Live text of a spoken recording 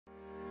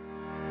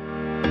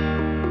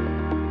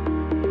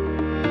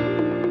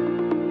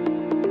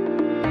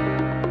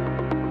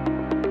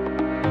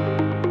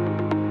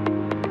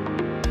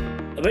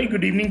A very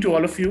good evening to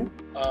all of you.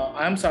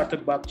 I am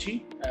Sarthak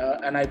Bagchi,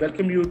 and I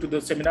welcome you to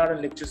the seminar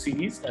and lecture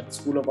series at the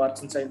School of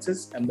Arts and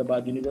Sciences,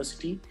 Ahmedabad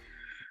University.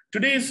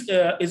 Today's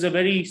is a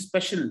very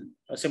special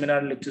seminar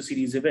and lecture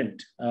series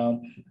event,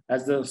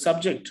 as the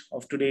subject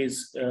of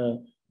today's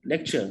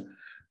lecture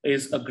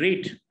is a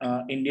great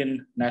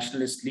Indian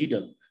nationalist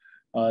leader,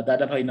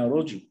 Dadabhai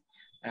Naoroji.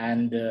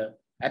 And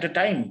at a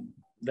time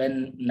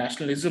when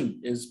nationalism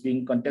is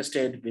being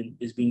contested,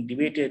 is being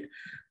debated,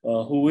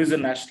 who is a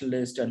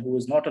nationalist and who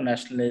is not a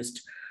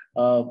nationalist,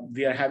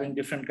 we are having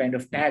different kind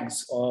of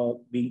tags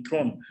being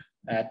thrown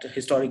at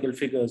historical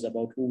figures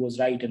about who was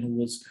right and who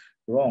was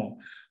wrong.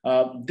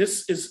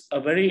 This is a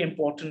very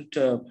important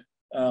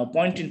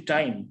point in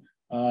time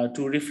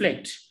to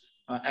reflect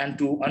and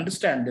to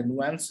understand the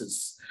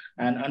nuances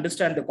and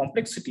understand the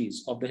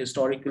complexities of the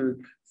historical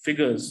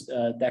figures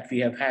that we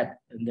have had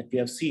and that we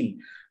have seen,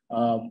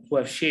 who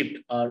have shaped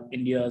our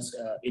India's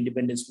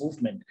independence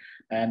movement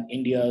and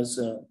India's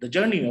the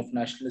journey of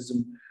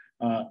nationalism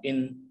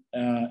in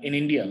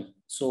India.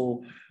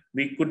 So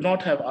we could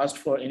not have asked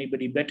for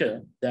anybody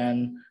better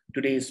than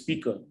today's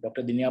speaker,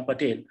 Dr. Dinya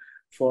Patel,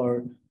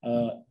 for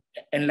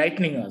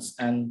enlightening us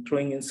and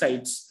throwing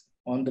insights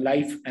on the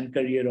life and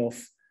career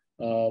of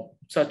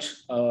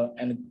such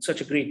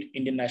a great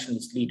Indian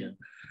nationalist leader.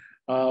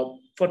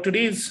 For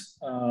today's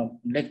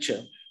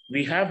lecture,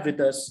 we have with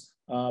us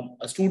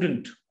a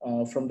student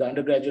from the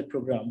undergraduate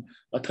program,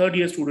 a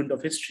third-year student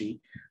of history,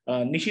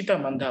 Nishita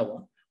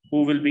Mandhava,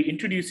 who will be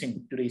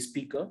introducing today's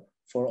speaker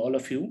for all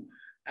of you.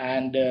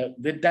 And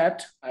with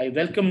that, I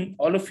welcome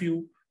all of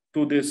you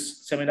to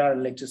this seminar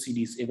and lecture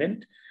series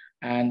event.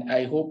 And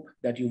I hope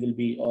that you will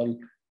be all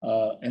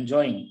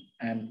enjoying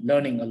and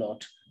learning a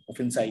lot of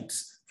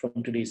insights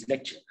from today's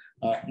lecture.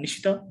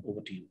 Nishita,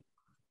 over to you.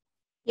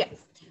 Yeah.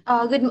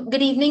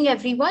 Good evening,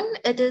 everyone.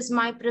 It is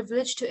my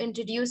privilege to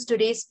introduce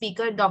today's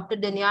speaker, Dr.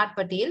 Dinyar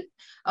Patel.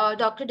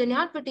 Dr.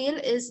 Dinyar Patel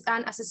is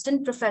an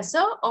assistant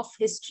professor of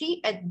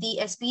history at the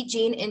S.P.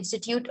 Jain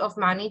Institute of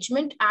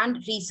Management and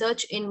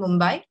Research in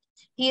Mumbai.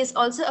 He is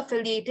also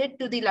affiliated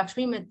to the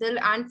Lakshmi Mittal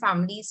and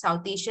Family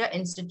South Asia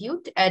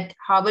Institute at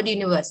Harvard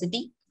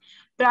University.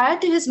 Prior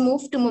to his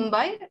move to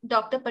Mumbai,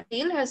 Dr.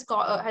 Patel has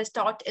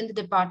taught in the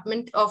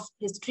Department of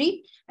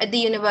History at the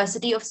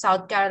University of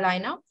South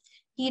Carolina.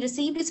 He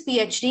received his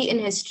PhD in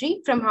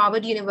history from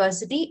Harvard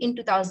University in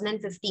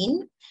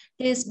 2015.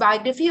 His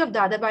biography of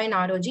Dadabhai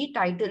Naoroji,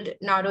 titled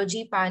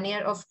Naoroji,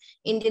 Pioneer of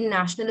Indian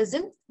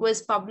Nationalism,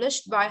 was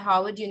published by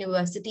Harvard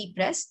University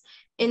Press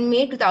in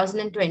May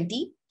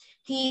 2020.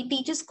 He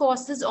teaches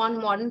courses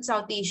on modern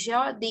South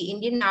Asia, the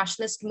Indian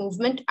nationalist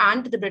movement,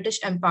 and the British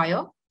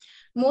Empire.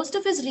 Most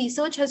of his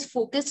research has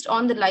focused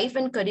on the life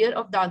and career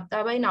of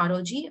Dadabhai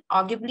Naoroji,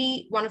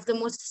 arguably one of the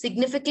most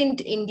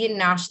significant Indian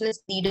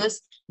nationalist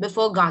leaders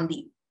before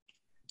Gandhi.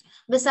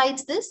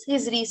 Besides this,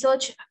 his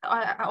research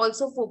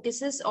also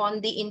focuses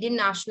on the Indian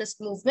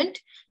nationalist movement,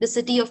 the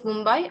city of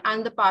Mumbai,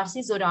 and the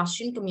Parsi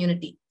Zoroastrian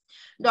community.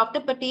 Dr.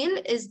 Patel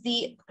is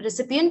the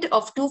recipient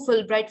of 2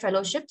 Fulbright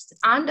fellowships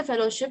and a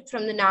fellowship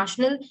from the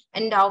National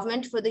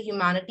Endowment for the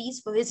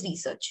Humanities for his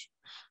research.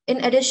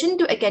 In addition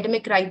to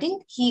academic writing,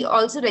 he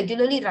also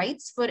regularly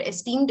writes for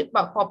esteemed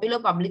popular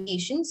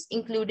publications,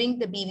 including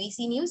the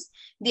BBC News,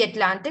 The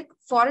Atlantic,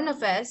 Foreign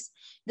Affairs,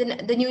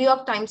 the New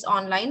York Times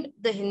Online,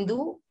 The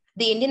Hindu,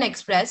 The Indian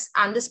Express,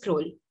 and The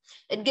Scroll.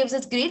 It gives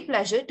us great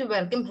pleasure to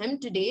welcome him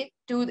today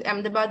to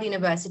Ahmedabad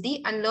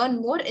University and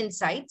learn more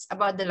insights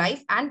about the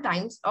life and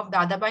times of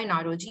Dadabhai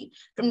Naoroji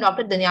from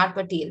Dr. Dinyar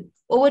Patel.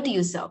 Over to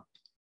you, sir.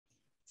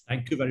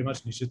 Thank you very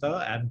much,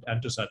 Nishita,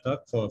 and to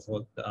Sarthak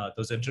for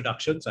those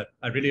introductions.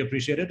 I really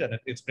appreciate it, and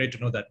it's great to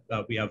know that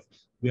we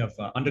have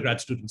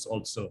undergrad students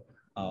also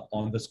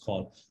on this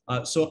call.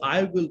 So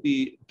I will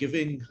be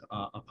giving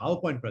a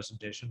PowerPoint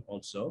presentation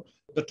also.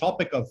 The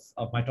topic of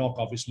my talk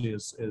obviously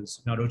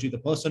is Naoroji the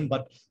person,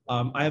 but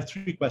I have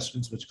 3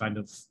 questions which kind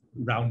of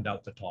round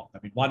out the talk. I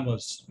mean, one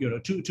was,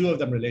 two of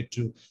them relate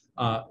to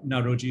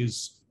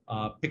Naoroji's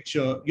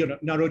picture,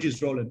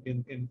 Naoroji's role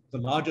in the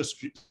larger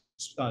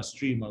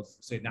stream of,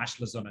 say,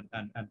 nationalism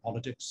and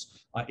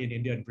politics in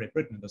India and Great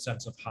Britain, in the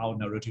sense of how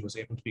Naoroji was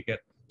able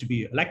to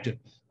be elected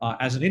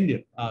as an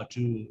Indian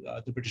to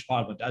the British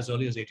Parliament as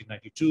early as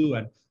 1892,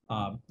 and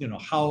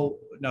how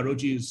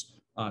Naoroji's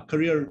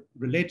career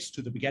relates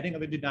to the beginning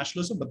of Indian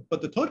nationalism.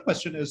 But the third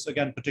question is,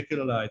 again,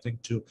 particular, I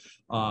think, to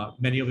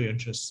many of your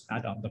interests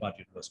at Ahmedabad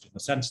University, in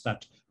the sense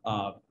that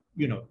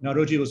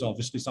Naoroji was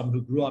obviously someone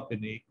who grew up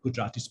in a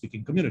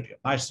Gujarati-speaking community, a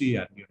Parsi,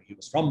 and he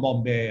was from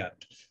Bombay,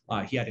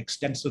 and he had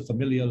extensive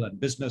familial and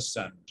business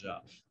and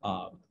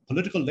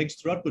political links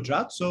throughout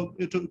Gujarat. So,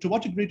 to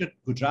what degree did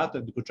Gujarat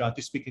and the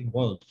Gujarati-speaking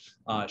world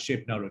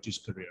shape Naoroji's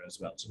career as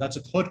well? So that's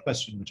a third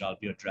question which I'll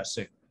be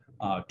addressing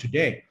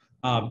today.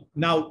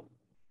 Now,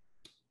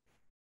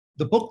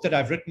 The book that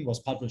I've written was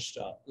published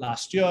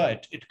last year.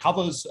 It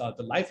covers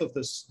the life of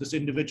this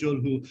individual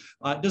who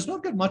does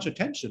not get much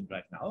attention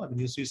right now. I mean,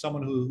 you see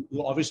someone who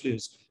obviously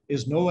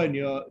is nowhere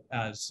near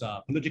as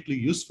politically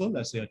useful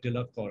as, say, a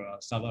Tilak or a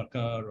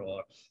Savarkar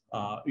or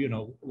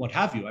what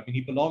have you. I mean,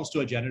 he belongs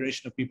to a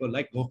generation of people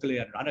like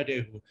Gokhale and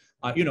Ranade who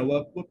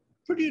were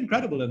pretty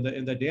incredible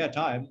in their day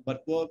time,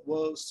 but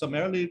were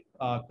summarily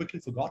quickly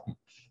forgotten.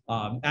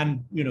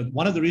 And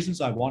one of the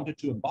reasons I wanted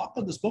to embark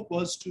on this book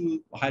was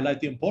to highlight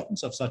the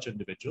importance of such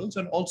individuals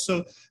and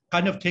also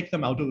kind of take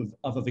them out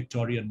of a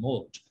Victorian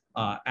mold.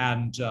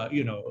 And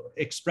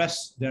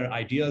express their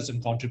ideas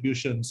and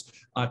contributions,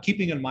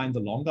 keeping in mind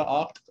the longer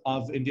arc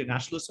of Indian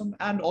nationalism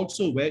and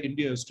also where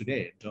India is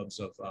today in terms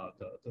of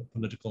the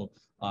political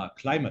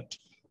climate.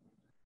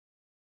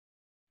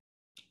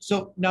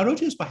 So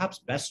Naoroji is perhaps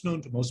best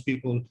known to most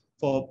people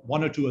for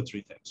one or two or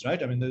three things,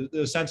 right? I mean,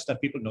 the sense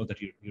that people know that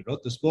he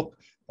wrote this book,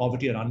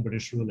 Poverty and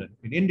Un-British Rule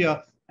in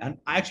India. And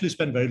I actually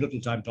spend very little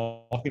time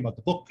talking about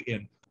the book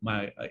in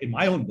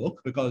my own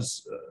book,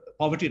 because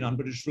Poverty and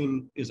Un-British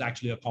Rule is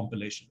actually a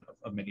compilation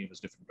of many of his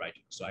different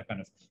writings. So I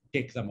kind of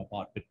take them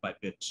apart bit by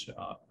bit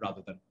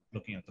rather than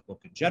looking at the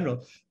book in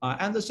general.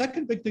 And the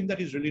second big thing that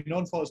he's really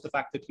known for is the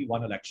fact that he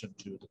won election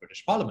to the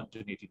British Parliament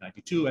in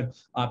 1892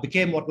 and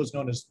became what was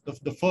known as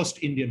the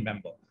first Indian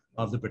member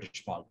of the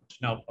British Parliament.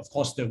 Now, of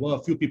course, there were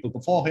a few people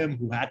before him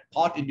who had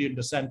part Indian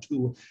descent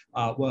who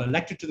were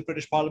elected to the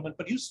British Parliament,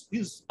 but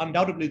he's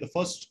undoubtedly the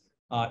first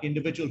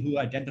individual who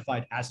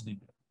identified as an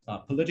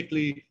Indian,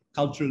 politically,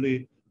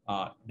 culturally,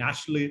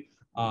 nationally.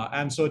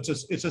 And so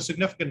it's a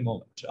significant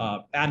moment.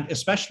 And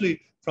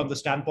especially from the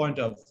standpoint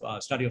of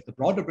study of the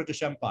broader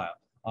British Empire,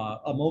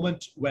 a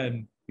moment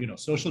when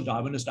social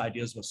Darwinist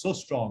ideas were so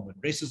strong, when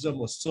racism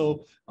was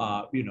so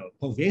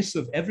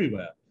pervasive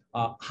everywhere.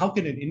 How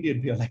can an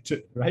Indian be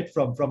elected, right,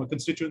 from a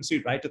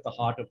constituency right at the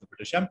heart of the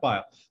British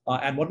Empire?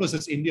 And what was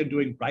this Indian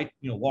doing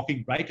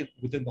walking right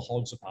within the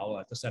halls of power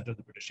at the center of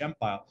the British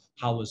Empire?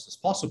 How was this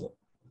possible?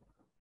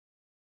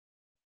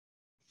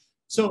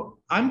 So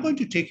I'm going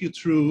to take you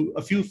through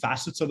a few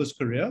facets of his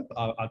career.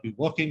 I'll be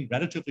working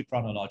relatively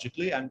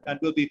chronologically, and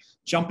we'll be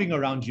jumping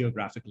around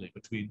geographically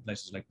between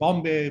places like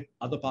Bombay,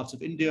 other parts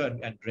of India,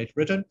 and Great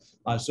Britain.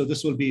 So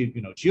this will be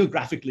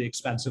geographically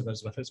expansive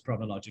as well as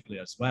chronologically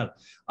as well.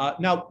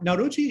 Now,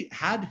 Naoroji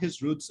had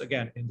his roots,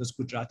 again, in this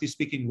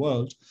Gujarati-speaking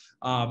world.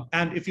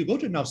 And if you go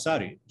to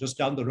Navsari, just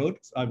down the road,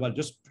 well,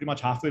 just pretty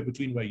much halfway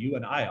between where you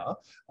and I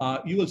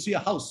are, you will see a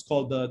house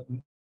called the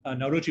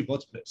Naoroji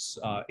birthplace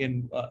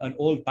in an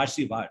old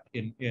Parsi Vad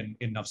in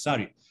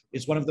Navsari.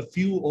 It's one of the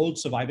few old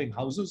surviving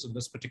houses in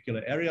this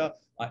particular area.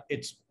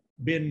 It's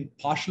been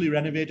partially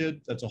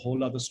renovated. That's a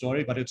whole other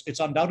story, but it's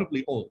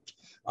undoubtedly old.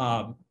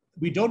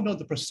 We don't know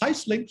the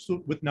precise links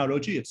with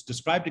Naoroji. It's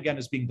described again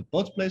as being the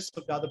birthplace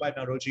of Dadabhai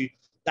Naoroji.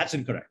 That's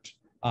incorrect,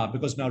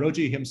 because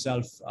Naoroji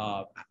himself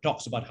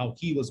talks about how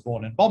he was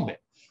born in Bombay.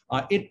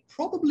 It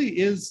probably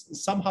is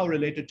somehow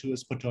related to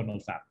his paternal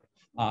family.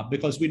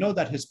 Because we know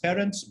that his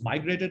parents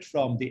migrated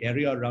from the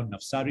area around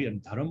Navsari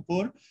and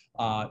Dharampur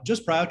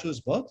just prior to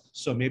his birth,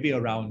 so maybe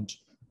around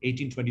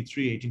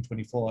 1823,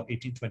 1824,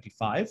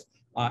 1825.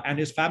 And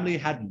his family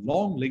had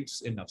long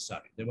links in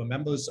Navsari. They were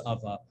members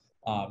of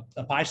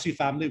a Parsi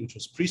family, which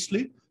was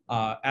priestly.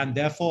 And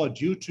therefore,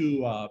 due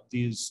to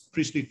these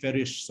priestly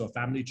ferish or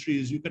family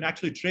trees, you can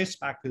actually trace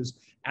back his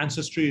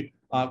ancestry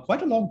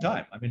quite a long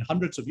time. I mean,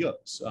 hundreds of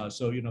years.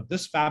 So,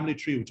 this family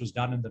tree, which was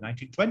done in the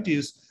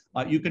 1920s,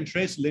 you can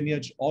trace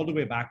lineage all the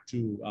way back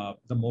to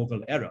the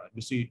Mughal era.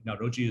 You see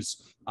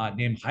Naoroji's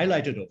name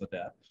highlighted over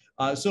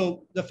there.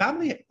 So the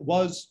family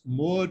was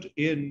moored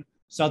in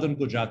southern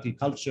Gujarati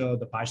culture,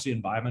 the Parsi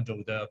environment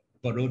over there,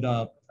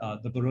 Baroda,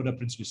 the Baroda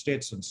princely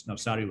state, since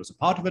Navsari was a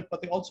part of it,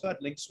 but they also had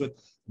links with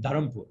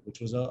Dharampur, which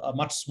was a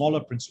much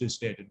smaller princely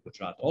state in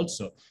Gujarat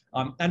also.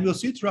 And we'll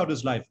see throughout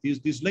his life,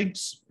 these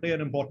links play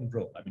an important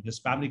role. I mean, his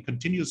family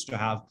continues to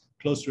have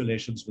close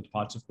relations with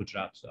parts of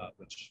Gujarat,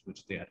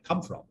 which they had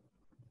come from.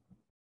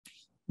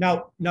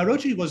 Now,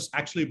 Naoroji was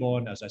actually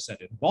born, as I said,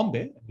 in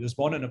Bombay. He was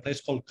born in a place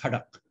called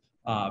Khadak.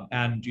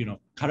 And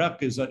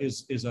Khadak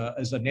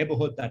is a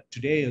neighborhood that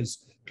today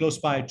is close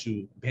by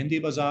to Bhendi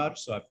Bazaar.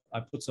 So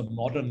I've put some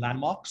modern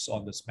landmarks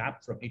on this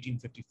map from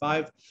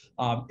 1855.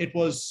 It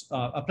was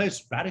a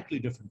place radically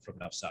different from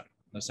Navsari,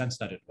 in the sense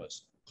that it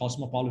was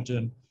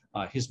cosmopolitan.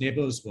 His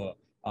neighbors were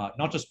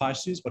not just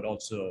Parsis, but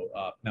also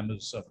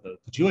members of the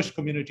Jewish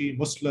community,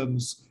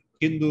 Muslims,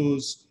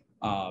 Hindus,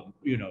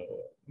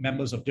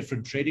 members of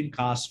different trading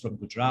castes from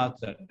Gujarat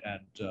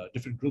and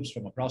different groups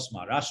from across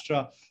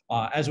Maharashtra,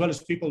 as well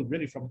as people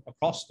really from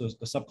across the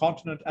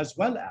subcontinent, as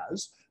well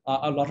as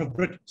a lot of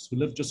Britons who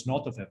lived just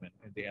north of him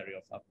in the area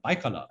of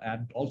Baikala,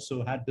 and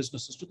also had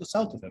businesses to the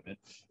south of him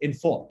in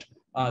Fort.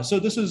 So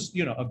this is,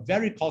 a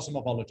very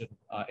cosmopolitan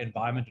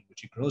environment in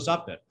which he grows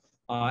up in.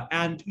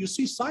 And you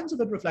see signs of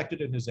it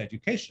reflected in his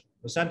education,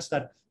 the sense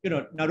that,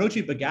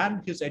 Naoroji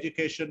began his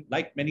education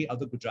like many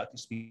other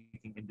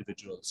Gujarati-speaking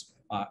individuals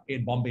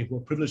in Bombay who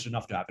were privileged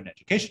enough to have an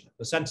education,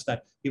 the sense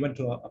that he went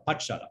to a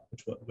Pathshala,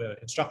 where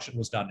instruction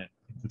was done in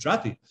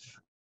Gujarati.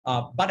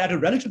 But at a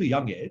relatively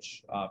young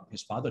age,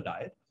 his father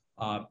died,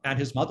 and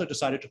his mother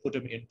decided to put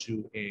him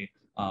into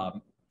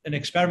an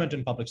experiment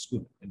in public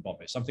school in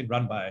Bombay, something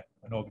run by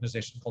an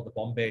organization called the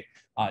Bombay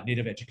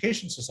Native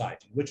Education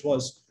Society, which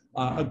was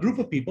a group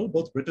of people,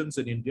 both Britons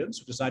and Indians,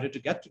 who decided to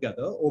get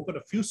together, open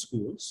a few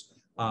schools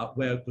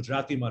where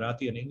Gujarati,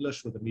 Marathi, and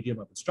English were the media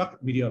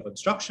of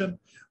instruction,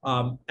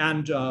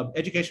 and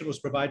education was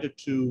provided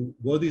to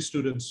worthy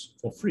students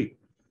for free.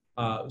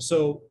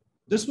 So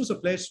this was a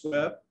place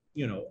where,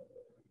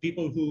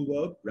 people who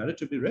were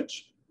relatively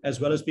rich, as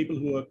well as people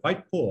who were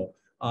quite poor,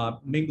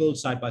 mingled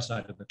side by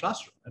side in the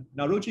classroom. And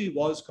Naoroji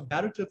was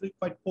comparatively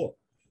quite poor.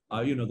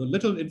 The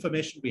little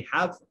information we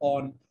have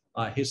on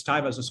his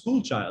time as a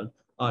school child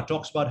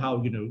talks about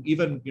how,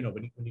 even,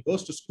 when he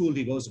goes to school,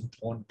 he goes in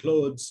torn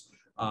clothes.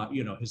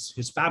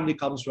 His family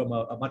comes from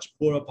a much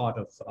poorer part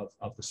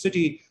of the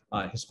city.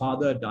 His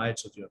father died,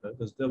 so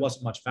there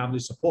wasn't much family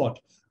support.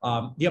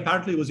 He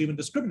apparently was even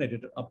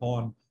discriminated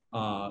upon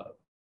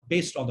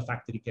based on the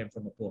fact that he came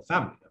from a poor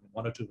family. I mean,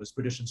 one or two of his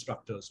British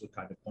instructors would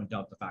kind of point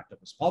out the fact of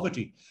his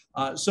poverty.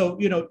 So,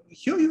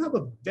 here you have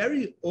a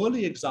very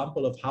early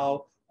example of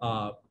how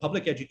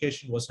public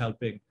education was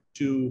helping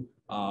to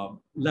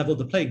level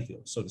the playing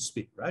field, so to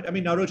speak, right? I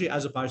mean, Naoroji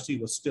as a Parsi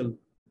was still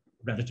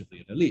relatively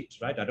an elite,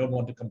 right? I don't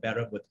want to compare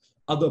him with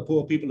other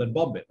poor people in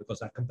Bombay because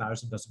that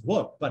comparison doesn't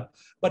work.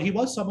 But he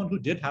was someone who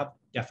did have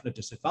definite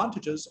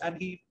disadvantages, and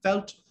he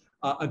felt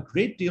a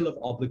great deal of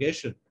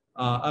obligation,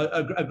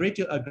 a great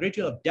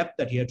deal of debt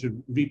that he had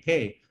to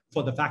repay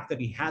for the fact that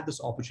he had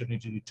this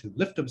opportunity to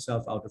lift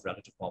himself out of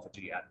relative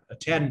poverty and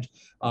attend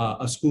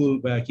a school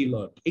where he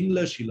learned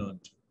English, he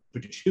learned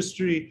British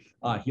history,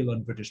 he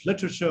learned British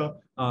literature.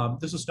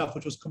 This is stuff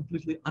which was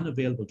completely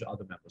unavailable to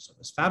other members of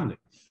his family.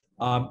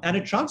 And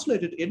it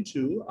translated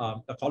into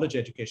a college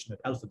education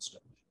at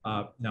Elphinstone.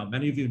 Now,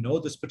 many of you know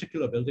this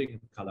particular building in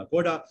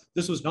Kalagoda.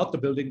 This was not the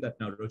building that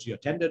Naoroji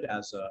attended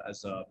as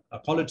a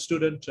college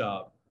student.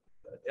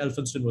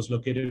 Elphinstone was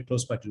located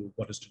close by to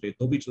what is today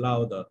Tobi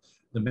Talao,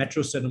 the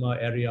Metro Cinema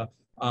area.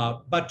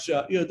 But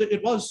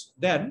it was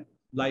then,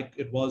 like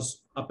it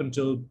was up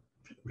until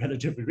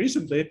relatively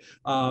recently,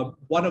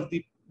 one of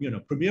the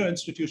premier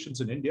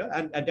institutions in India,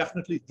 and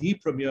definitely the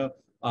premier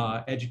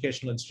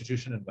educational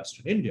institution in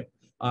Western India.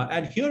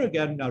 And here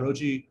again,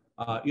 Naoroji,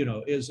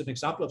 is an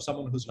example of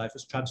someone whose life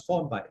is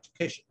transformed by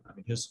education. I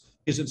mean,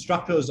 his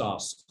instructors are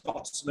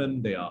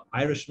Scotsmen, they are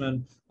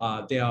Irishmen,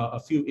 there are a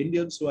few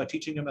Indians who are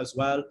teaching him as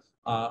well.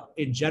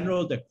 In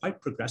general, they're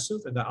quite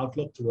progressive in their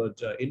outlook toward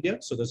India.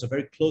 So there's a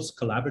very close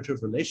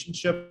collaborative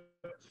relationship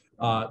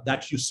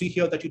that you see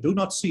here that you do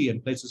not see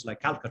in places like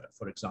Calcutta,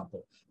 for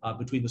example,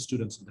 between the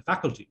students and the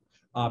faculty.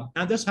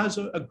 And this has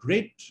a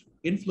great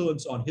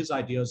influence on his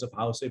ideas of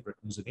how, say,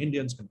 Britons and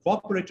Indians can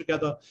cooperate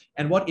together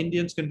and what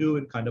Indians can do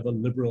in kind of a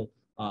liberal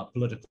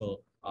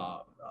political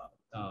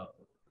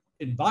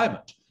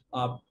environment.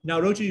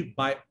 Naoroji,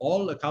 by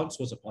all accounts,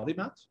 was a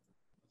polymath.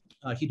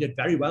 He did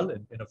very well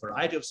in a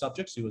variety of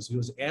subjects. He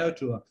was heir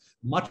to a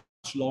much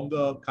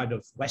longer kind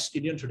of West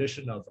Indian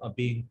tradition of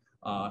being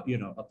a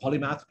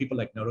polymath. People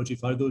like Naoroji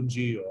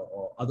Fardunji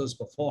or others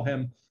before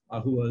him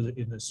who were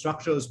in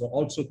instructors were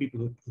also people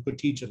who could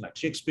teach in like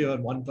Shakespeare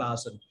in one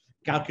class and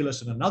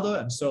calculus in another.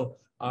 And so,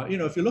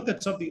 if you look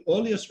at some of the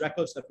earliest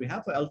records that we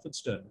have for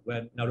Elphinstone,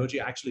 when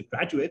Naoroji actually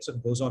graduates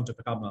and goes on to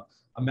become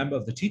a member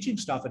of the teaching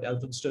staff at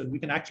Elphinstone, we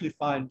can actually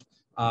find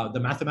the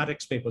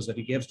mathematics papers that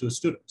he gives to his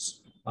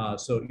students.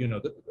 So,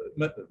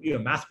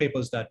 math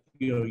papers that,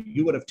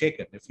 you would have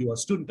taken if you were a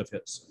student of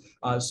his.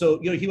 So,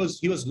 he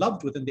was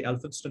loved within the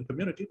Elphinstone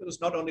community because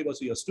not only was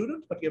he a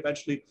student, but he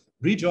eventually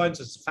rejoins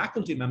as a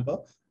faculty member,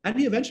 and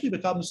he eventually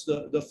becomes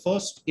the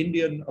first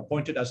Indian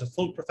appointed as a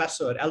full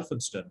professor at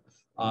Elphinstone,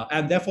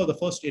 and therefore the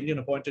first Indian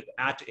appointed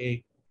at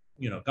a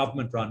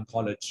government-run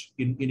college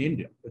in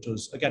India, which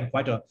was, again,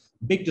 quite a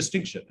big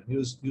distinction. And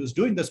he was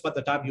doing this by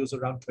the time he was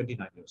around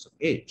 29 years of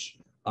age,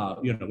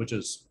 which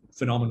is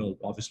phenomenal,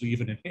 obviously,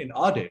 even in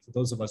our day, for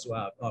those of us who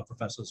are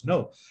professors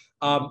know.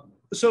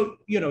 So,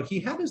 he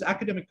had his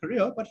academic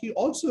career, but he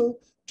also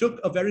took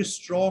a very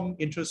strong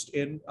interest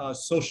in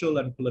social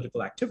and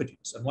political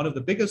activities. And one of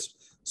the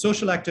biggest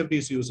social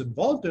activities he was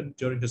involved in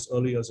during his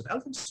early years in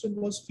Elphinstone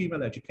was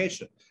female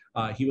education.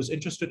 He was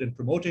interested in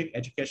promoting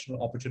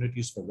educational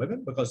opportunities for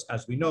women because,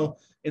 as we know,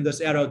 in this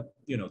era,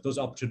 those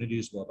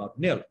opportunities were about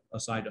nil,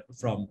 aside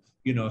from,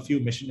 a few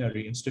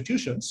missionary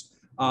institutions.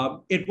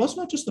 It was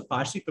not just the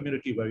Parsi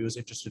community where he was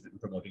interested in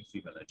promoting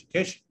female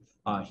education.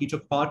 He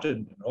took part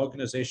in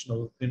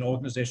organizational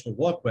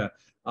work where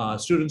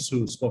students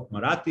who spoke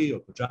Marathi or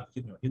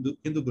Gujarati,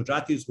 Hindu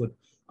Gujaratis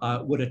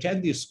would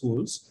attend these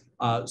schools.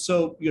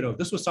 So,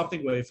 this was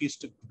something where he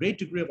faced a great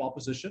degree of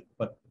opposition,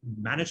 but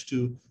managed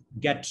to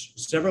get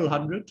several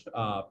hundred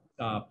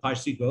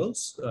Parsi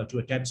girls to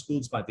attend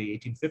schools by the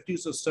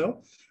 1850s or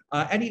so.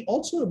 And he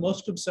also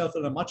immersed himself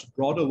in a much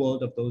broader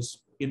world of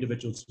those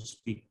individuals who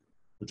speak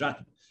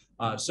Gujarati.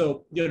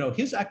 So,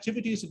 his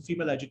activities in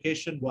female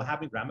education were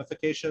having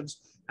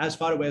ramifications as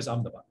far away as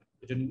Ahmedabad.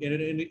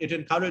 It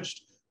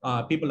encouraged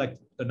people like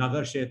the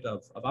Nagar Shet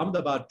of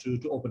Ahmedabad to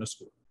open a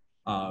school.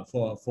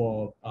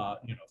 for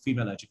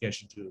female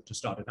education to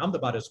start in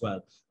Ahmedabad as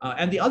well.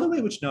 And the other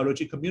way which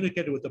Naoroji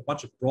communicated with a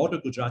much broader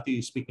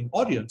Gujarati-speaking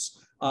audience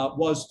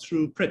was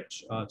through print,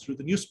 through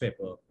the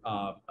newspaper,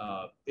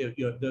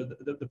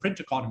 the print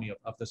economy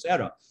of this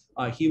era.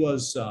 He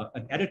was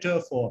an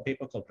editor for a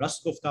paper called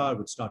Rasguftar,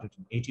 which started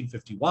in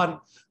 1851.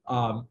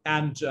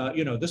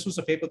 This was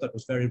a paper that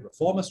was very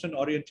reformist in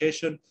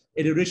orientation.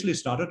 It originally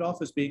started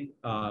off as being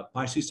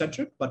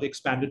Parsi-centric, but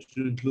expanded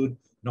to include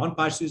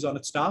non-Parsis on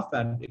its staff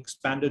and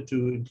expanded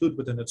to include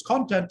within its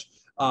content,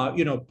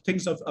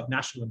 things of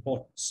national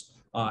importance.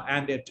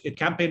 And it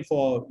campaigned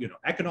for,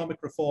 economic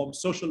reform,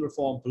 social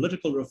reform,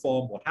 political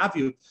reform, what have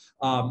you.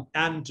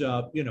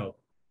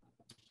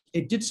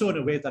 It did so in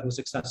a way that was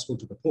accessible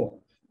to the poor.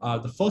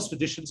 The first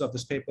editions of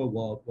this paper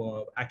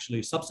were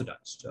actually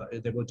subsidized.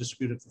 They were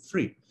distributed for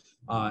free.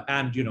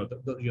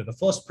 The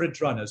first print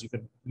run, as you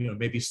can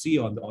maybe see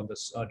on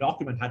this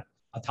document, had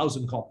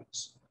 1,000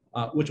 copies,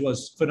 which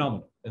was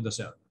phenomenal in this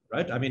era,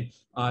 right? I mean,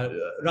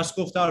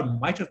 Rasguftar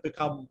might have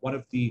become one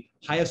of the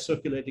highest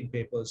circulating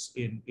papers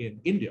in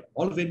India,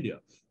 all of India,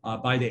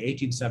 by the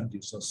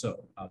 1870s or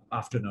so,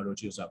 after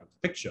Naoroji was out of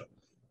the picture.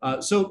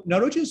 So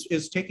Naoroji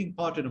is taking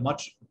part in a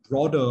much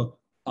broader,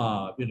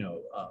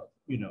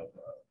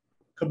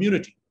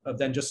 community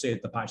than just say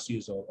the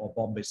Parsis or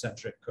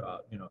Bombay-centric,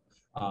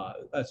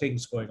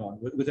 things going on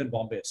within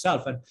Bombay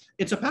itself. And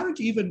it's apparent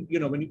even,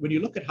 when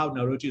you look at how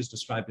Naoroji is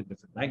described in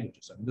different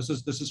languages. I mean, this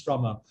is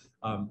from a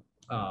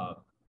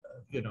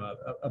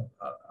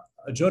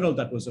journal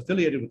that was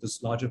affiliated with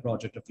this larger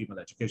project of female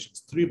education,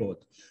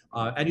 Tribodh.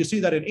 And you see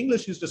that in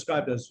English, he's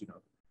described as,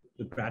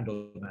 the grand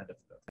old man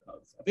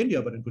of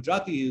India, but in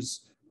Gujarati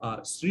is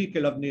Sri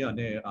Kelavni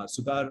ane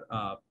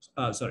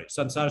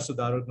Sansar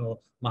Sudarno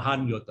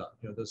Mahan Yota.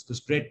 There's this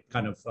great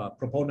kind of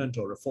proponent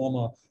or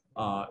reformer,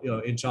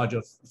 in charge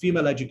of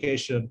female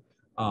education,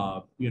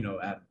 and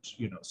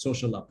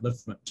social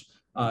upliftment.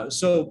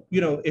 So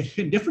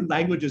in different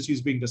languages,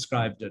 he's being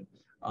described in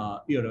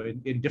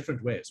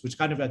different ways, which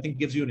kind of I think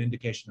gives you an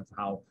indication of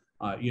how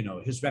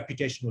his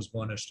reputation was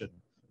burnished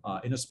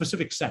in a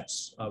specific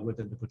sense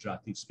within the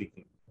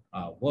Gujarati-speaking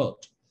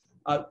world.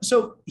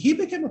 So he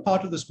became a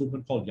part of this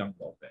movement called Young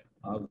Bombay,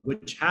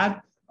 which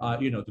had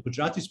the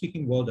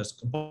Gujarati-speaking world as a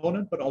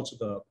component, but also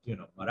the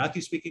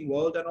Marathi-speaking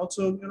world, and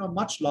also a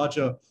much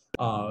larger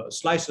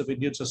slice of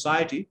Indian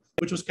society,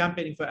 which was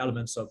campaigning for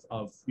elements of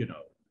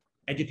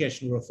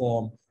educational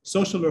reform,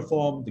 social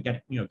reform,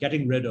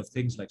 getting rid of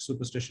things like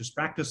superstitious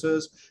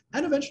practices,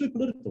 and eventually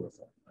political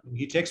reform. I mean,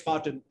 he takes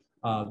part in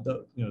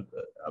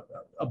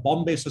a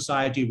Bombay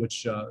society,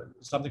 which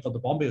something called the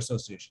Bombay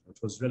Association, which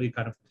was really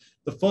kind of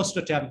the first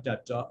attempt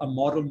at a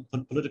modern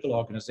political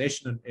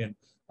organization in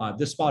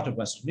this part of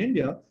Western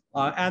India.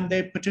 And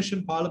they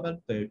petition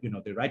Parliament. They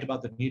write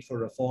about the need for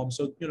reform.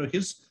 So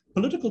his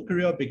political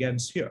career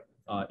begins here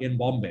in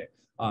Bombay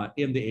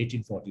in the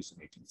 1840s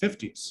and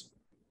 1850s.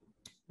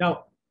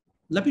 Now,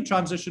 let me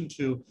transition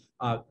to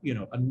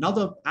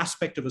another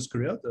aspect of his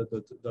career,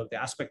 the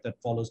aspect that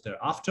follows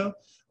thereafter.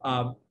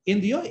 In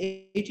the year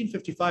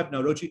 1855,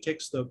 Naoroji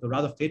takes the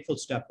rather fateful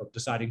step of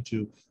deciding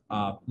to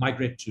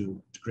migrate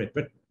to Great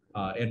Britain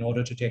in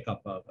order to take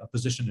up a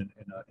position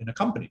in a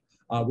company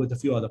with a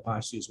few other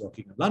Parsis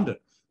working in London.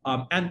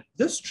 And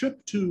this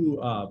trip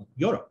to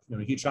Europe,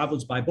 he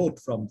travels by boat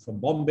from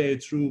Bombay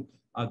through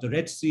the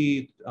Red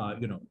Sea,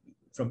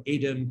 from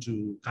Aden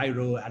to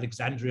Cairo,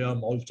 Alexandria,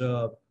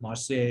 Malta,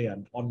 Marseille,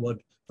 and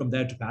onward from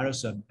there to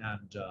Paris and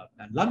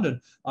London.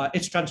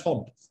 It's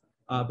transformative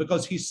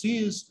because he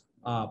sees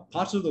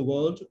parts of the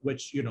world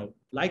which,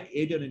 like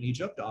Aden and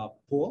Egypt, are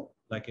poor,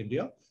 like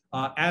India,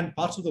 and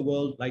parts of the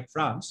world like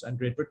France and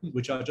Great Britain,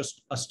 which are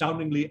just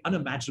astoundingly,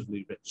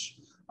 unimaginably rich.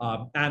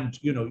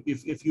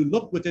 If you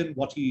look within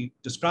what he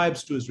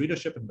describes to his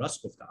readership in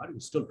Rasguftar,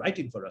 he's still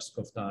writing for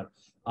Rasguftar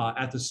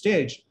at the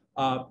stage,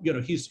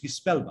 he's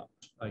spellbound.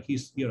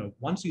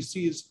 Once he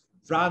sees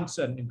France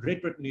and in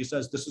Great Britain, he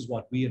says, this is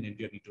what we in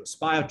India need to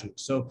aspire to.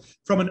 So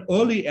from an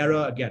early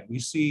era, again, we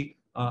see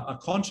a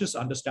conscious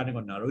understanding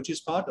on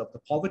Naoroji's part of the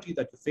poverty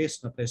that you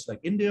face in a place like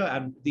India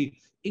and the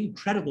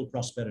incredible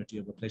prosperity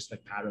of a place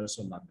like Paris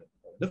or London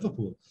or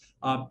Liverpool.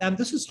 And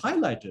this is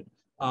highlighted,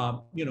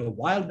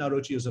 while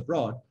Naoroji is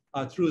abroad,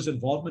 through his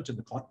involvement in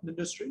the cotton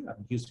industry. I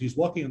mean, he's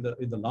working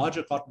in the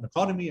larger cotton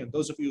economy. And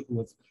those of you who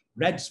have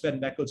read Sven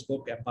Becker's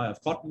book, Empire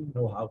of Cotton,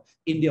 know how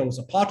India was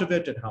a part of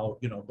it and how,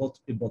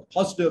 in both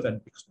positive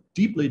and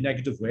deeply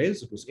negative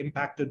ways, it was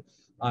impacted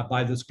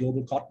by this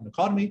global cotton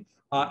economy.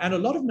 And a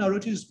lot of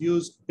Naoroji's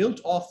views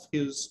built off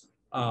his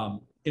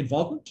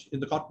involvement in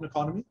the cotton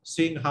economy,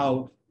 seeing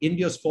how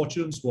India's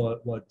fortunes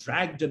were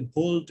dragged and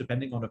pulled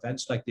depending on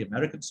events like the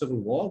American Civil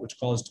War, which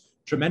caused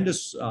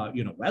tremendous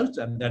wealth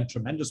and then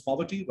tremendous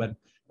poverty when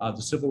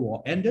the Civil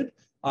War ended.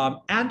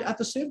 And at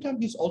the same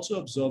time, he's also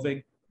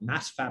observing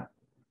mass famine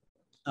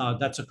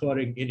that's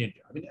occurring in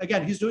India. I mean,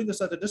 again, he's doing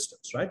this at a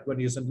distance, right? When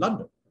he's in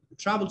London, he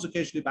travels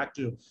occasionally back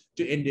to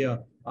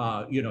India,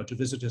 to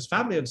visit his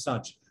family and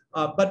such.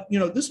 But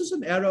this is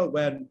an era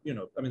when,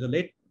 the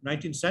late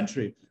 19th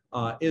century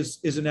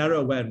is an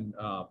era when,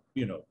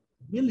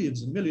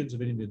 millions and millions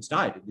of Indians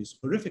died in these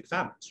horrific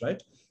famines,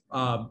 right?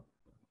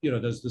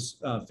 There's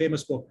this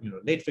famous book,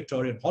 Late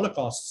Victorian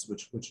Holocausts,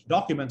 which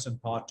documents in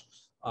part,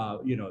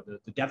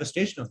 the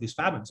devastation of these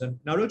famines. And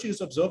Naoroji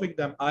is observing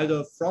them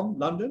either from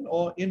London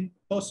or in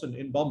person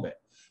in Bombay.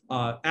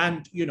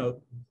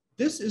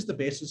 This is the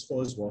basis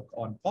for his work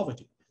on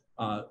poverty.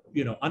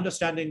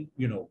 Understanding,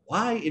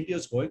 why India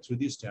is going through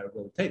these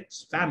terrible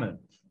things, famine,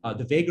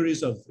 the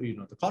vagaries of,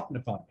 the cotton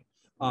economy.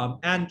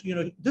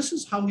 This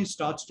is how he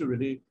starts to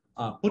really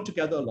put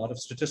together a lot of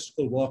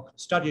statistical work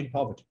studying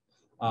poverty.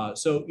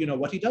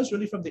 What he does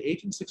really from the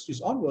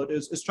 1860s onward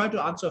is try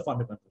to answer a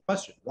fundamental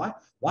question.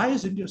 Why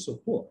is India so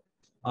poor?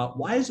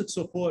 Why is it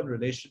so poor in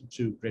relation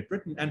to Great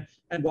Britain?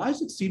 And why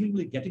is it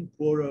seemingly getting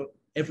poorer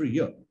every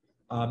year?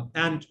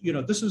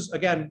 This is,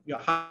 again,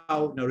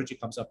 how Naoroji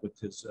comes up with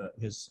his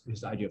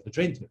idea of the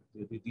drain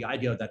theory, the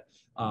idea that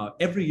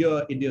every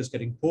year India is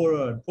getting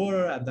poorer and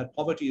poorer, and that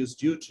poverty is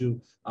due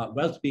to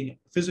wealth being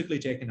physically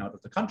taken out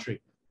of the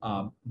country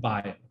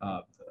by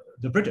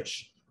the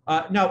British.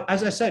 Now,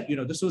 as I said,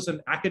 this was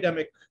an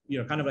academic,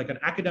 kind of like an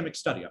academic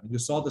study. I mean, you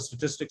saw the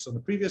statistics on the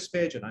previous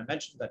page, and I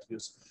mentioned that he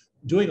was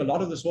doing a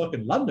lot of this work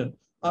in London,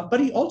 but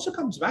he also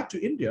comes back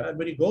to India. And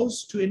when he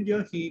goes to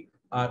India, he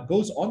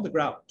goes on the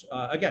ground,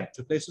 again,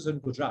 to places in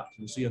Gujarat.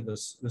 You see in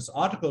this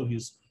article,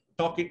 he's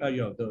talking,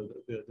 the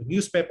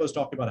newspapers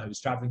talking about how he's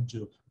traveling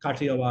to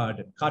Kathiawad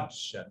and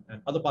Kutch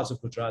and other parts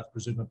of Gujarat,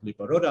 presumably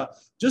Baroda,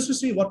 just to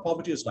see what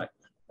poverty is like,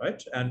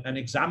 right? And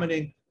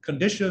examining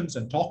conditions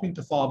and talking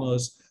to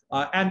farmers.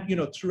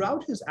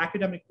 Throughout his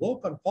academic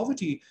work on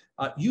poverty,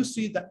 you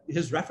see that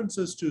his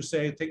references to,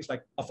 say, things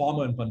like a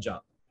farmer in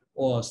Punjab,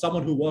 or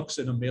someone who works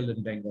in a mill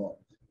in Bengal,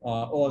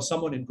 or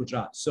someone in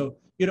Gujarat. So,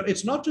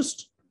 it's not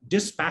just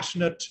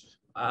dispassionate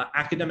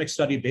academic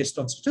study based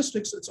on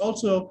statistics, it's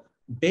also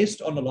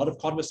based on a lot of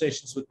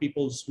conversations with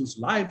people whose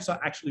lives are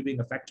actually being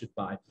affected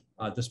by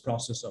this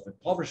process of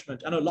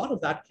impoverishment. And a lot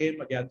of that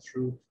came, again,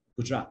 through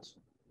Gujarat.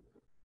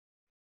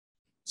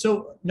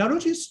 So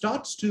Naoroji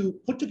starts to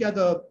put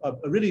together a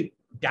really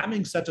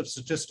damning set of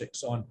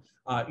statistics on,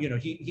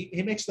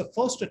 he makes the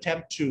first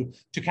attempt to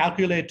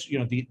calculate,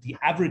 the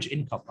average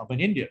income of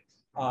an Indian.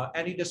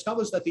 And he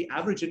discovers that the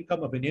average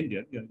income of an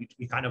Indian,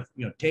 he kind of,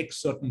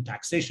 takes certain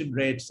taxation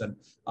rates and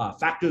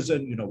factors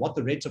in, what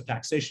the rates of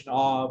taxation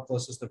are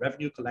versus the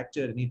revenue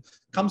collected. And he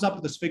comes up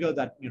with this figure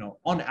that,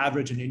 on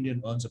average, an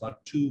Indian earns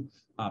about £2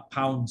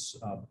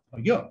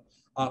 a year,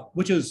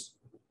 which is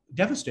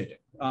devastating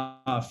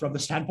from the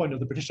standpoint of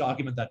the British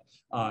argument that,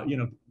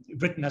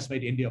 Britain has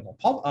made India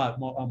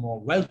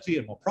more wealthy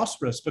and more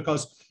prosperous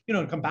because,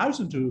 in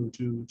comparison to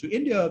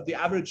India, the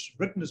average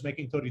Briton is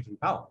making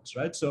 £33,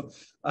 right? So,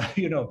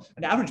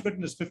 an average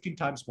Briton is 15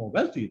 times more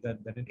wealthy than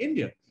an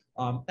Indian.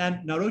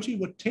 And Naoroji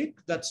would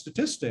take that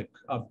statistic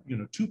of,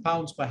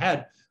 £2 per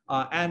head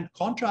and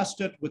contrast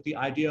it with the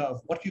idea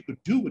of what you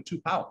could do with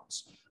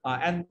 £2.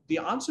 And the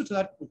answer to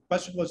that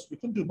question was, you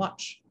couldn't do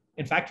much.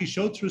 In fact, he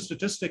showed through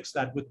statistics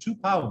that with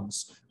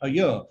 £2 a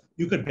year,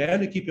 you could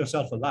barely keep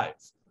yourself alive.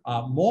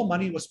 More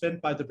money was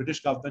spent by the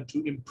British government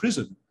to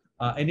imprison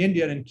an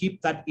Indian and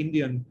keep that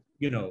Indian,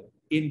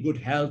 in good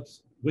health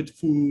with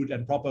food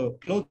and proper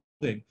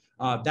clothing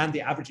than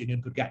the average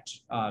Indian could get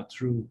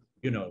through,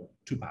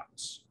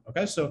 £2.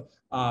 Okay, so,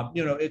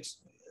 it's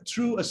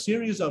through a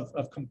series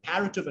of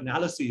comparative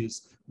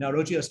analyses,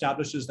 Naoroji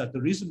establishes that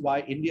the reason why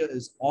India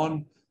is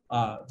on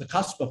the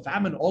cusp of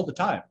famine all the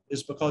time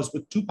is because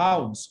with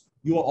 £2,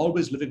 you are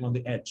always living on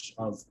the edge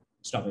of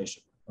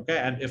starvation. Okay,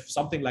 and if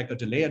something like a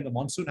delay in the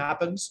monsoon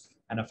happens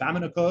and a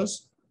famine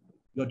occurs,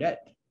 you're dead.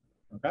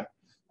 Okay,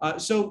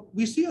 so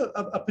we see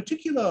a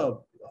particular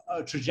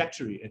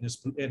trajectory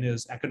in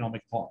his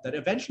economic thought that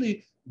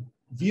eventually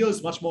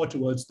veers much more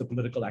towards the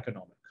political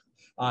economic,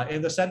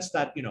 in the sense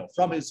that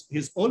from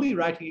his early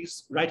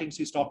writings,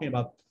 he's talking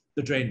about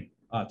the drain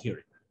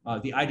theory.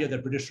 The idea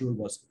that British rule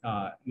was,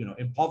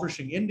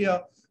 impoverishing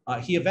India.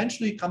 He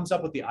eventually comes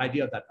up with the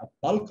idea that a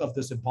bulk of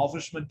this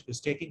impoverishment is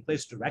taking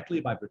place directly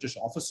by British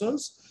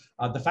officers.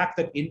 The fact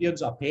that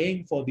Indians are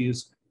paying for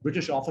these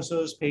British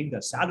officers, paying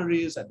their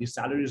salaries, and these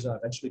salaries are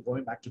eventually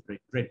going back to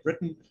Great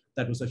Britain.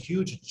 That was a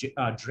huge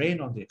drain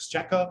on the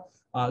exchequer.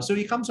 So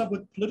he comes up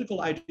with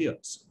political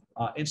ideas.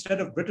 Instead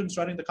of Britons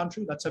running the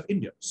country, let's have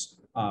Indians.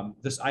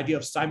 This idea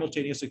of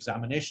simultaneous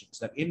examinations,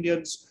 that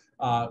Indians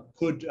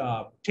could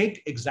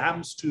take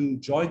exams to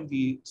join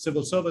the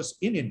civil service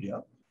in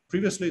India.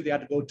 Previously, they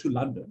had to go to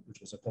London,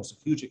 which was, of course,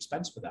 a huge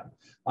expense for them.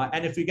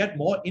 And if we get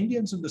more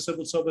Indians in the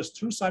civil service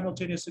through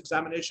simultaneous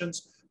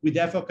examinations, we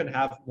therefore can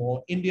have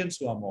more Indians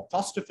who are more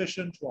cost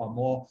efficient, who are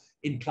more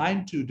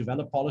inclined to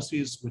develop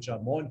policies which are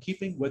more in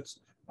keeping with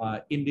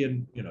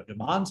Indian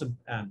demands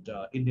and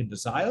Indian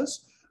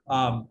desires.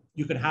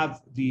 You can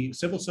have the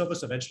civil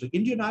service eventually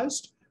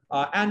Indianized.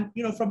 And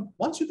from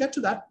once you get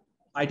to that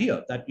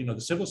idea that the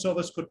civil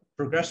service could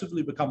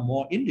progressively become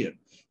more Indian,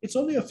 it's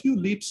only a few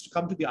leaps to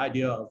come to the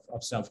idea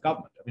of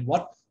self-government. I mean,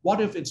 what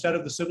if instead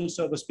of the civil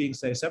service being,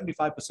 say,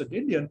 75%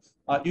 Indian,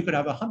 you could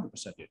have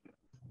 100% Indian?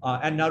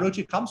 And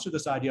Naoroji comes to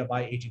this idea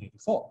by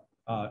 1884,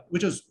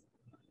 which is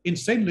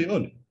insanely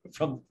early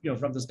from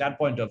the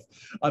standpoint of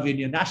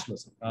Indian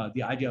nationalism.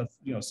 The idea of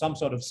some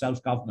sort of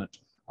self-government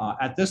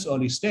at this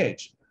early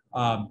stage.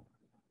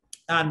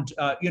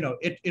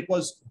 It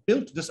was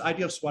built, this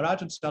idea of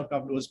Swaraj and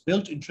self-government was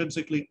built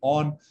intrinsically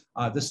on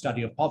the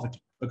study of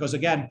poverty. Because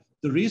again,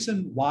 the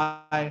reason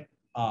why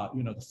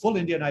the full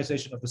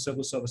Indianization of the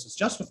civil service is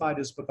justified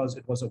is because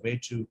it was a way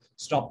to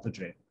stop the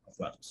drain of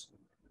wealth.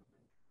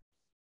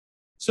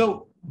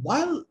 So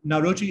while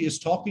Naoroji is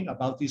talking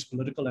about these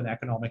political and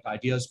economic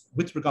ideas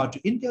with regard to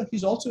India,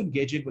 he's also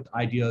engaging with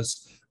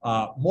ideas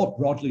more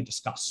broadly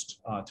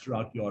discussed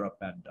throughout Europe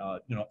and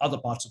other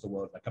parts of the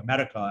world, like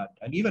America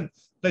and even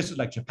places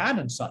like Japan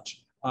and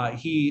such.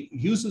 He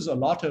uses a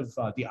lot of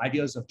the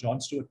ideas of John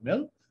Stuart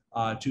Mill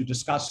to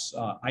discuss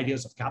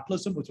ideas of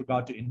capitalism with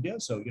regard to India.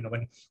 So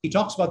when he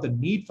talks about the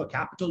need for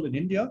capital in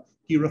India,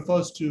 he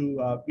refers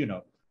to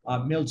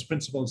Mill's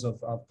principles of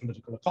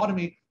political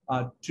economy.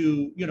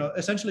 To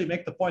essentially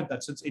make the point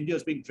that since India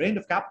is being drained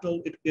of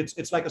capital,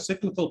 it's like a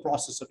cyclical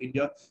process of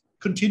India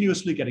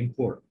continuously getting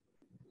poorer.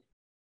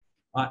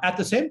 At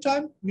the same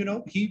time,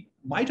 he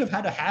might have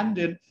had a hand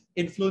in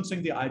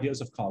influencing the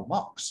ideas of Karl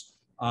Marx.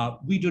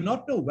 We do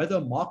not know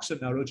whether Marx and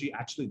Naoroji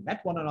actually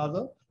met one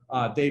another.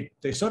 They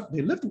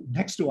certainly lived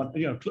next to one,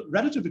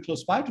 relatively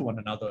close by to one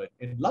another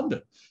in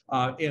London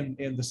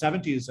in the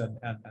 70s and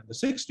the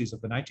 60s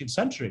of the 19th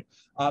century.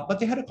 But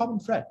they had a common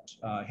friend,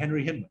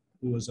 Henry Hinman,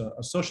 who was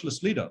a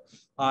socialist leader.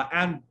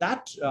 And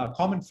that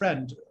common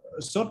friend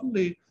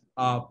certainly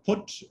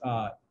put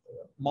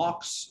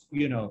Marx,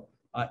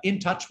 in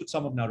touch with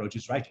some of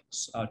Naoroji's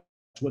writings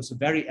towards the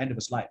very end of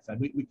his life. And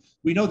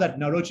we know that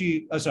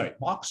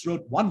Marx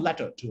wrote one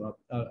letter to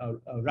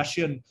a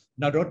Russian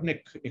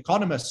Narodnik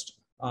economist,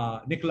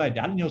 Nikolai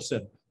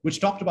Danielson, which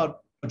talked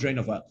about a drain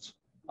of wealth.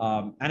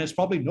 And it's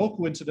probably no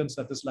coincidence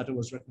that this letter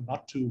was written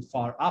not too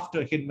far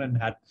after Hinman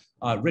had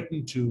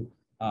written to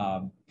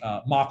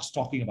Marx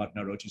talking about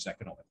Naoroji's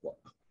economic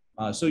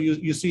work. So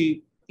you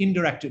see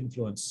indirect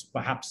influence,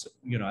 perhaps,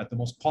 at the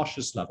most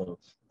cautious level,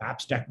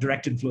 perhaps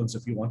direct influence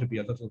if you want to be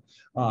a little,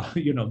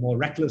 more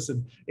reckless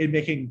in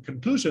making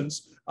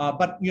conclusions,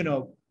 but,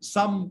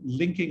 some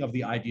linking of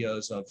the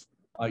ideas of,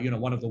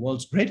 one of the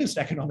world's greatest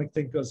economic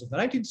thinkers of the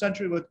 19th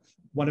century with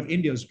one of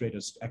India's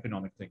greatest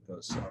economic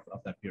thinkers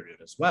of that period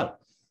as well.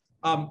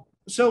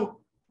 So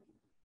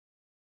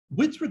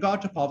with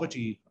regard to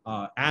poverty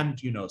and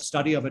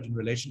study of it in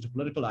relation to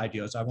political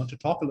ideas, I want to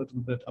talk a little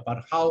bit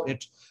about how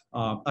it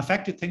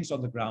affected things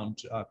on the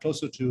ground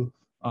closer to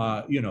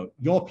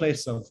your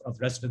place of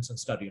residence and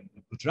study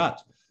in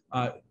Gujarat.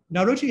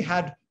 Naoroji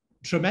had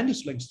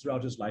tremendous links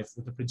throughout his life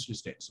with the princely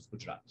states of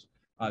Gujarat.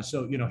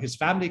 So his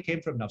family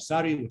came from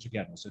Navsari, which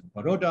again was in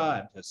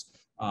Baroda,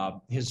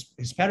 and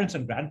his parents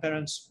and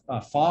grandparents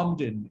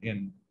farmed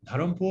in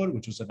Dharampur,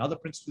 which was another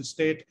princely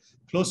state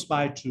close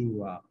by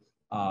to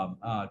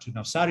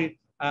Navsari.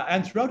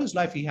 And throughout his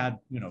life, he had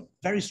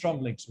very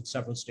strong links with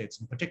several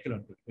states, in particular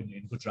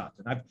in Gujarat.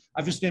 And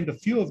I've just named a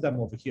few of them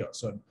over here.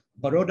 So in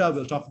Baroda,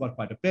 we'll talk about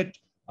quite a bit.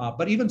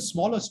 But even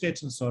smaller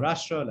states in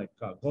Saurashtra, like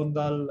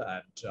Gondal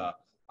and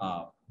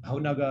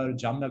Bhavnagar,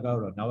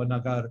 Jamnagar, or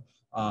Navanagar,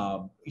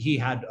 he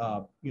had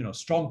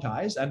strong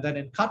ties. And then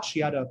in Kutch, he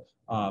had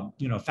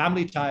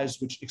family ties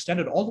which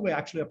extended all the way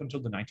actually up until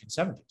the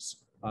 1970s.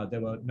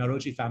 There were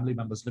Naoroji family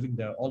members living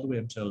there all the way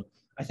until,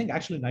 I think,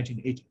 actually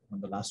 1980,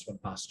 when the last one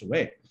passed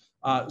away.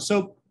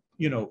 So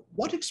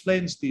what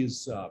explains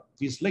these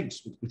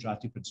links with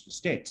Gujarati princely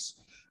states?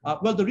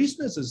 Well, the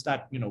reason is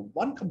that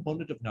one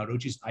component of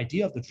Naoroji's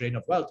idea of the drain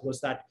of wealth was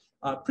that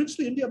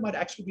princely India might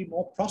actually be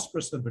more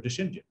prosperous than British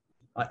India.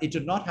 It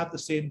did not have the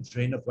same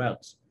drain of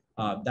wealth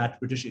that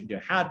British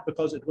India had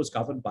because it was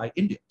governed by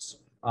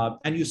Indians.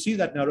 And you see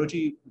that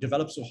Naoroji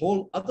develops a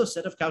whole other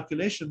set of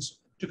calculations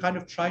to kind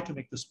of try to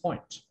make this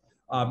point.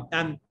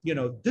 And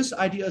this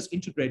idea is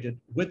integrated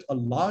with a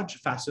large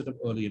facet of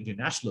early Indian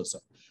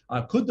nationalism.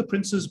 Could the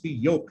princes be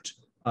yoked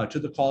to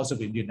the cause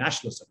of Indian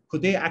nationalism?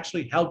 Could they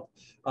actually help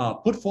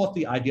put forth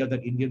the idea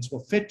that Indians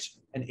were fit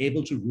and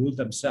able to rule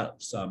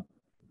themselves?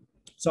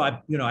 So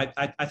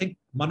I think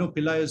Manu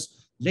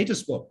Pillai's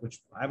latest book, which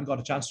I haven't got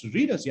a chance to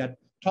read as yet,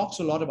 talks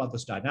a lot about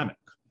this dynamic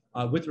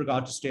with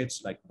regard to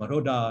states like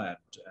Baroda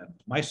and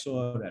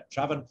Mysore and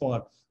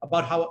Travancore,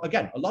 about how,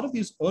 again, a lot of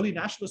these early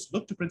nationalists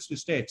looked to princely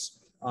states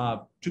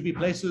to be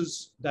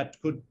places that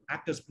could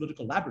act as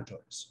political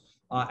laboratories.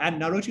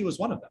 And Naoroji was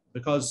one of them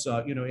because,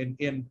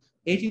 in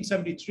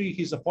 1873,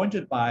 he's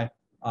appointed by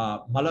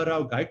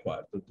Mallarao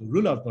Gaikwad, the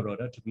ruler of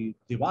Baroda, to be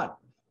Diwan.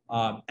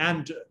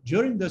 And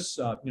during this,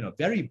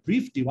 very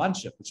brief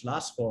diwanship, which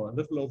lasts for a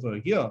little over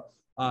a year,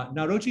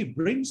 Naoroji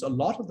brings a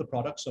lot of the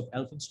products of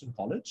Elphinstone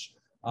College,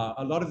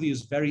 a lot of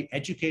these very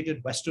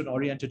educated,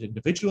 Western-oriented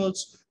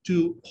individuals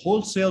to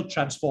wholesale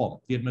transform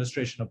the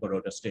administration of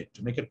Baroda state,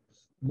 to make it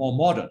more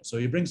modern. So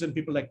he brings in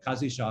people like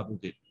Qazi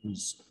Shahabuddin,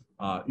 who's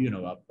a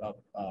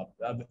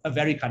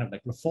very kind of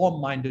like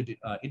reform-minded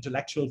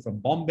intellectual from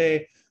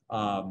Bombay.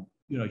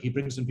 He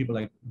brings in people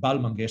like Bal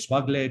Mangesh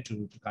Wagle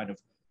to kind of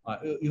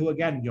who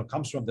again,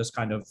 comes from this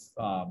kind of,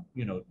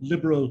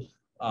 liberal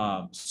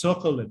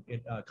circle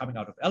coming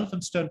out of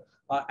Elphinstone,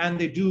 and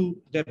they do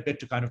their bit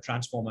to kind of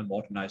transform and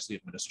modernize the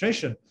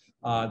administration.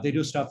 They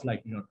do stuff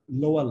like,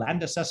 lower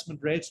land assessment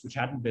rates, which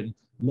hadn't been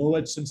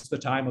lowered since the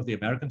time of the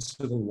American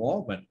Civil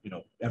War, when,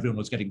 everyone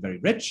was getting very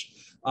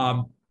rich.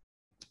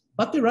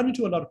 But they run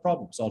into a lot of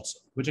problems also,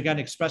 which again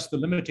express the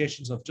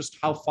limitations of just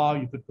how far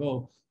you could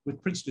go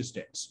with princely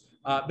states.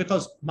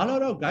 Because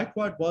Malharao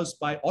Gaikwad was,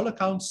 by all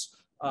accounts,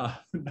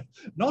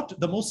 not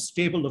the most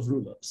stable of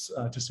rulers,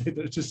 to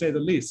say the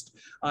least,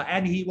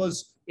 and he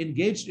was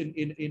engaged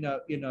in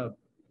a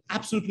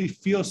absolutely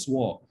fierce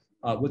war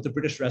with the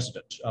British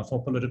resident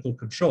for political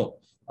control,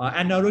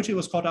 and Naoroji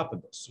was caught up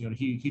in this.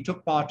 He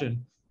took part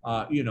in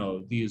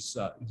these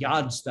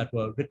yards that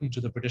were written to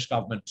the British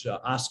government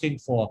asking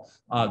for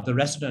the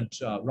resident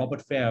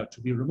Robert Fair to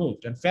be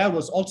removed, and Fair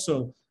was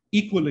also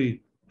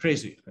equally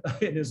crazy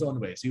in his own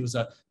ways. He was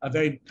a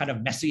very kind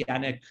of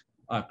messianic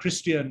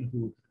Christian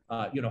who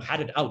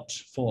had it out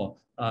for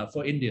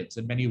Indians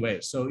in many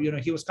ways. So,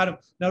 he was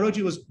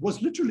Naoroji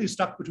was literally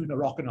stuck between a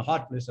rock and a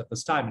hard place at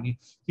this time. And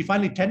he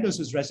finally tenders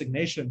his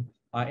resignation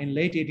in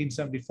late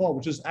 1874,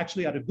 which is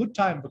actually at a good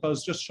time,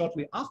 because just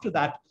shortly after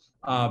that,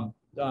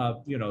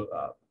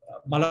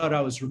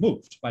 Malharao is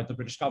removed by the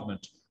British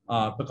government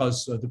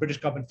because the British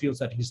government feels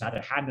that he's had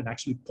a hand in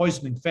actually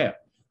poisoning Fair,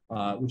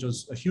 which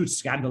was a huge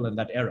scandal in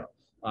that era.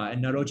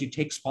 And Naoroji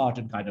takes part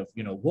in kind of,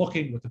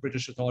 working with the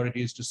British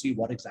authorities to see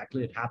what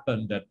exactly had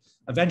happened. And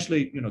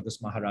eventually,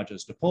 this Maharaja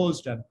is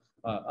deposed, and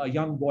a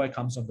young boy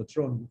comes on the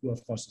throne, who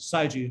of course is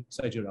Saiji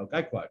Rao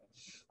Gaikwad.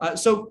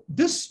 So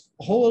this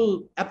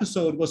whole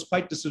episode was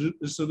quite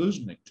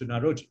disillusioning to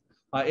Naoroji.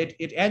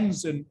 It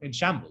ends in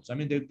shambles. I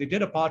mean, they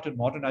did a part in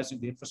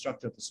modernizing the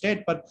infrastructure of the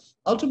state, but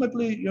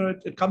ultimately,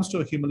 it comes to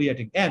a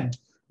humiliating end.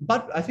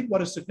 But I think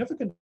what is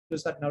significant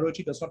is that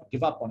Naoroji does not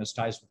give up on his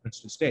ties with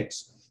princely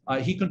states.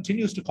 He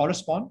continues to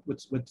correspond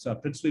with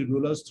princely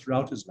rulers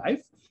throughout his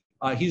life.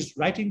 He's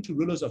writing to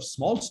rulers of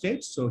small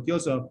states. So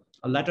here's a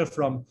letter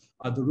from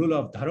the ruler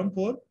of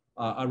Dharampur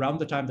around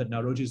the time that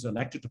Naoroji is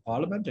elected to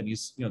parliament. And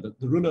he's, the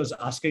ruler is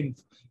asking,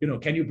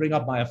 can you bring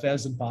up my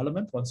affairs in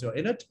parliament once you're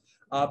in it?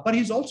 But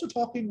he's also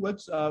talking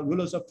with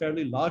rulers of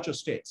fairly larger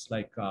states,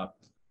 like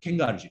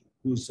Kingarji,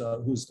 who's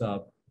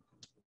the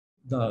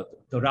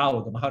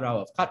Rao, the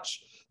Maharao of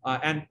Kutch.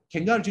 And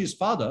Kingarji's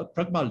father,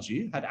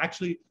 Pragmalji, had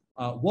actually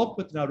worked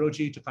with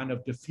Naoroji to kind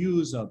of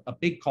diffuse a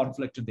big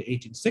conflict in the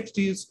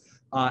 1860s.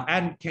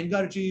 And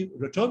Kingarji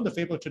returned the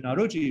favor to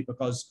Naoroji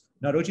because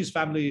Naoroji's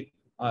family,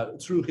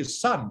 through his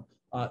son,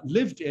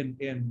 lived in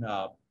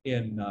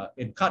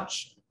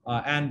Kutch.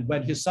 And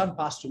when his son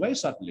passed away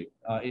suddenly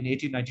in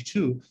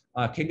 1892,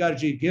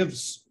 Kingarji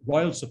gives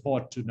royal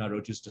support to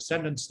Naoroji's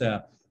descendants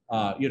there,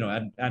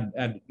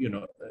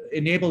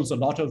 enables a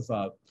lot of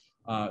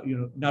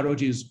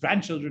Naoroji's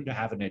grandchildren to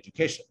have an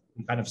education.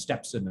 He kind of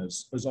steps in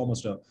as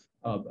almost a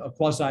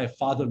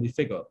quasi-fatherly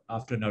figure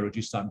after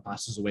Naoroji's son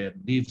passes away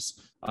and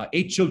leaves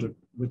 8 children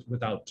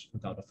without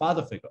a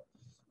father figure.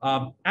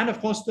 And of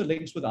course, the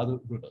links with other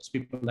rulers,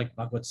 people like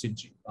Bhagwat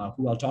Singhji,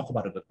 who I'll talk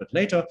about a little bit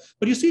later.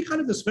 But you see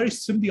kind of this very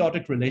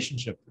symbiotic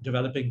relationship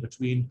developing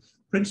between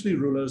princely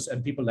rulers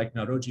and people like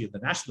Naoroji in the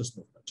nationalist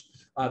movement.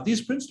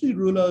 These princely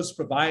rulers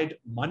provide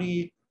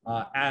money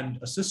and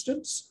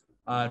assistance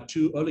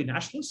to early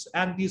nationalists,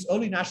 and these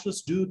early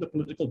nationalists do the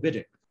political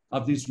bidding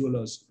of these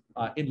rulers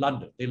in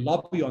London. They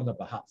lobby on their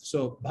behalf.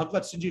 So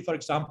Bhagwat Singhji, for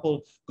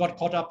example, got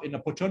caught up in a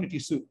paternity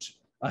suit.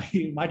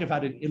 He might have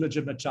had an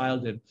illegitimate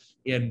child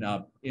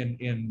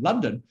in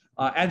London.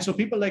 And so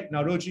people like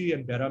Naoroji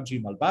and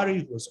Behramji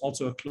Malbari, who was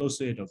also a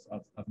close aide of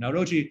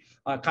Naoroji,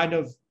 kind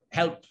of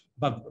helped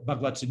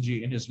Bhagwat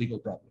Singhji in his legal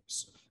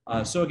problems.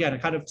 So again, a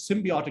kind of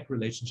symbiotic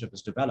relationship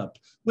is developed,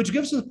 which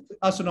gives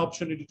us an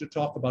opportunity to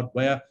talk about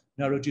where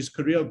Naoroji's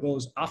career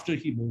goes after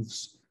he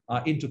moves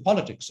into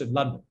politics in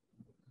London.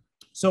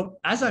 So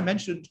as I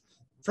mentioned,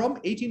 from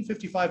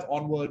 1855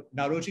 onward,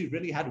 Naoroji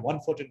really had one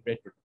foot in Great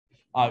Britain.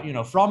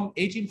 From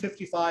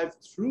 1855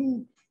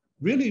 through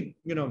really,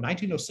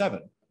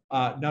 1907,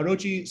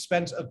 Naoroji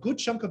spends a good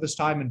chunk of his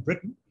time in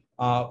Britain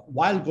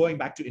while going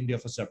back to India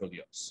for several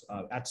years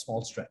at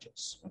small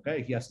stretches.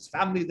 Okay, he has his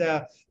family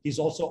there. He's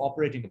also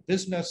operating a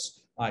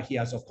business. He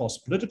has, of course,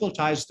 political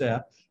ties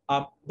there.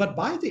 But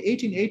by the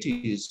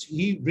 1880s,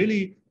 he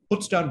really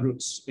puts down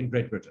roots in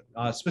Great Britain,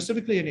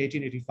 specifically in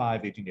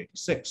 1885,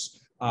 1886,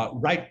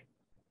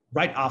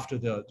 right after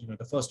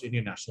the first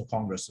Indian National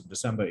Congress in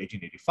December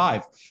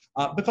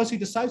 1885, because he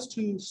decides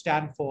to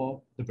stand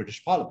for the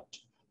British Parliament.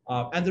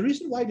 And the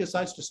reason why he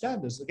decides to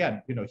stand is,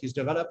 again, he's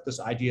developed this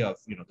idea of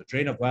the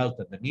drain of wealth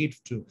and the need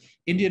to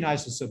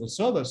Indianize the civil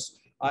service,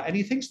 and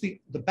he thinks the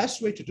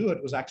best way to do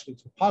it was actually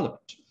through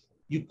Parliament.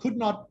 You could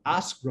not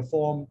ask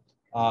reform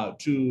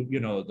to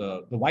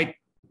the white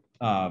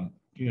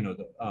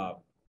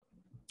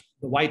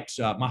the white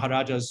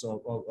Maharajas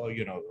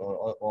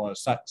or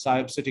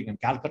Sahib sitting in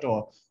Calcutta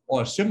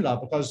or Shimla,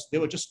 because they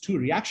were just too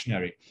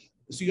reactionary.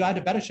 So you had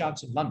a better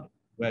chance in London,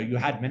 where you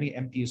had many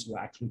MPs who were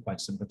actually quite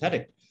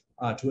sympathetic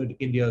to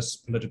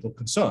India's political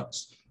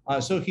concerns.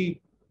 So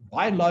he,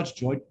 by and large,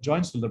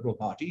 joins the Liberal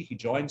Party. He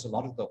joins a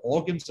lot of the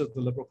organs of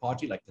the Liberal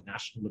Party, like the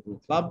National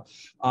Liberal Club,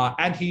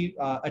 and he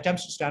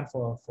attempts to stand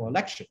for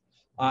election.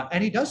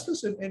 And he does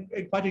this in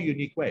quite a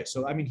unique way.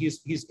 So, I mean,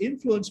 he's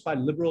influenced by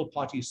Liberal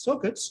Party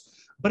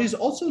circuits, but he's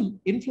also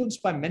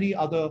influenced by many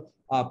other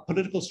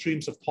political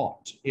streams of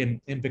thought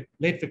in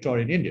late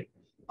Victorian India.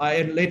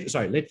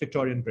 Late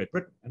Victorian Great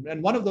Britain.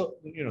 And one of the,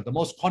 the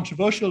most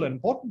controversial and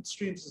important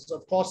streams is,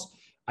 of course,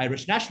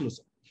 Irish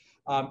nationalism.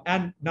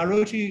 And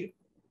Naoroji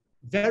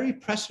very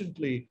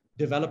presciently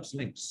develops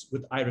links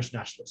with Irish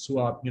nationalists who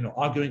are,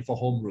 arguing for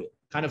home rule,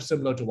 kind of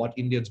similar to what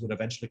Indians would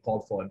eventually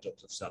call for in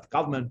terms of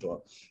self-government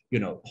or,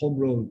 home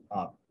rule.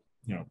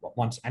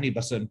 Once Annie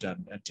Besant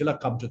and Tilak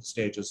come to the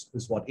stage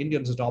is what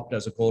Indians adopt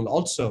as a goal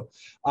also.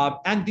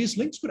 And these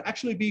links could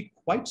actually be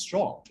quite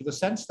strong, to the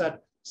sense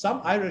that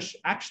some Irish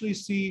actually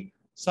see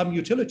some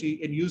utility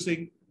in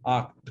using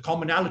the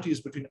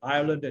commonalities between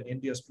Ireland and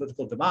India's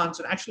political demands,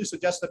 and actually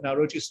suggest that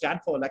Naoroji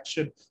stand for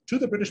election to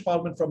the British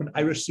Parliament from an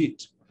Irish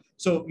seat.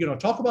 So,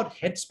 talk about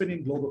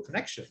head-spinning global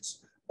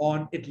connections.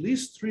 On at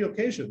least 3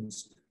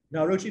 occasions,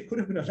 Naoroji could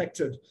have been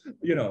elected.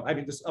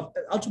 This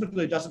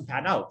ultimately doesn't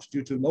pan out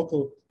due to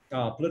local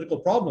political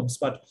problems,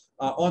 but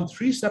on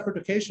 3 separate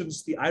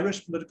occasions, the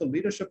Irish political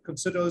leadership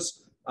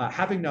considers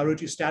having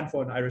Naoroji stand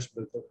for an Irish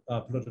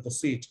political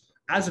seat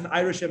as an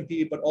Irish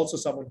MP, but also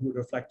someone who would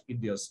reflect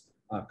India's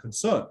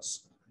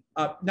concerns.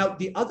 Now,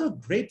 the other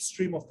great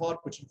stream of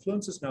thought which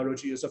influences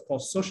Naoroji is, of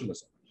course,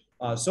 socialism.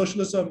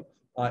 Socialism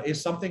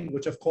is something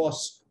which, of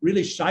course,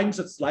 really shines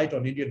its light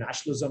on Indian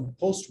nationalism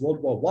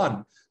post-World War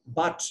I,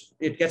 but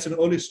it gets an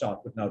early start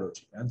with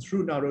Naoroji. And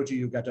through Naoroji,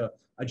 you get a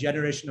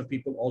generation of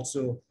people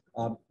also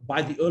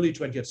by the early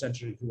 20th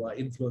century who are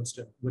influenced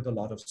with a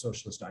lot of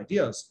socialist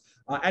ideas.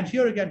 And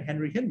here again,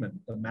 Henry Hinman,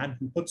 the man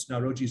who puts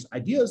Naoroji's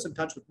ideas in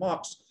touch with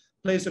Marx,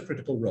 plays a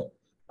critical role.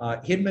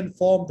 Hinman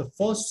formed the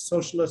first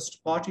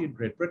socialist party in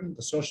Great Britain,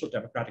 the Social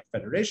Democratic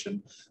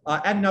Federation,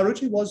 and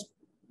Naoroji was,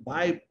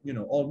 by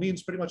all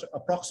means, pretty much a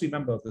proxy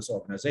member of this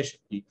organization.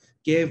 He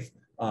gave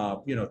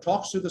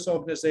talks to this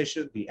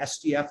organization. The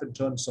SDF in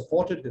turn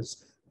supported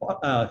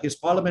his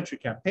parliamentary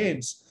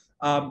campaigns.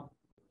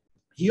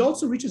 He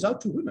also reaches out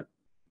to women.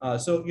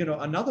 So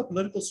another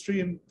political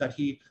stream that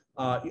he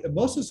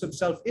immerses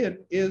himself in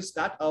is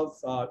that of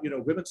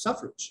women's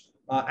suffrage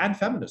and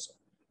feminism.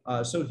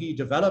 So he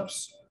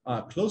develops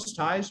close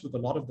ties with a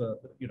lot of the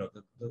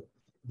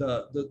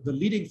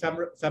leading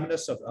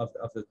feminists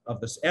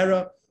of this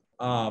era,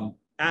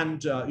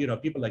 and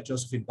people like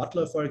Josephine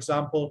Butler, for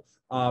example,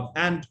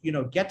 and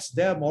gets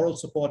their moral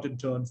support in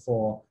turn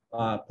for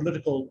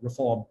political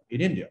reform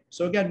in India.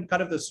 So again,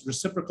 kind of this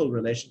reciprocal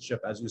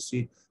relationship, as you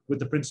see with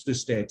the princely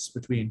states,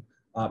 between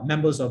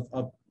members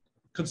of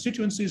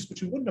constituencies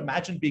which you wouldn't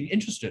imagine being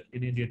interested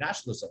in Indian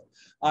nationalism.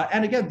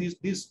 And again,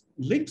 these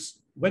links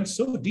went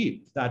so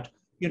deep that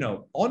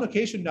on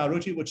occasion,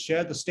 Naoroji would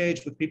share the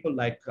stage with people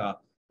like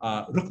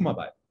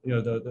Rukmabai,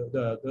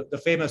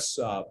 the famous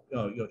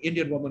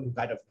Indian woman who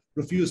kind of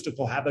refused to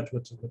cohabit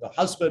with her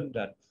husband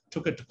and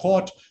took it to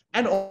court,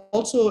 and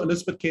also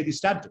Elizabeth Cady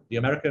Stanton, the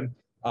American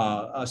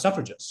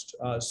suffragist.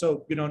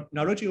 So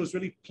Naoroji was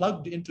really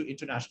plugged into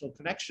international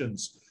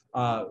connections,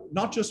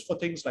 not just for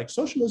things like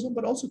socialism,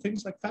 but also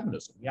things like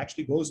feminism. He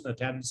actually goes and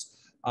attends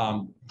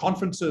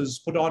conferences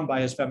put on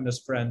by his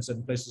feminist friends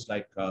in places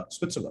like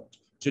Switzerland,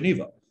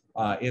 Geneva,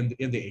 in the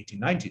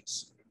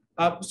 1890s.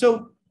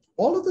 So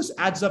all of this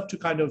adds up to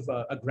kind of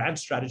a grand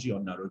strategy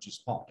on Naoroji's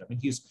part. I mean,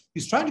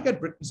 he's trying to get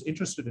Britons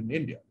interested in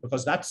India,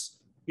 because that's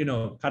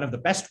kind of the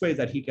best way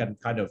that he can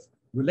kind of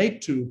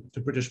relate to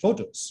British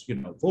voters.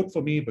 Vote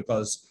for me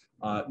because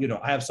I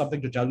have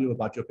something to tell you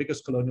about your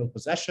biggest colonial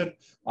possession.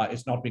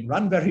 It's not being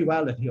run very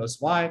well, and here's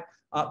why.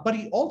 But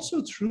he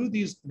also, through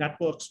these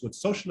networks with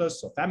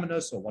socialists or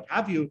feminists or what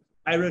have you,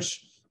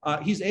 Irish,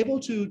 he's able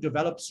to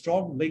develop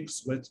strong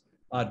links with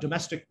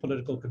domestic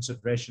political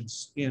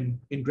considerations in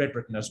Great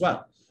Britain as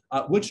well,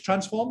 which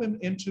transform him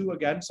into,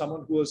 again,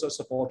 someone who is a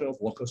supporter of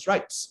workers'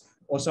 rights,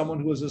 or someone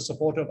who is a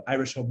supporter of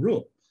Irish Home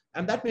Rule.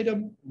 And that made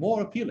him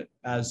more appealing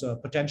as a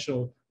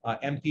potential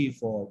MP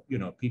for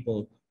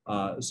people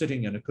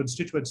sitting in a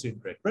constituency in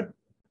Great Britain.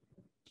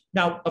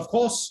 Now, of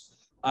course,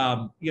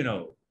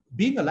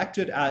 being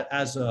elected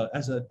as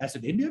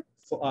an Indian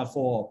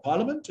for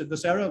Parliament in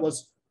this era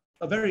was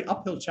a very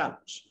uphill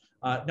challenge.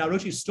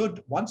 Naoroji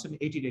stood once in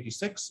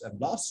 1886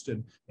 and lost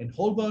in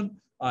Holborn.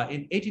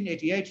 In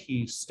 1888,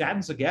 he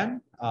stands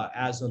again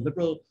as a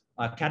Liberal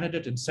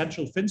candidate in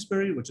central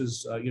Finsbury, which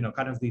is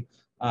kind of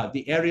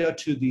the area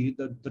to the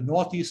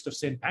northeast of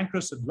St.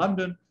 Pancras in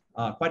London,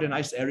 quite a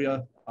nice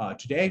area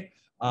today,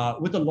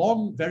 with a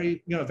long,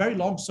 very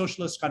long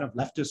socialist kind of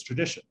leftist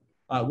tradition,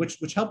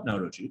 which helped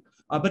Naoroji.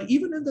 But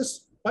even in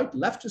this quite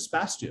leftist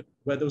bastion,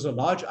 where there was a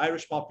large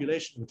Irish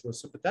population which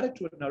was sympathetic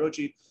to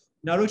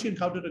Naoroji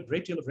encountered a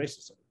great deal of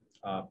racism.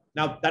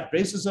 Now, that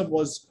racism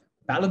was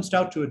balanced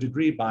out to a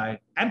degree by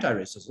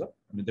anti-racism.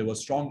 I mean, there were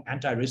strong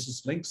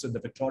anti-racist links in the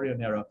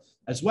Victorian era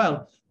as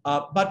well.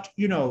 But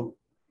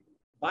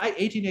by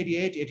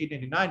 1888,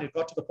 1889, it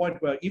got to the point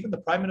where even the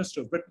Prime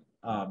Minister of Britain,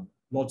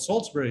 Lord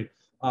Salisbury,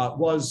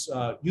 was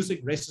using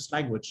racist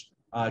language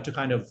to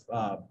kind of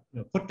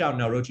put down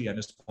Naoroji and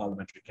his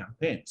parliamentary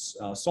campaigns.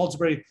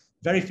 Salisbury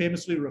very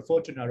famously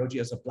referred to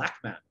Naoroji as a black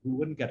man who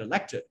wouldn't get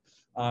elected.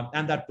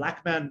 And that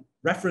black man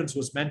reference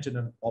was meant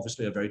in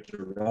obviously a very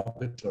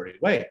derogatory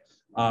way.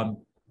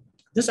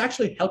 This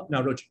actually helped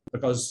Naoroji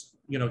because,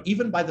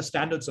 even by the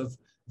standards of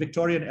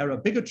Victorian era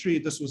bigotry,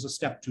 this was a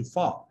step too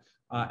far.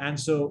 And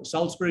so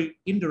Salisbury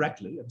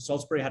indirectly, and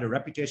Salisbury had a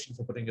reputation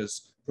for putting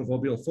his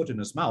proverbial foot in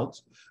his mouth,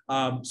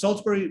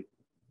 Salisbury,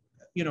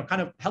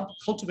 kind of helped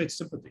cultivate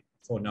sympathy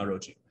for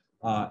Naoroji.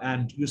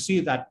 And you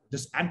see that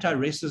this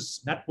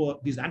anti-racist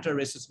network, these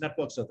anti-racist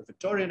networks of the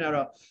Victorian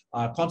era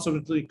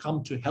consequently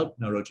come to help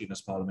Naoroji in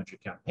his parliamentary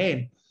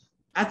campaign.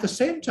 At the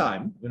same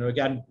time,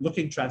 again,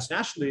 looking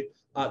transnationally,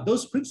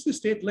 those princely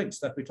state links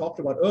that we talked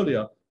about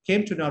earlier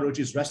came to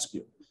Naoroji's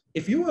rescue.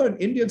 If you were an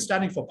Indian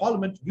standing for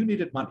parliament, you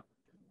needed money.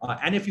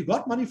 And if you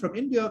got money from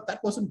India,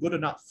 that wasn't good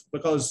enough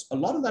because a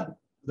lot of that,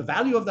 the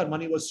value of that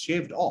money was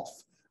shaved off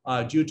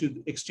due to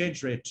the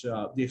exchange rate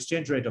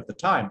of the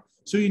time.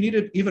 So you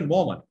needed even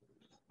more money.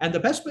 And the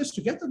best place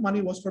to get the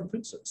money was from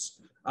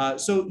princes.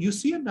 So you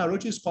see in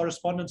Naoroji's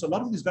correspondence, a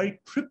lot of these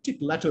very cryptic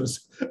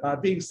letters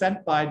being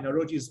sent by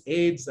Naoroji's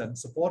aides and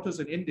supporters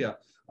in India,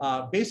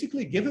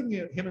 basically giving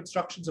him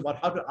instructions about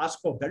how to ask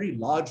for very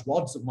large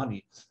wads of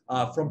money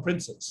from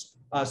princes.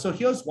 So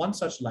here's one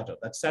such letter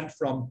that's sent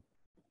from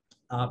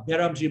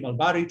Bairamji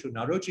Malbari to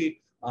Naoroji.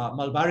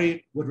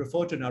 Malbari would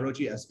refer to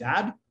Naoroji as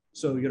dad.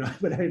 So,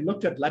 when I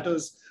looked at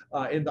letters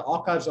in the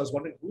archives, I was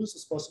wondering, who is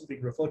this person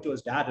being referred to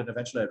as dad? And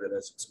eventually I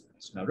realized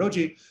it's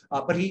Naoroji.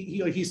 But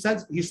he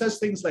says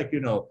things like,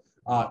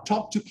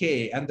 talk to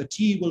K and the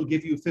T will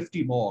give you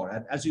 50 more.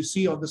 And as you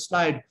see on the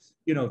slide,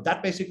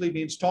 that basically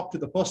means talk to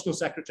the personal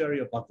secretary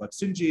of Bhagwat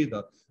Singhji,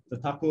 the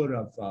Thakur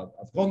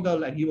of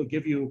Gondal, and he will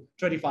give you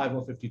 25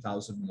 or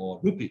 50,000 more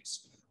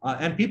rupees.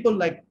 And people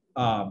like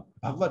Bhagwat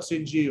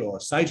Singhji or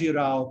Saiji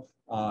Rao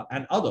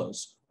and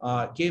others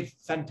gave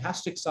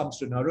fantastic sums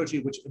to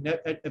Naoroji, which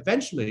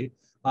eventually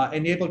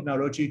enabled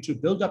Naoroji to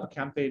build up a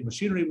campaign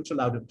machinery which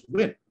allowed him to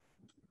win.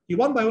 He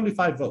won by only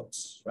 5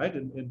 votes, right?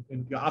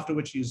 After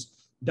which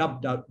he's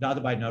dubbed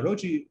Dadabhai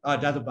Naoroji,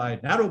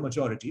 Dadabhai narrow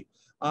majority.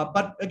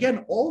 But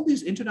again, all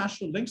these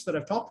international links that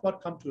I've talked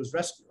about come to his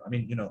rescue. I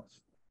mean,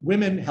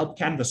 women help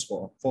canvass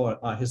for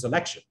his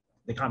election.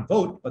 They can't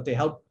vote, but they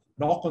help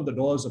knock on the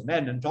doors of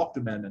men and talk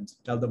to men and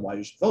tell them why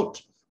you should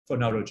vote for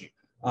Naoroji.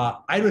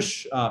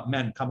 Irish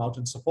men come out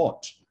in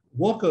support.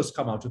 Workers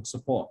come out in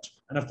support.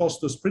 And of course,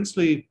 those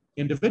princely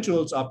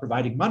individuals are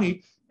providing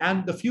money,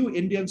 and the few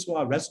Indians who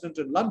are resident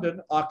in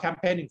London are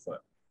campaigning for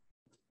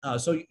him.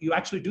 So you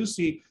actually do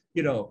see,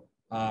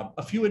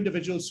 a few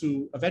individuals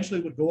who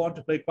eventually would go on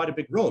to play quite a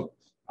big role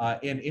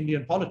in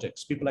Indian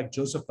politics. People like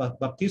Joseph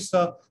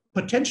Baptista,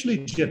 potentially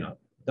Jinnah,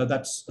 though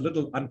that's a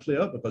little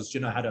unclear because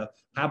Jinnah had a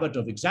habit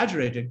of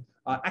exaggerating,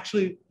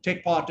 actually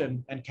take part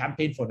and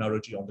campaign for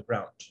Naoroji on the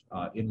ground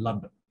in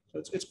London.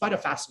 So it's quite a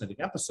fascinating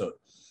episode.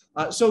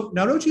 So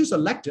Naoroji is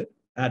elected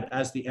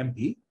as the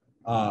MP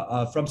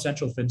from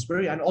Central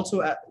Finsbury, and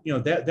also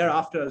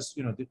thereafter as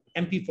the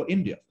MP for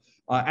India.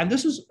 And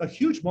this is a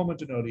huge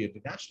moment in early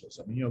Indian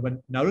nationalism. I mean,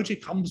 when Naoroji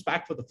comes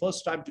back for the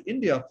first time to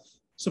India,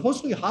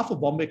 supposedly half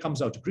of Bombay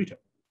comes out to greet him.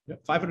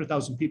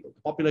 500,000 people.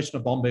 The population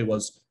of Bombay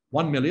was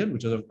 1 million,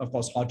 which is of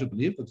course hard to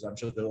believe because I'm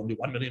sure there are only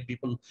 1 million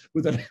people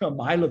within a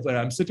mile of where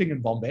I'm sitting in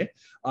Bombay.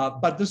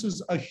 But this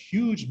is a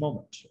huge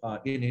moment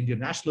in Indian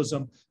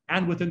nationalism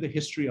and within the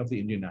history of the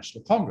Indian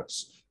National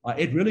Congress.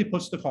 It really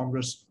puts the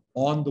Congress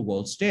on the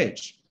world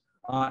stage.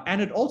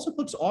 And it also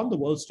puts on the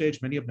world stage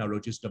many of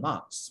Naoroji's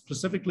demands,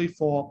 specifically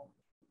for,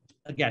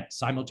 again,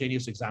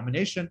 simultaneous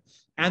examination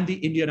and the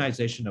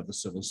Indianization of the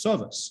civil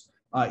service.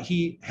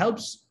 He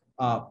helps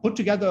put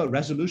together a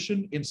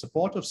resolution in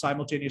support of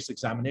simultaneous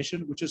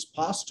examination, which is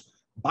passed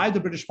by the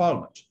British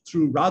Parliament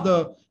through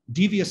rather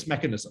devious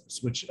mechanisms,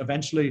 which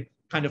eventually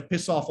kind of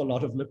piss off a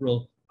lot of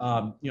liberal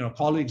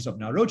colleagues of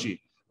Naoroji,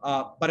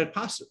 but it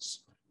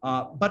passes.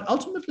 But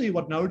ultimately,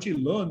 what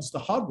Naoroji learns the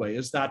hard way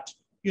is that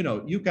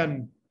you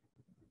can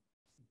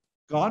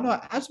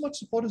garner as much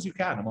support as you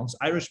can amongst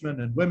Irishmen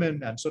and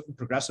women and certain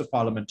progressive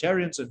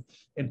parliamentarians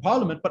in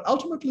Parliament, but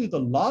ultimately the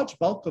large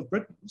bulk of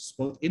Britons,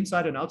 both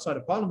inside and outside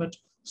of Parliament,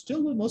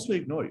 still will mostly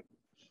ignore you.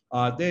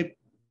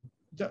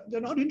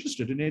 They're not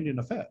interested in Indian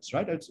affairs,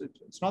 right?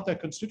 It's not their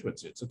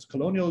constituency. It's a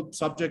colonial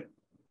subject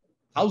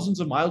thousands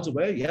of miles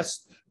away.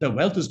 Yes, their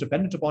wealth is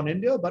dependent upon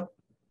India, but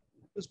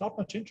there's not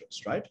much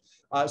interest, right?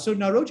 So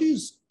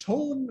Naoroji's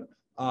tone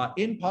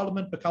in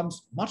Parliament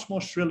becomes much more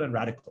shrill and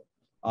radical.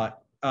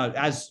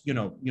 As the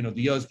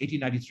years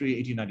 1893,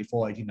 1894,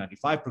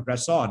 1895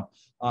 progress on,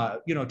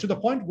 to the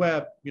point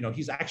where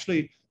he's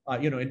actually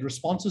in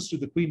responses to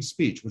the Queen's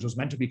speech, which was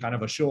meant to be kind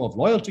of a show of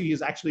loyalty,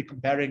 he's actually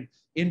comparing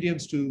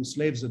Indians to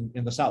slaves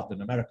in the South,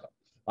 in America.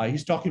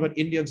 He's talking about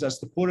Indians as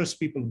the poorest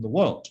people in the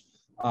world.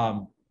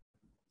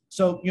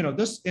 So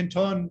this in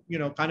turn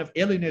kind of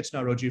alienates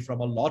Naoroji from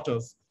a lot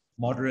of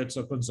moderates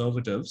or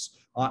conservatives.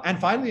 And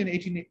finally, in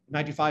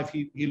 1895,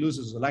 he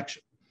loses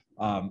election,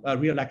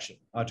 re-election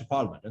to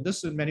parliament. And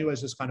this, in many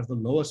ways, is kind of the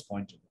lowest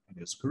point in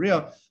his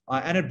career.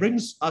 And it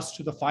brings us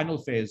to the final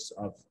phase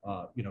of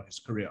his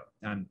career.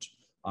 And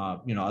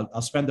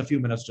I'll spend a few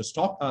minutes just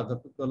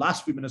the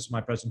last few minutes of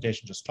my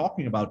presentation just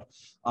talking about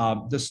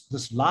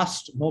this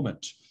last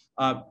moment.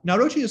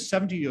 Naoroji is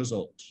 70 years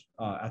old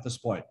at this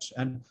point,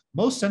 and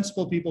most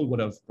sensible people would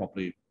have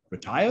probably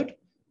retired,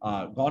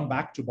 gone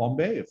back to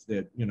Bombay if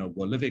they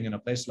were living in a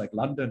place like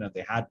London and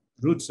they had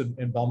roots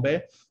in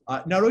Bombay.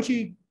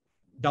 Naoroji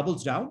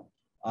doubles down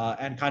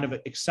and kind of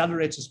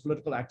accelerates his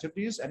political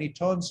activities, and he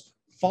turns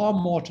far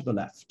more to the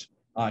left.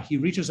 He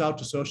reaches out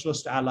to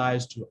socialist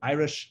allies, to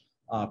Irish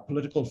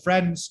political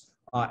friends,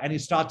 and he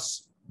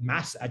starts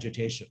mass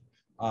agitation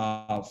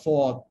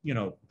for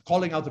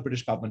calling out the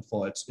British government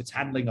for its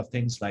handling of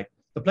things like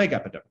the plague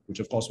epidemic, which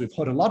of course we've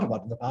heard a lot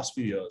about in the past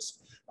few years,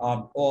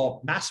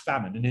 or mass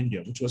famine in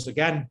India, which was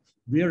again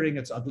rearing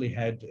its ugly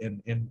head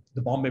in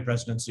the Bombay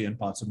presidency and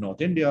parts of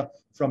North India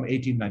from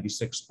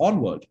 1896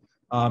 onward.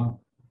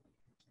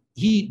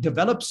 He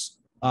develops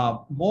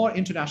more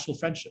international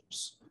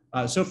friendships.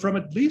 So from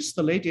at least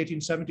the late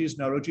 1870s,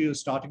 Naoroji is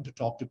starting to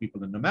talk to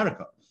people in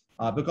America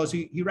because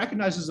he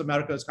recognizes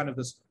America as kind of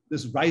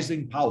this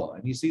rising power,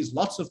 and he sees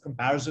lots of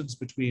comparisons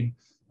between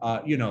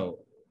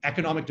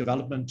economic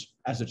development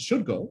as it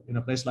should go in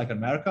a place like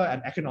America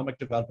and economic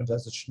development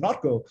as it should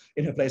not go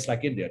in a place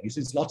like India. He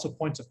sees lots of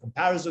points of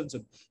comparisons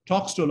and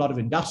talks to a lot of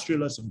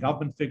industrialists and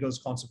government figures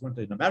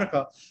consequently in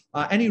America.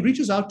 And he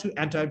reaches out to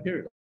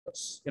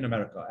anti-imperialists in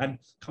America and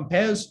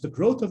compares the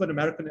growth of an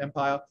American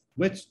empire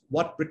with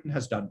what Britain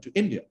has done to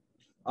India.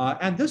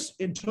 And this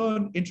in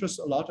turn interests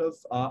a lot of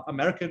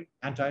American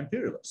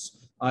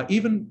anti-imperialists.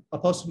 Even a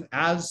person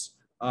as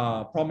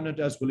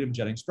prominent as William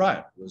Jennings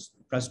Bryan, who was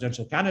the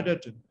presidential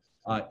candidate in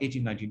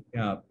 1819,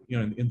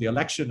 in the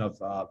election of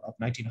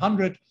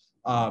 1900,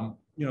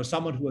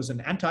 someone who was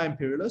an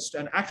anti-imperialist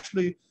and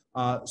actually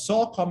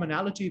saw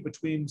commonality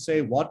between,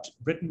 say, what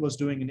Britain was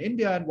doing in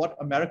India and what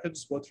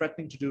Americans were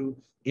threatening to do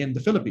in the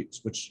Philippines,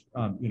 which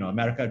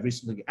America had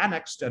recently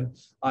annexed, and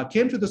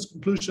came to this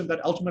conclusion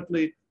that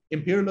ultimately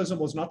imperialism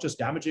was not just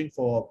damaging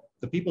for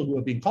the people who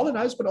were being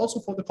colonized, but also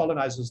for the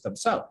colonizers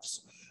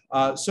themselves.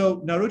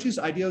 So Naoroji's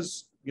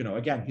ideas,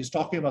 again, he's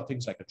talking about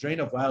things like a drain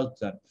of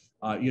wealth and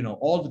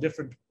all the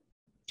different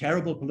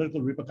terrible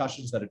political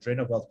repercussions that a drain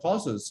of wealth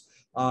causes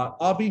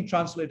are being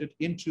translated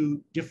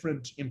into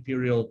different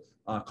imperial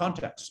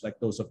contexts, like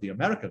those of the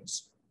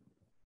Americans.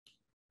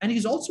 And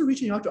he's also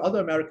reaching out to other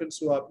Americans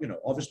who are,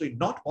 obviously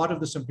not part of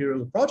this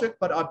imperial project,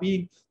 but are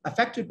being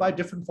affected by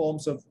different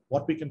forms of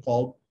what we can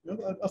call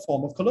a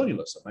form of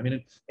colonialism. I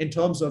mean, in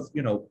terms of,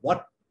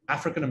 what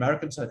African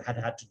Americans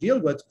had to deal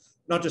with,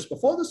 not just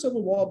before the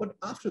Civil War, but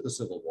after the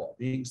Civil War,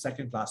 being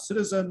second-class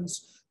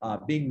citizens,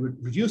 being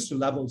reduced to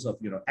levels of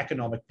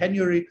economic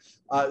penury.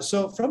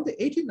 So from the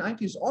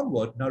 1890s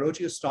onward,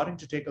 Naoroji is starting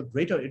to take a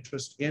greater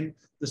interest in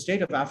the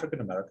state of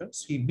African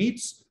Americans. He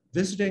meets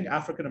visiting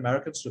African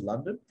Americans to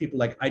London, people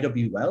like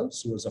I.W.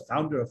 Wells, who was a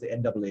founder of the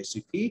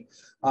NAACP,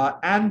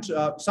 and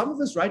some of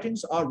his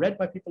writings are read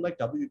by people like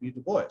W.B.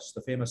 Du Bois,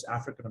 the famous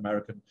African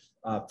American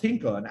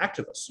thinker and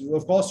activist, who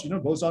of course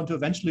goes on to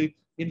eventually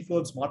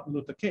influence Martin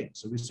Luther King.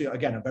 So we see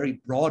again a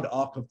very broad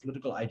arc of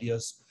political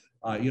ideas,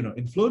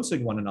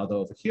 influencing one another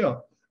over here.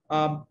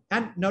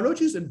 And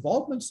Naoroji's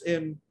involvements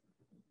in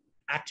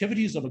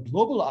activities of a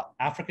global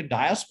African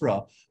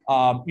diaspora,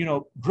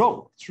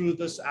 grow through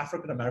this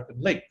African American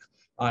link.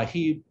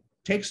 He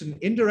takes an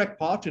indirect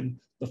part in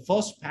the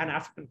first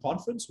Pan-African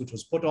conference, which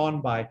was put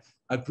on by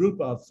a group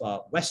of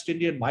West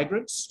Indian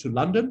migrants to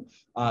London.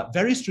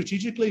 Very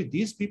strategically,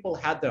 these people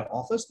had their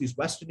office, these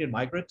West Indian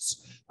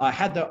migrants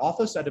had their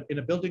office in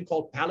a building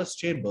called Palace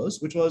Chambers,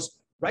 which was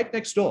right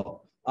next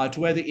door to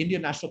where the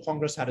Indian National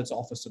Congress had its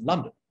office in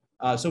London.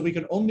 So we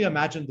can only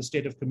imagine the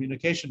state of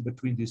communication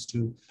between these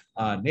two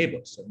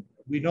neighbors. And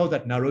we know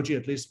that Naoroji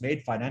at least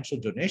made financial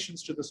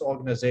donations to this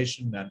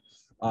organization, and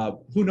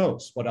who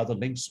knows what other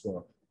links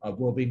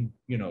were being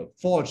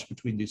forged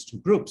between these two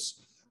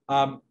groups.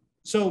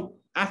 So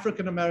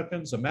African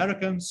Americans,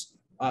 Americans,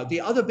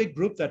 the other big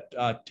group that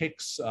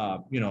takes a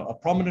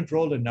prominent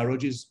role in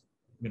Naoroji's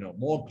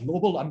more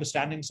global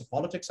understandings of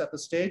politics at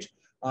this stage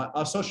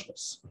are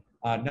socialists.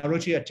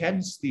 Naoroji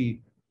attends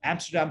the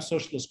Amsterdam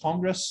Socialist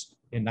Congress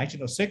in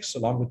 1906,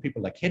 along with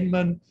people like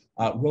Hinman,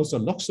 Rosa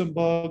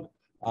Luxemburg,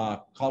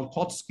 Karl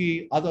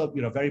Kautsky, other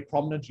very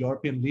prominent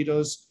European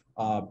leaders.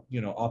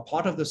 Are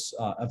part of this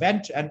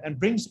event and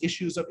brings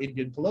issues of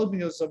Indian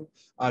colonialism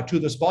to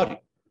this body.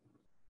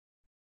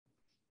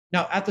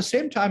 Now, at the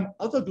same time,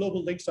 other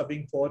global links are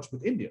being forged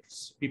with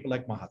Indians, people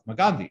like Mahatma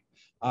Gandhi.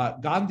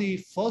 Gandhi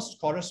first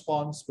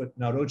corresponds with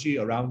Naoroji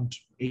around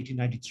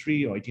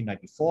 1893 or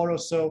 1894 or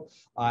so,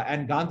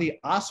 and Gandhi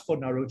asked for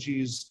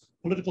Naoroji's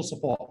political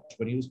support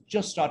when he was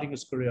just starting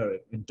his career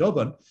in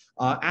Durban.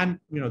 And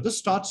this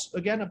starts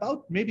again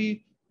about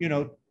maybe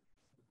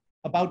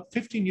about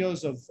 15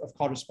 years of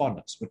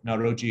correspondence with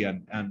Naoroji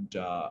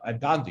and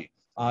Gandhi.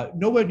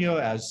 Nowhere near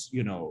as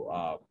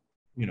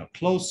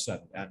close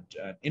and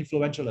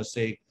influential as,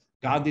 say,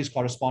 Gandhi's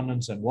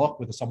correspondence and work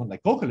with someone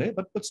like Gokhale,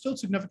 but still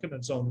significant in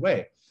its own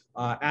way.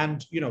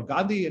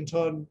 Gandhi in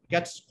turn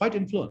gets quite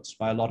influenced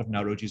by a lot of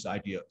Naoroji's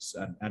ideas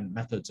and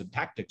methods and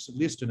tactics, at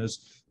least in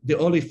the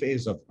early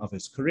phase of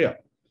his career.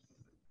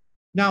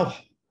 Now,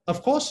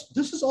 of course,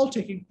 this is all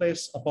taking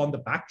place upon the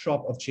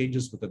backdrop of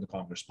changes within the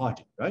Congress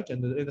party, right?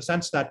 And in the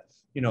sense that,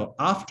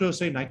 after,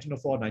 say,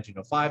 1904,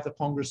 1905, the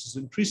Congress is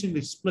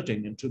increasingly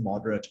splitting into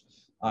moderate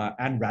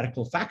and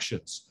radical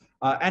factions.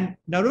 And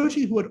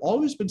Naoroji, who had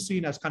always been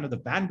seen as kind of the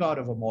vanguard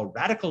of a more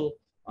radical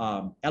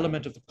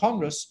element of the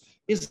Congress,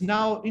 is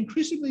now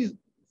increasingly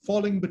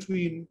falling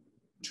between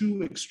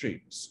two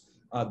extremes.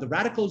 The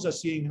radicals are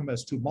seeing him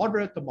as too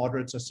moderate, the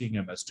moderates are seeing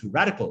him as too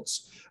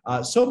radicals.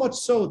 So much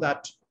so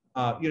that,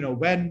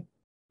 when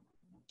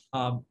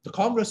the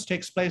Congress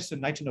takes place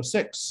in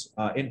 1906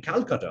 in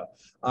Calcutta,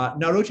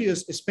 Naoroji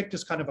is picked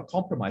as kind of a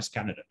compromise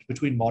candidate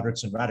between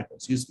moderates and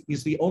radicals.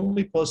 He's the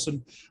only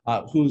person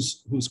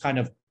who's kind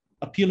of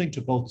appealing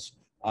to both,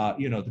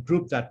 the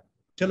group that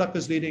Tilak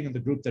is leading and the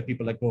group that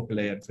people like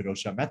Gokhale and Firoz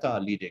Shah Mehta are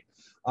leading.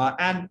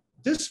 And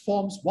this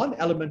forms one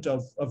element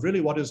of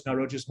really what is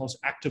Naoroji's most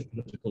active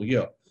political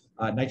year,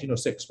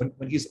 1906,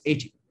 when he's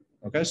 80.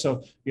 Okay,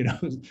 so,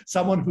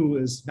 someone who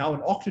is now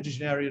an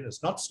octogenarian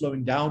is not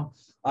slowing down.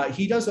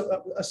 He does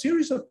a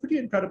series of pretty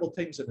incredible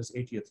things in his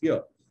 80th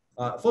year.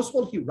 First of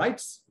all, he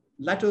writes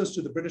letters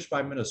to the British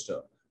Prime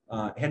Minister,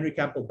 Henry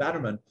Campbell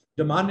Bannerman,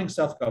 demanding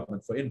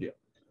self-government for India.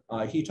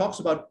 He talks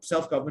about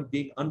self-government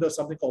being under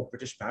something called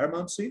British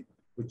paramountcy,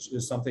 which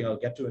is something I'll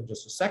get to in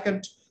just a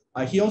second.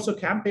 He also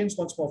campaigns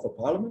once more for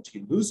Parliament.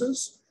 He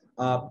loses,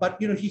 but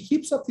he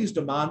keeps up these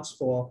demands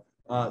for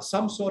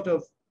some sort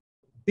of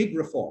big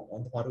reform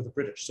on the part of the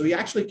British. So he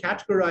actually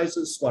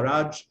categorizes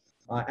Swaraj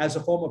as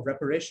a form of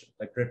reparation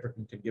that Great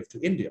Britain can give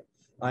to India.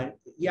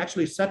 He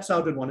actually sets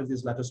out in one of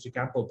these letters to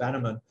Campbell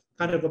Bannerman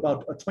kind of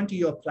about a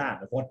 20-year plan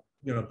of what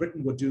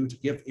Britain would do to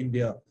give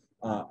India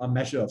a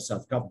measure of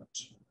self-government.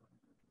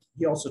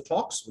 He also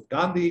talks with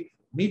Gandhi,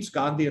 meets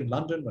Gandhi in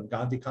London when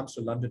Gandhi comes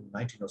to London in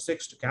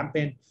 1906 to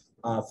campaign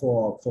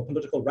for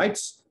political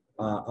rights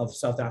of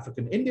South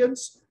African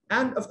Indians.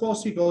 And of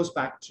course, he goes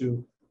back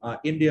to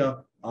India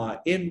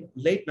in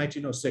late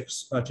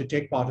 1906 to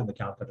take part in the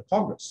Calcutta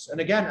Congress. And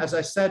again, as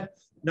I said,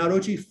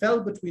 Naoroji fell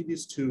between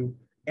these two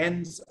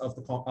ends of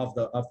the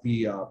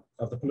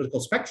political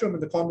spectrum in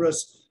the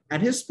Congress,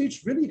 and his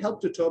speech really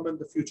helped determine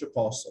the future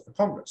course of the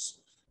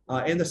Congress,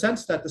 in the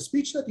sense that the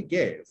speech that he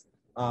gave,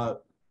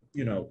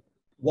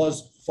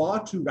 was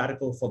far too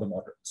radical for the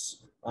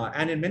moderates,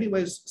 and in many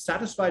ways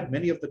satisfied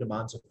many of the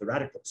demands of the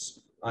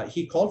radicals.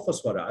 He called for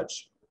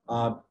Swaraj.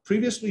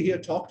 Previously, he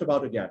had talked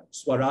about, again,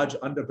 Swaraj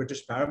under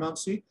British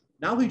paramountcy.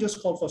 Now he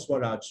just called for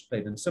Swaraj,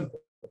 plain and simple.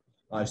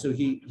 So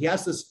he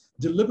has this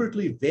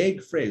deliberately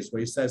vague phrase where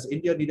he says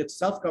India needed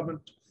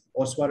self-government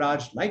or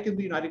Swaraj like in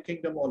the United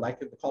Kingdom or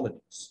like in the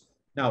colonies.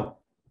 Now,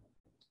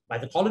 by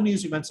the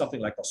colonies, he meant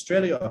something like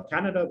Australia or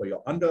Canada, where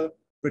you're under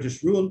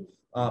British rule.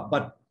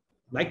 But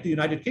like the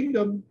United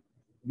Kingdom,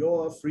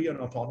 you're a free and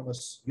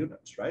autonomous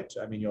unit, right?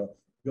 I mean, you're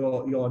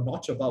a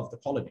notch above the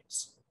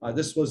colonies.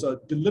 This was a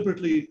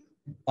deliberately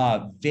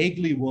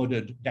vaguely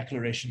worded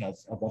declaration of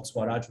what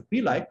Swaraj would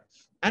be like.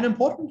 And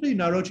importantly,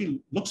 Naoroji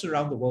looks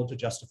around the world to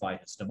justify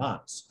his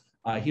demands.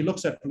 He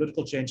looks at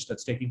political change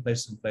that's taking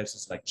place in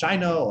places like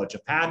China or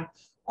Japan,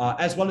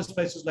 as well as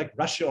places like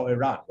Russia or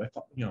Iran, where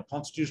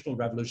constitutional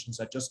revolutions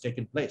had just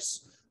taken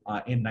place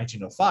in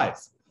 1905.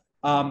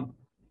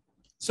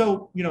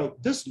 So,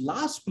 this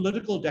last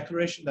political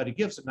declaration that he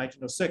gives in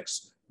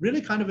 1906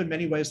 really kind of in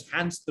many ways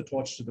hands the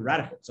torch to the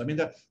radicals. I mean,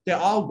 there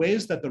are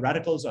ways that the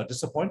radicals are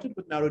disappointed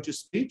with Naoroji's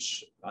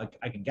speech.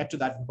 I can get to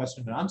that in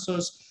question and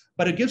answers,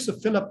 but it gives a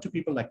fill-up to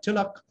people like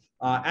Tilak.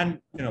 And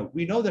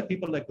we know that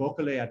people like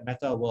Gokhale and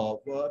Mehta were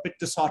a bit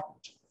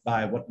disheartened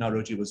by what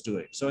Naoroji was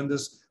doing. So in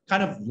this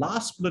kind of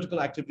last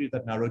political activity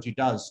that Naoroji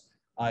does,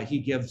 he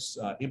gives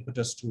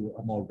impetus to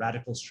a more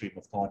radical stream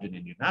of thought in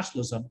Indian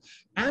nationalism,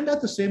 and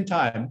at the same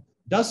time,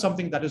 does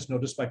something that is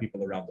noticed by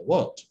people around the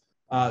world.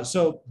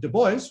 So Du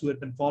Bois, who had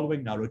been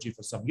following Naoroji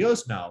for some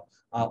years now,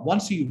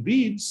 once he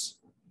reads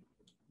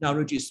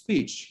Naoroji's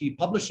speech, he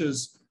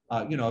publishes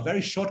a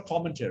very short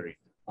commentary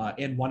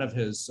in one of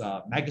his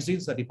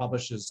magazines that he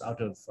publishes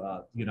out of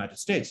the United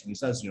States. And he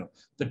says,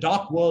 the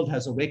dark world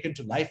has awakened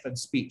to life and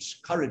speech,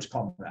 courage,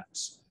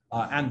 comrades.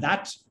 And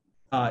that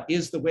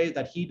is the way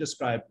that he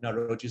described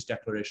Naoroji's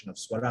declaration of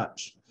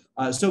Swaraj.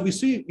 So we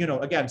see,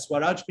 again,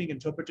 Swaraj being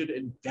interpreted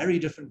in very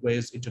different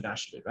ways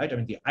internationally, right? I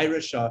mean, the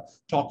Irish are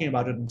talking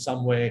about it in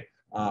some way.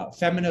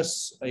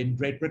 Feminists in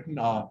Great Britain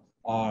are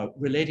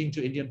relating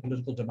to Indian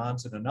political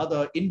demands in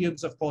another.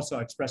 Indians, of course,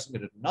 are expressing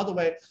it in another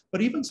way.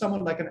 But even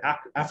someone like an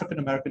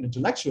African-American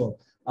intellectual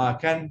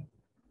can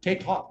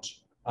take heart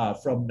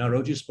from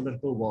Naoroji's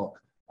political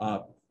work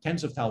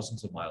tens of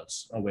thousands of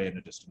miles away in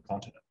a distant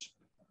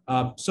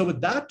continent. So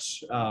with that,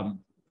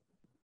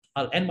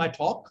 I'll end my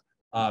talk.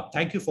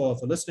 Thank you for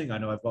listening. I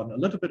know I've gone a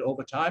little bit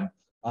over time,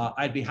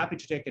 I'd be happy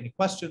to take any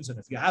questions. And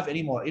if you have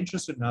any more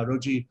interest in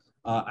Naoroji,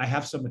 I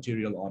have some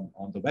material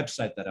on the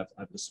website that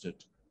I've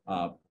listed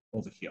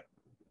over here.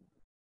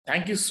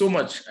 Thank you so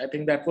much. I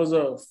think that was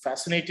a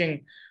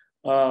fascinating,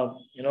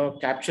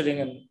 capturing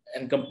and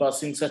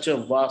encompassing such a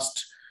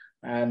vast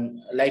and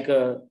like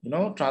a,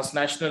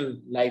 transnational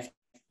life,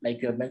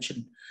 like you have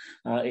mentioned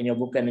in your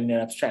book and in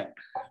your abstract.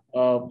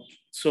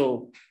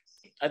 So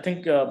I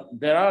think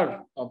there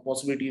are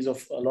possibilities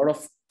of a lot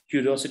of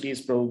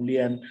curiosities probably,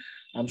 and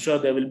I'm sure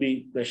there will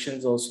be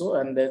questions also.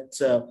 And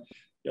that's,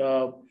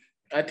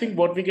 I think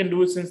what we can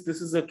do is, since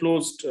this is a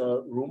closed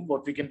room,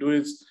 what we can do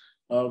is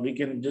we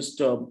can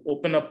just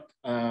open up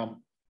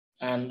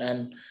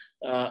and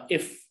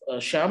if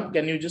Shyam,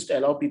 can you just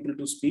allow people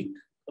to speak,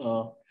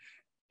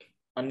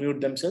 unmute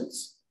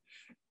themselves?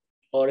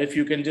 Or if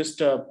you can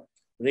just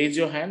raise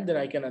your hand, then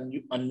I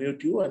can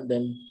unmute you, and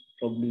then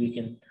probably we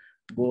can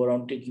go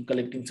around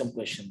collecting some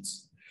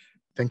questions.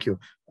 Thank you.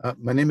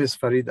 My name is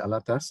Farid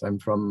Alatas. I'm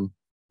from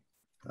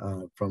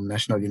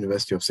National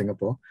University of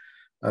Singapore.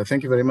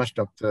 Thank you very much,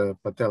 Dr.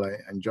 Patel. I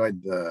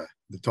enjoyed the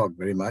talk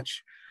very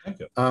much. Thank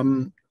you.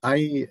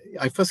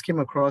 I first came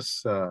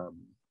across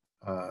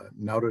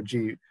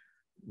Naoroji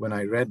when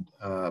I read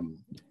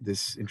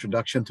this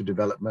Introduction to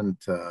Development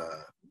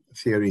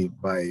Theory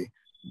by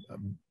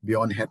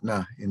Bjorn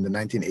Hettner in the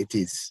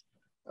 1980s.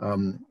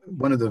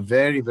 One of the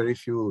very, very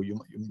few,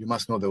 you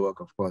must know the work,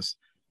 of course,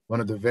 one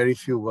of the very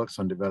few works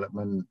on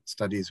development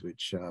studies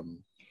which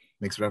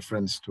makes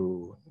reference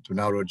to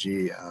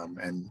Naoroji,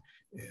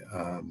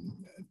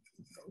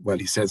 well,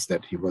 he says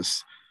that he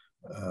was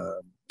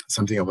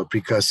something of a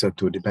precursor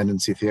to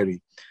dependency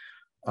theory.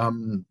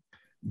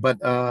 But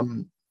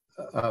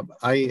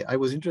I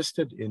was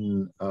interested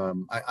in,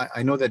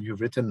 I know that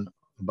you've written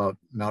about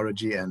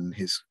Naoroji and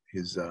his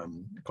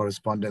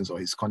correspondence or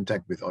his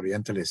contact with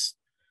Orientalists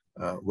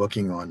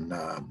working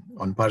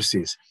on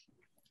Parsis.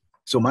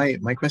 So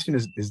my question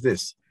is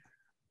this.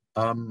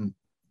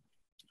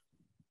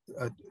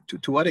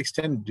 To what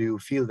extent do you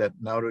feel that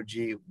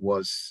Naoroji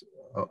was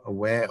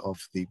aware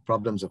of the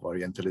problems of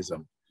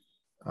Orientalism?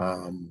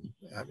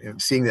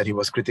 Seeing that he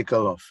was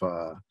critical of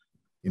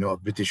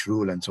of British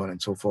rule and so on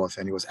and so forth,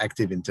 and he was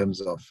active in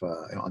terms of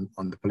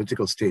on the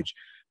political stage.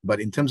 But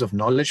in terms of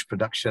knowledge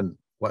production,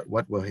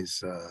 what were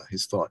his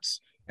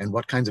thoughts, and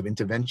what kinds of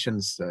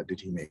interventions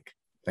did he make?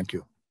 Thank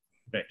you.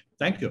 Great,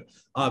 thank you.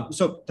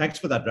 So thanks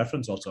for that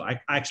reference. Also, I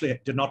actually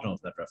did not know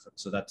that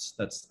reference, so that's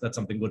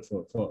something good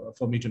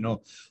for me to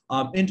know.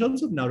 In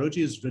terms of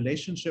Naoroji's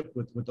relationship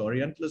with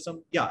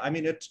Orientalism, yeah, I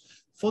mean,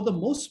 for the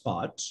most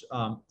part,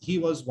 he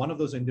was one of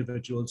those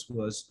individuals who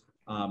was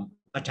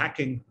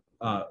attacking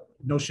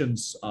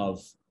notions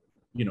of,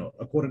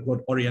 a quote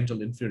unquote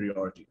Oriental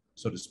inferiority,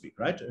 so to speak,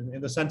 right?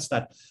 In the sense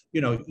that,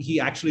 he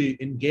actually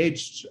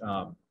engaged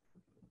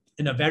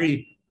in a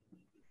very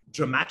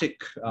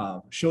dramatic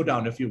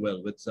showdown, if you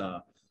will, with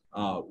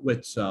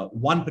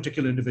one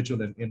particular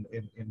individual in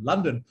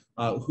London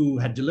who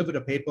had delivered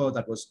a paper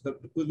that was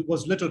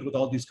littered with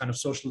all these kind of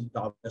social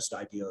Darwinist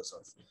ideas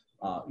of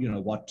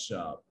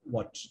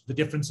what the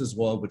differences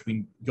were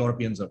between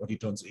Europeans and what he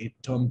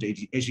termed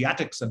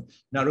Asiatics. And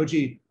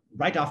Naoroji,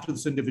 right after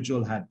this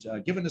individual had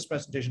given his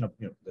presentation of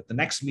the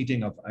next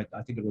meeting of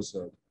I think it was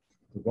the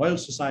Royal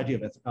Society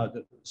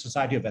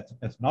of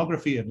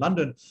Ethnography in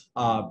London,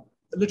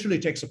 literally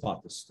takes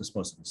apart this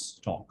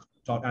person's talk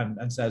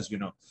and says,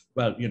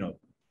 well,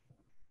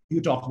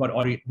 you talk about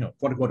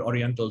quote unquote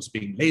Orientals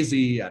being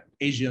lazy and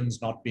Asians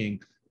not being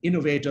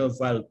innovative.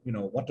 Well,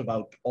 what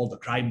about all the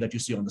crime that you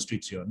see on the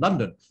streets here in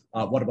London?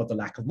 What about the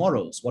lack of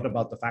morals? What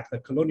about the fact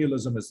that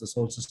colonialism is this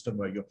whole system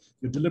where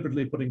you're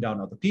deliberately putting down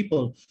other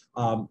people?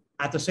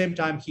 At the same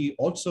time, he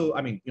also,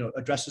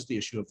 addresses the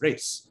issue of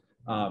race.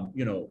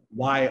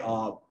 Why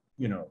are,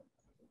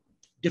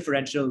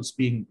 differentials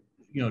being,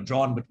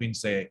 drawn between,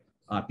 say,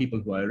 people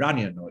who are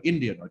Iranian or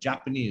Indian or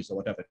Japanese or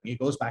whatever. He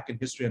goes back in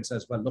history and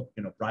says, well, look,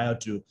 prior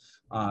to,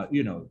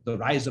 the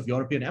rise of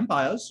European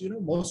empires,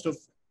 most of,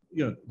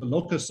 the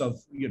locus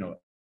of,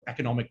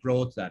 economic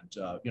growth and,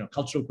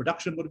 cultural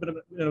production would have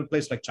been in a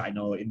place like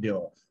China or India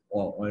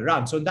or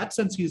Iran. So in that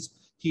sense,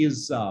 he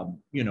is,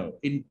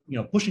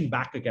 pushing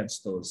back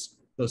against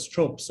those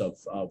tropes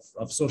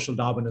of social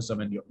Darwinism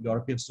and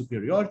European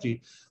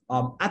superiority.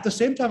 At the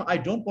same time, I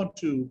don't want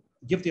to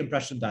give the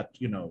impression that,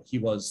 he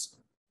was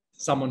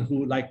someone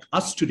who, like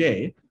us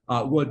today,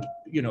 would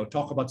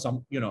talk about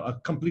some a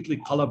completely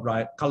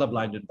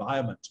colorblind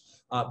environment,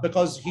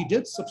 because he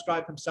did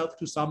subscribe himself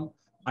to some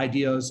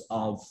ideas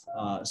of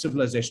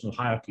civilizational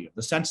hierarchy, in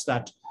the sense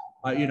that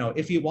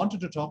if he wanted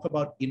to talk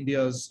about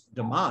India's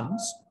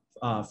demands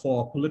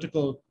for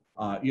political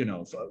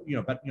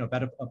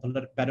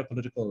better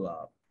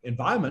political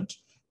environment,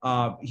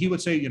 he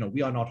would say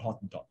we are not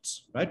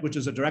Hottentots, right, which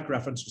is a direct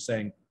reference to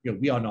saying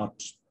we are not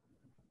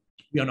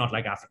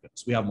like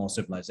Africans. We have more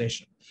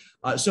civilization.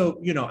 So,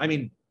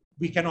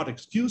 we cannot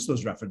excuse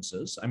those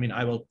references.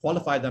 I will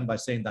qualify them by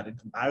saying that in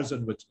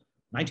comparison with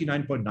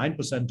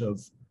 99.9%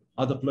 of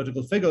other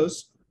political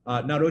figures,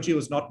 Naoroji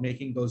was not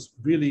making those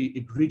really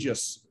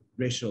egregious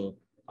racial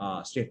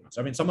statements.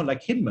 I mean, someone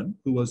like Hinman,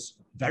 who was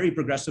very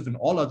progressive in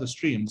all other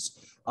streams,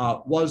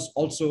 was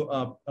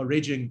also a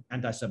raging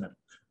anti-Semitic,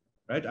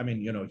 right? I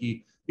mean,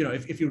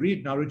 if you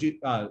read Naoroji,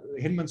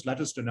 Hinman's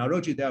letters to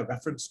Naoroji, they are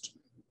referenced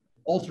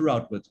all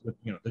throughout with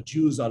the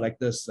Jews are like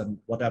this and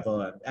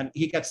whatever, and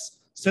he gets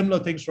similar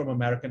things from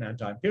American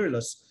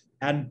anti-imperialists,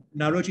 and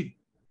Naoroji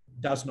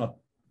does not,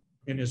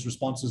 in his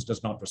responses,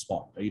 does not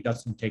respond. He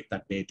doesn't take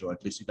that bait, or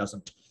at least he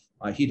doesn't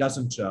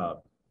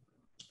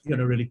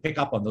really pick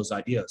up on those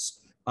ideas.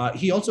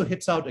 He also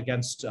hits out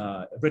against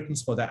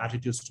Britons for their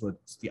attitudes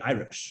towards the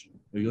Irish.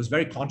 He was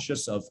very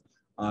conscious of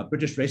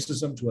British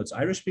racism towards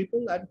Irish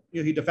people, and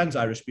he defends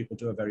Irish people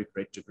to a very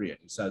great degree. And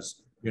he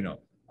says,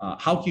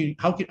 how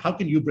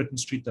can you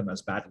Britons treat them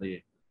as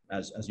badly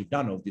as you've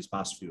done over these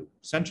past few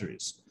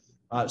centuries?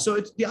 So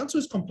the answer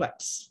is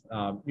complex.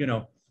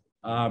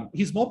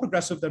 He's more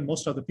progressive than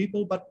most other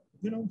people, but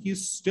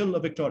he's still a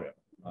Victorian,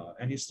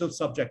 and he's still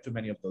subject to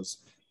many of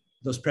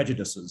those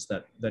prejudices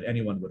that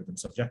anyone would have been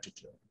subjected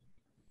to.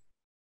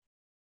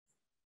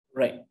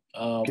 Right.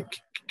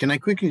 Can I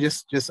quickly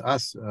just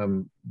ask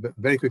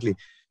very quickly?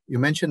 You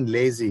mentioned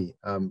lazy.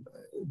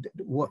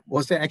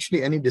 Was there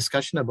actually any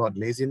discussion about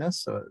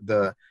laziness,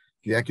 the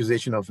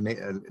accusation of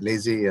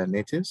lazy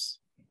natives?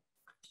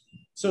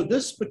 So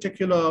this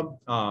particular,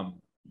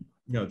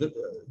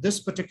 this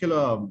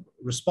particular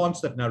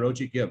response that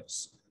Naoroji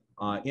gives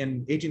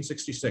in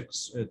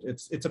 1866,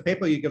 it's a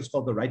paper he gives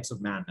called "The Rights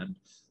of Man," and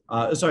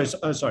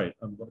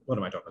what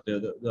am I talking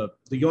about?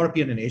 The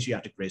European and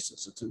Asiatic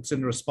races. It's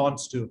in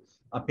response to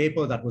a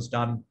paper that was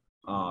done,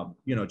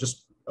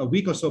 just a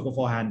week or so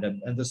beforehand,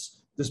 and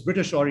this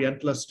British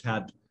Orientalist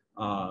had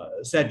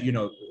said,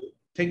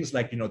 things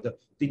like,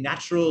 the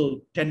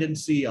natural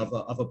tendency of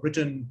a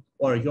Briton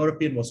or a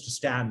European was to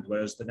stand,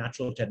 whereas the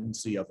natural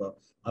tendency of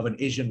an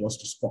Asian was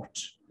to squat.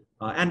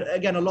 And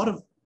again, a lot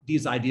of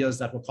these ideas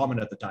that were common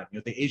at the time,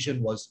 the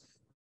Asian was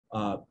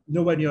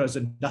nowhere near as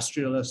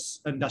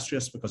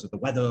industrious because of the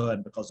weather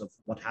and because of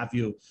what have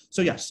you.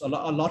 So yes, a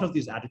lot of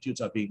these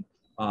attitudes are being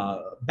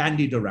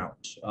bandied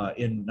around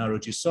in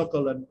Naoroji's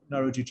circle, and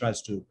Naoroji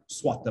tries to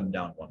swat them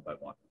down one by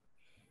one.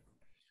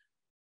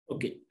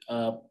 Okay,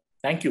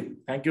 thank you.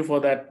 Thank you for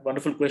that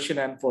wonderful question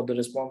and for the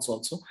response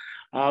also.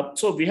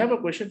 So we have a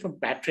question from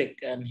Patrick,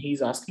 and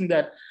he's asking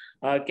that,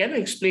 can you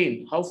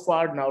explain how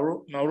far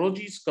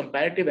Naoroji's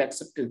comparative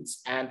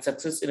acceptance and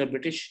success in a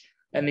British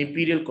and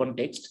imperial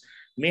context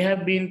may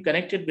have been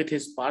connected with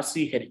his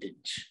Parsi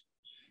heritage?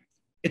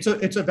 It's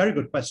a very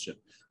good question.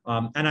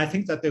 And I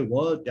think that there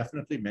were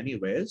definitely many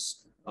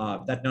ways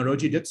that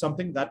Naoroji did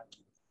something that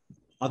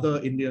other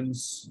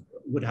Indians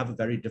would have a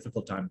very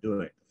difficult time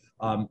doing.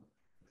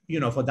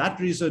 For that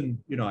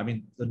reason,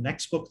 the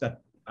next book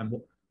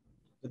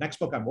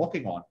I'm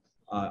working on,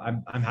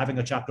 I'm having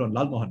a chapter on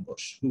Lal Mohan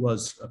Bush, who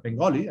was a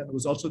Bengali and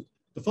was also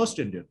the first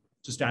Indian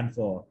to stand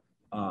for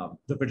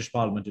the British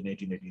Parliament in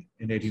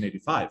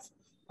 1885.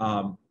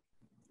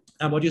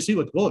 And what you see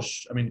with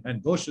Ghosh,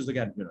 and Ghosh is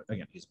again,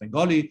 he's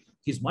Bengali.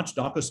 He's much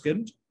darker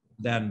skinned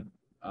than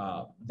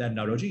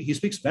Naoroji. He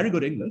speaks very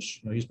good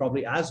English. He's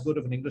probably as good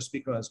of an English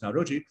speaker as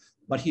Naoroji,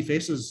 but he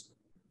faces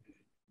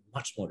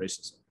much more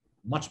racism,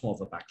 much more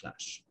of a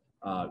backlash,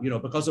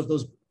 because of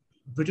those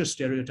British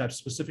stereotypes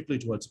specifically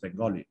towards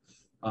Bengali.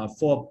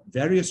 For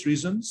various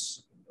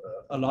reasons,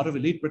 a lot of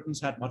elite Britons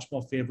had much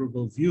more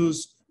favorable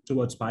views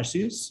towards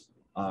Parsis.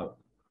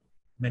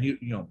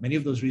 Many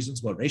of those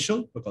reasons were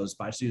racial, because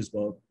Parsis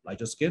were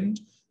lighter skinned.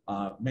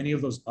 Many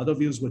of those other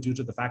views were due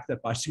to the fact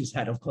that Parsis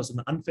had, of course,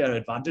 an unfair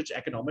advantage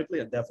economically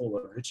and therefore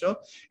were richer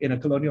in a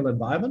colonial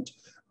environment.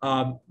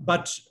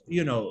 But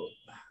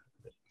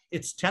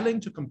it's telling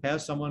to compare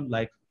someone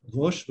like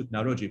Ghosh with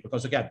Naoroji,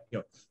 because again,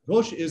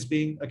 Ghosh is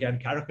being again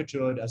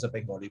caricatured as a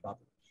Bengali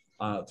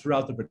Babu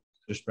throughout the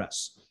British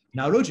press.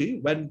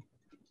 Naoroji, when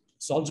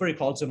Salisbury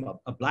calls him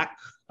a black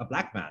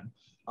man,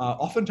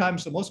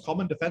 oftentimes the most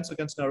common defense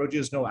against Naoroji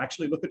is, no,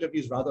 actually look at him,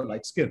 he's rather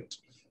light-skinned,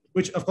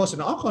 which of course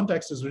in our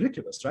context is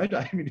ridiculous, right?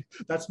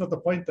 That's not the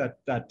point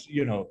that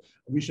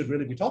we should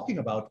really be talking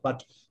about,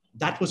 but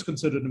that was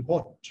considered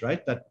important,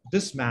 right? That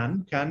this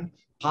man can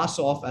pass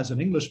off as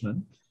an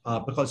Englishman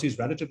because he's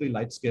relatively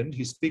light-skinned,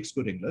 he speaks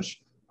good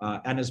English,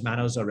 and his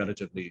manners are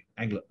relatively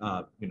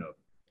Anglophile.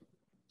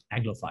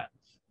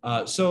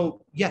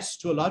 So yes,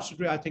 to a large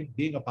degree, I think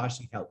being a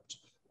Parsi helped.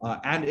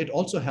 And it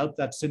also helped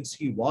that since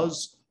he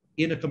was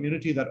in a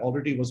community that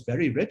already was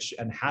very rich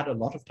and had a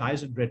lot of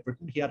ties in Great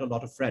Britain, he had a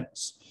lot of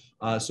friends,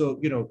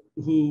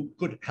 who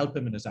could help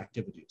him in his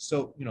activities.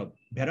 So,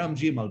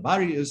 Bairamji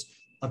Malbari is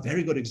a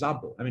very good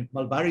example.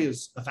 Malbari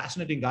is a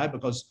fascinating guy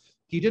because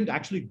he didn't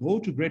actually go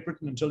to Great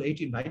Britain until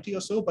 1890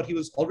 or so, but he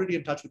was already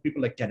in touch with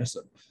people like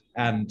Tennyson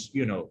and,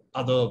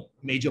 other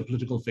major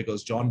political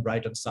figures, John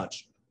Bright and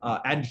such.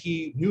 And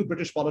he knew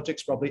British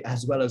politics probably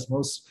as well as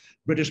most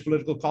British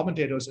political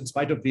commentators, in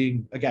spite of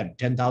being, again,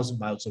 10,000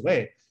 miles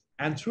away.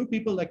 And through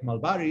people like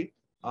Malbari,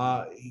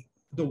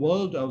 the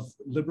world of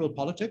liberal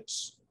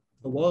politics,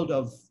 the world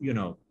of,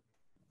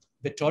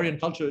 Victorian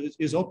culture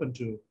is open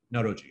to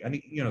Naoroji.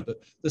 And,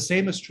 the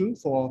same is true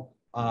for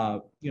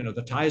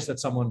the ties that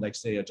someone like,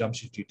 say, a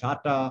Jamshedji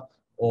Tata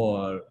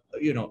or,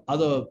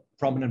 other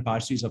prominent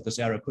Parsis of this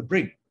era could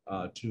bring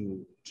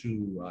to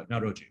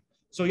Naoroji.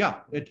 So yeah,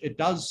 it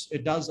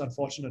does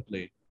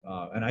unfortunately,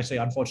 and I say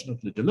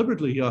unfortunately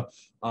deliberately here,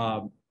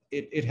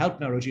 it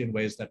helped Naoroji in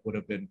ways that would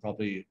have been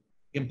probably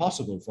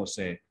impossible for,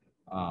 say,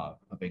 a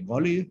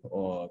Bengali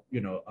or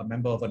a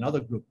member of another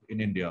group in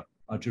India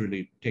to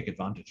really take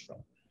advantage from.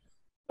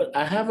 But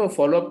I have a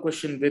follow-up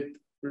question with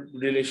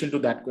relation to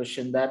that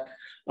question, that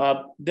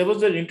there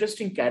was an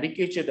interesting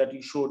caricature that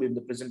you showed in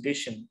the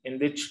presentation, in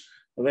which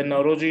when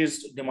Naoroji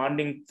is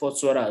demanding for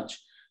Swaraj,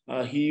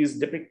 he is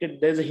depicted,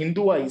 there's a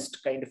Hinduized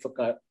kind of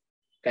a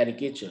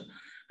caricature.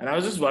 And I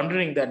was just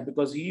wondering that,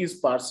 because he is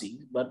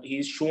Parsi, but he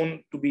is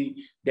shown to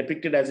be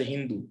depicted as a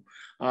Hindu.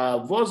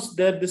 Was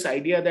there this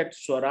idea that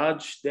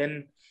Swaraj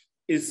then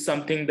is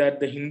something that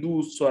the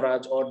Hindu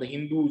Swaraj, or the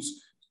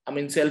Hindus,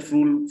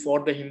 self-rule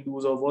for the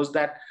Hindus, or was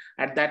that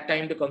at that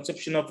time the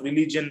conception of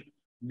religion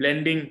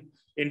blending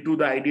into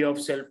the idea of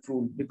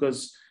self-rule?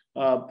 Because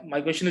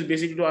my question is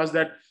basically to ask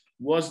that,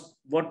 was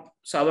what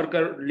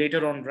Savarkar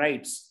later on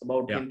writes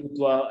about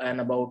Hindutva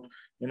and about,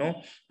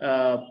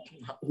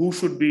 who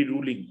should be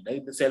ruling,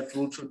 right? The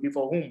self-rule should be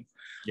for whom?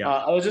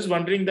 I was just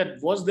wondering that,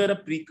 was there a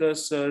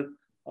precursor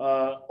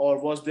or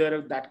was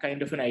there that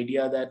kind of an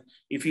idea that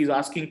if he's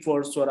asking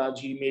for Swaraj,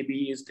 he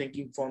maybe is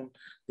thinking from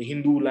the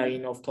Hindu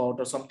line of thought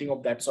or something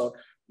of that sort?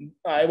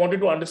 I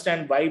wanted to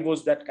understand why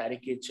was that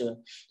caricature,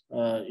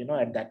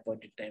 at that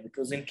point in time. It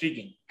was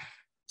intriguing.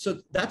 So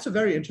that's a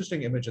very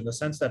interesting image in the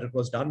sense that it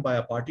was done by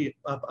a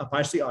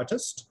Parsi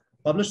artist,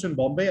 published in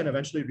Bombay and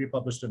eventually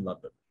republished in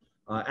London.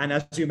 And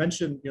as you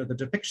mentioned, the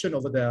depiction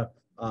over there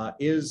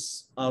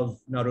is of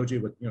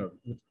Naoroji with,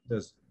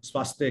 there's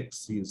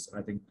swastiks. He's,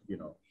 I think,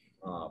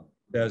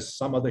 there's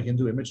some other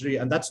Hindu imagery,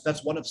 and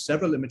that's one of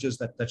several images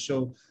that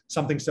show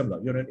something similar.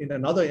 In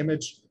another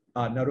image,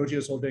 Naoroji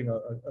is holding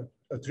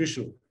a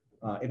trishul.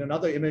 In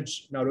another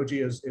image,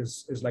 Naoroji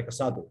is like a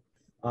sadhu.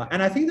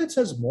 And I think that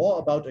says more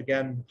about,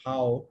 again,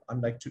 how,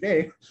 unlike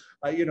today,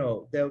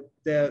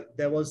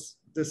 there was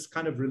this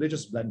kind of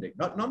religious blending,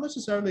 not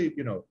necessarily,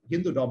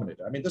 Hindu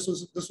dominated. I mean, this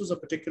was a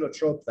particular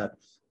trope that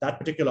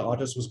particular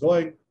artist was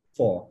going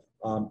for.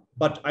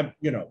 But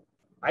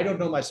I don't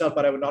know myself,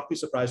 but I would not be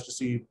surprised to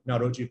see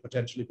Naoroji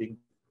potentially being,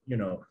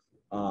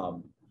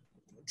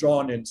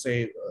 drawn in,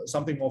 say,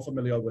 something more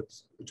familiar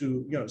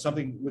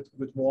something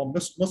with more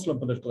Muslim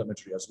political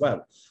imagery as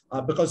well.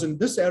 Because in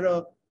this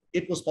era,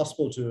 it was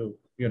possible to,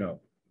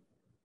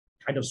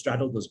 kind of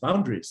straddle those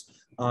boundaries.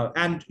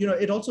 And,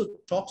 it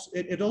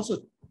also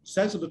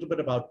says a little bit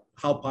about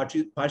how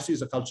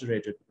Parsis are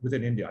culturated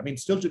within India. I mean,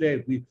 still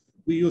today, we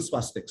use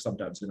swastiks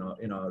sometimes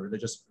in our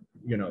religious,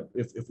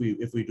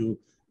 if we do,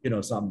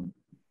 some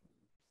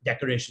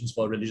decorations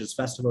for religious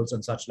festivals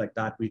and such like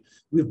that.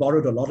 We've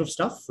borrowed a lot of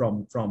stuff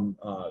from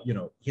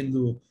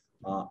Hindu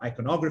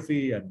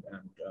iconography and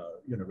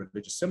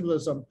religious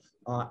symbolism.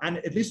 And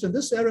at least in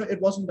this era, it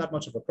wasn't that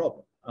much of a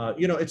problem.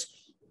 It's,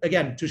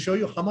 again, to show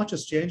you how much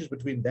has changed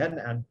between then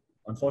and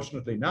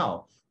unfortunately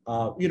now.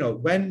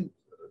 When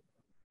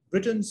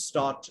Britons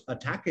start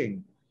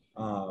attacking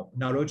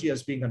Naoroji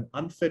as being an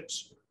unfit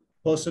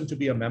person to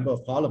be a member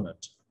of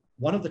parliament,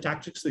 one of the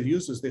tactics they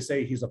use is they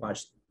say he's a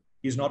Parsi.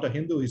 He's not a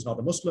Hindu, he's not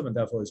a Muslim, and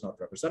therefore he's not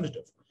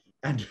representative.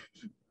 And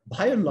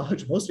by and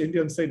large, most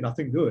Indians say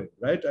nothing doing,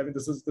 right? I mean,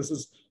 this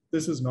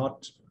is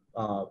not,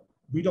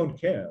 we don't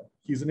care.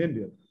 He's an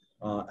Indian.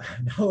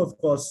 Now, of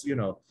course,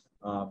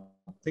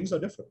 things are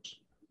different.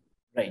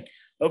 Right.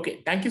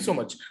 Okay. Thank you so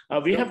much.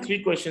 We have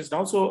 3 questions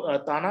now.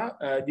 So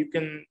Tana, you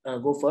can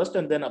go first,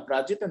 and then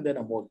Aprajit, and then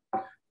Amol.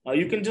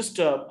 You can just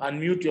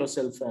unmute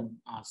yourself and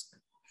ask.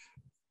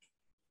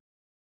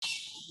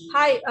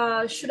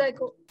 Hi, should I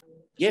go?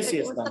 Yes,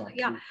 Tana.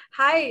 Yeah.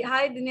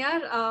 Hi,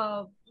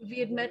 Dinyar. We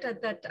had met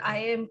at that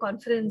IIM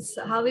conference.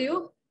 How are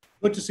you?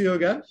 Good to see you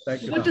again.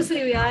 Thank you. Good to see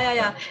you.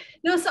 Yeah.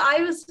 No, so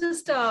I was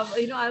just,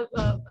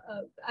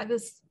 I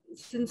was,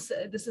 since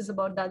this is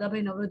about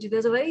Dadabhai Naoroji,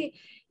 there's a very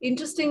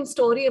interesting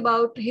story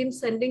about him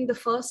sending the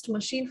first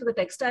machine for the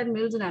textile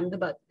mills in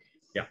Ahmedabad.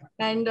 Yeah.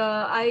 And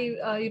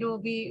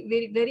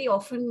we very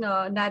often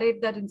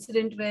narrate that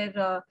incident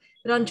where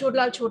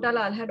Ranchodlal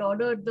Chotalal had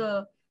ordered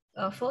the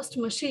first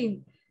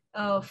machine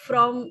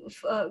from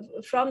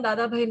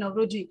Dadabhai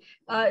Naoroji.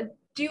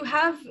 Do you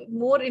have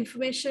more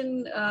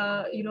information?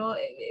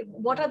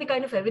 What are the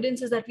kind of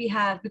evidences that we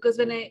have? Because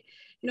when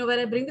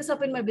I bring this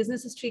up in my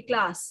business history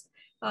class,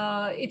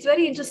 it's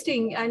very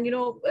interesting. And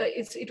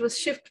it was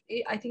shipped.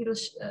 I think it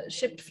was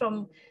shipped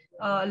from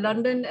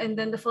London, and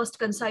then the first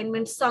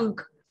consignment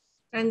sunk,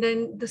 and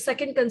then the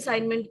second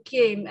consignment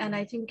came, and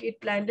I think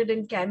it landed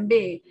in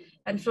Cambay,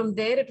 and from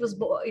there it was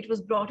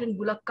brought in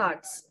bullock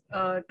carts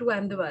to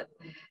Ahmedabad,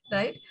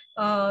 right?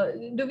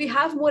 Do we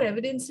have more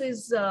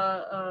evidences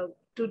to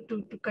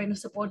kind of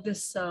support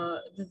this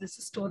this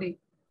story?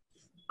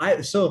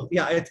 It's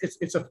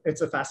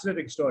a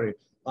fascinating story.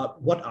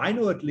 What I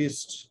know, at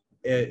least,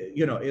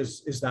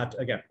 is that,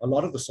 again, a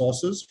lot of the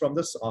sources from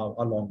this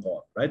are long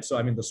gone, right? So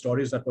I mean, the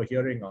stories that we're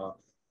hearing are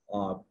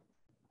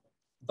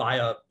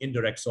via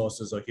indirect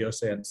sources or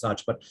hearsay and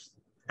such. But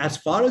as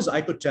far as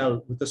I could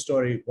tell with the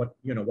story, what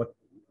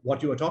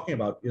you were talking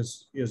about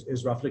is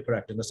roughly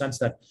correct in the sense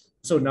that,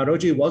 so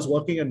Naoroji was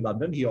working in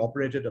London. He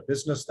operated a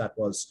business that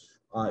was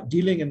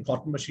dealing in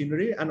cotton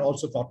machinery and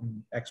also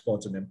cotton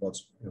exports and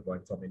imports,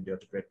 going from India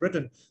to Great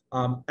Britain.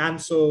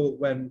 And so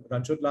when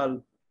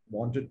Ranchhodlal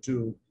wanted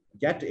to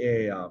get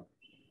a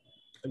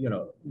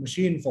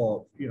machine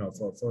for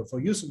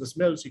use in this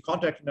mills, he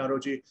contacted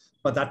Naoroji,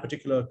 but that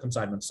particular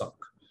consignment sunk.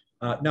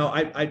 Now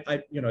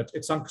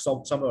it sunk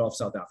somewhere off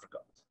South Africa.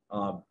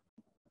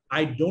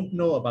 I don't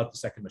know about the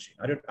second machine.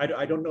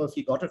 I don't know if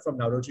he got it from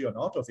Naoroji or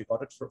not, or if he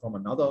got it from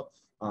another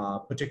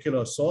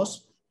particular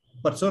source.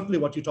 But certainly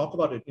what you talk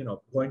about,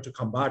 going to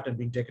Khambat and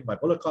being taken by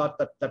bullock cart,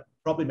 that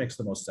probably makes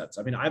the most sense.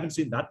 I mean, I haven't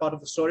seen that part of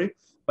the story,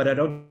 but I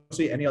don't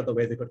see any other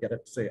way they could get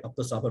it, say, up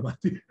the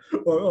Sabarmati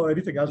or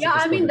anything else. Yeah,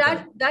 I mean,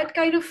 that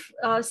kind of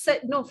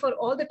for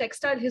all the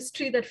textile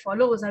history that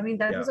follows, I mean,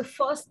 that was the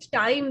first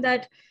time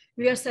that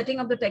we are setting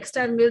up the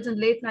textile mills in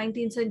late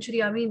 19th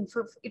century. I mean,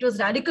 it was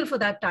radical for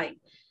that time.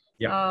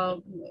 Yeah.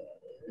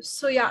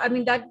 So yeah, I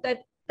mean,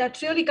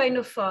 that really kind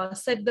of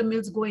set the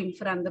mills going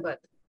for Ahmedabad.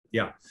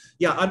 Yeah.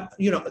 And,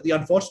 the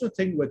unfortunate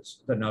thing with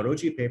the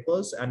Naoroji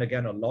papers, and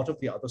again, a lot of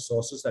the other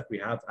sources that we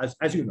have,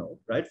 as you know,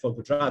 right, for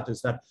Gujarat,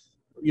 is that,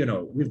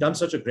 we've done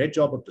such a great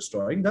job of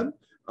destroying them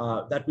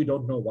that we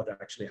don't know what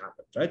actually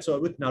happened, right? So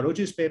with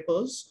Naoroji's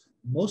papers,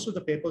 most of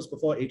the papers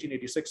before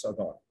 1886 are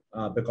gone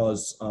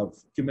because of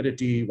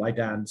humidity, white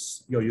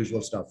ants, your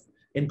usual stuff,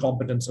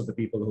 incompetence of the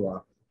people who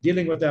are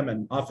dealing with them.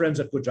 And our friends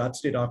at Gujarat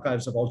State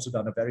Archives have also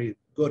done a very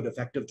good,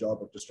 effective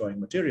job of destroying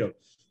material.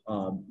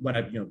 When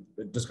I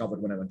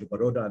discovered when I went to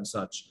Baroda and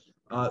such.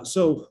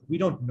 So we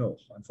don't know,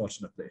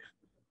 unfortunately.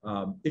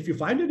 If you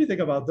find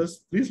anything about this,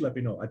 please let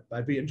me know.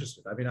 I'd be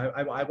interested. I mean,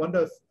 I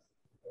wonder if,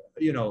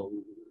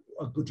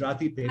 a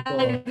Gujarati paper.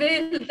 I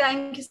will.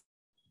 Thank you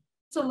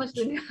so much,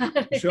 Dunya.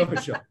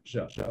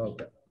 Sure.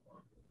 Okay.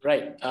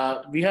 Right.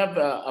 We have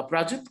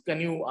Aprajit.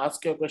 Can you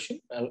ask your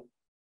question?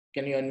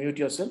 Can you unmute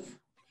yourself?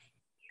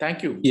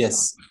 Thank you.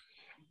 Yes.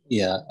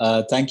 Yeah.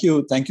 Thank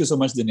you so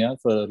much, Dinya,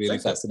 for a really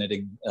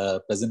fascinating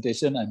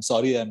presentation. I'm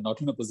sorry I'm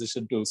not in a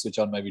position to switch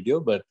on my video,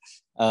 but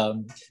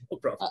no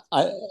problem.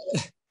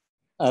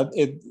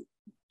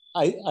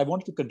 I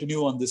want to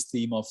continue on this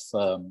theme of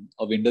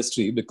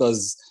industry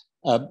because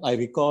I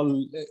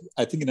recall,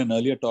 I think in an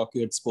earlier talk,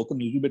 you had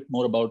spoken a little bit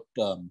more about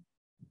the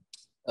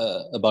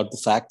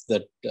fact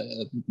that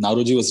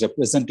Naoroji was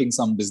representing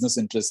some business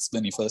interests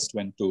when he first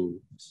went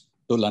to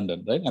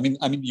London, right? I mean,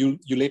 you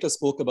later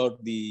spoke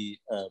about the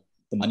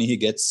money he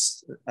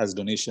gets as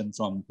donation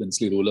from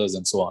princely rulers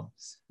and so on.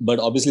 But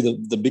obviously,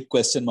 the big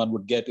question one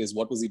would get is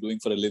what was he doing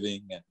for a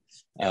living, and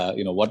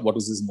what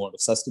was his mode of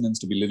sustenance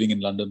to be living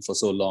in London for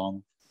so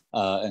long,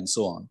 and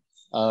so on.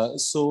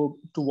 So,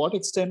 to what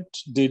extent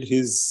did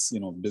his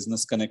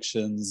business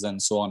connections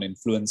and so on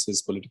influence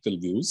his political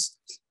views?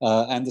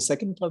 And the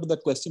second part of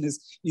that question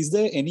is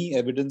there any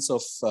evidence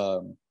of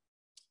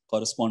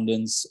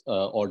correspondence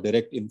or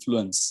direct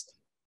influence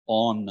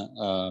on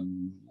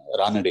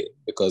Ranade,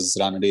 because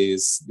Ranade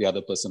is the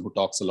other person who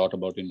talks a lot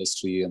about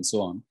industry and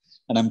so on.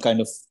 And I'm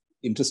kind of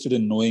interested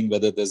in knowing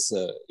whether there's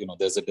a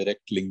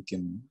direct link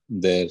in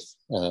their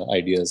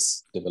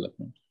ideas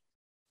development.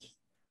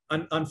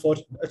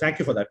 Thank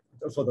you for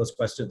those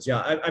questions.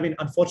 Yeah, I mean,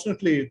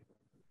 unfortunately,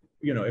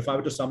 if I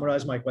were to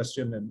summarize my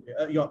question and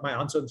my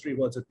answer in 3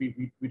 words,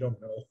 we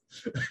don't know.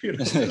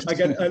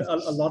 Again,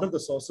 a lot of the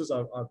sources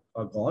are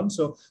gone.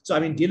 So I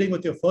mean, dealing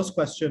with your first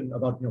question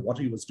about what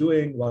he was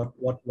doing, what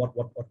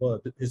were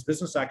his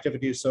business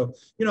activities. So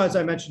as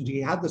I mentioned,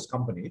 he had this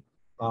company.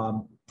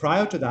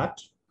 Prior to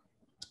that,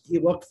 he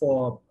worked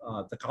for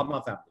the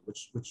Kama family,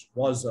 which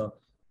was a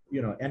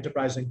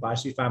enterprising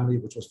Parsi family,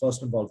 which was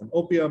first involved in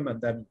opium and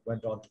then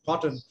went on to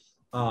cotton.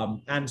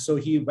 And so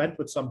he went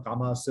with some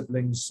Kama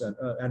siblings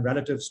and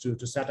relatives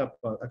to set up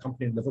a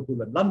company in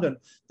Liverpool and London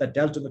that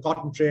dealt in the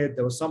cotton trade.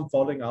 There was some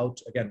falling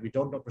out. Again, we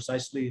don't know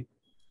precisely.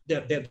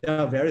 There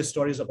are various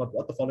stories about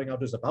what the falling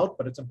out is about,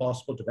 but it's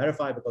impossible to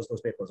verify because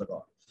those papers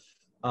are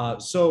gone.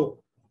 So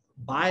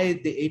by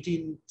the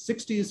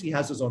 1860s, he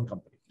has his own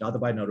company,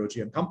 Dadabhai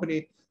Naoroji and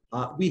Company.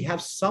 We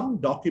have some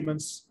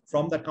documents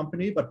from that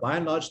company, but by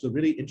and large, the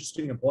really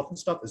interesting, important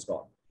stuff is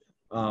gone.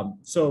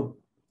 So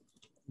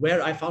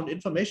where I found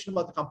information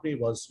about the company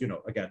was,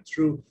 again,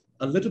 through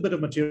a little bit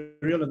of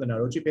material in the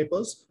Naoroji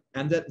papers,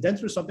 and then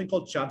through something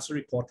called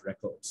Chancery Court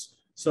records.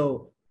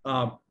 So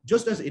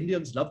just as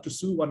Indians love to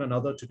sue one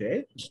another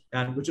today,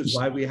 and which is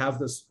why we have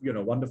this,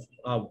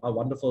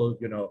 wonderful,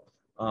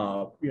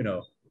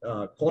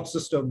 court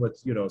system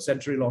with,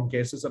 century-long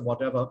cases and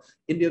whatever,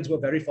 Indians were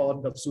very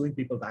fond of suing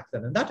people back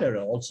then in that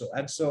era also.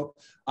 And so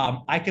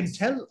I can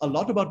tell a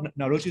lot about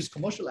Naoroji's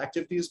commercial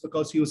activities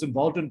because he was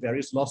involved in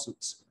various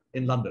lawsuits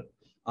in London.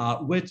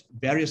 With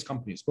various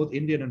companies, both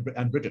Indian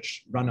and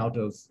British, run out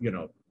of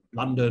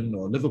London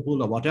or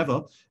Liverpool or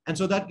whatever, and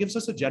so that gives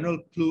us a general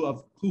clue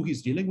of who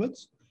he's dealing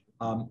with.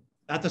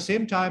 At the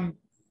same time,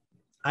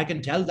 I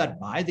can tell that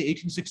by the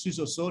 1860s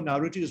or so,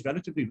 Naoroji is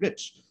relatively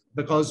rich,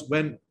 because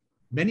when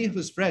many of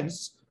his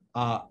friends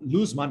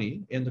lose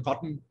money in the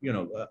cotton,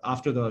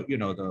 after the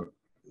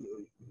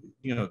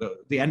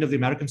end of the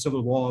American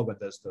Civil War, when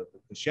there's the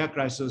share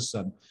crisis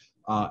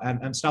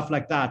and stuff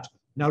like that,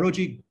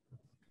 Naoroji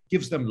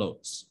gives them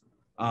loans.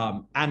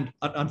 And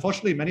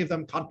unfortunately, many of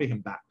them can't pay him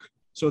back.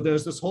 So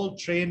there's this whole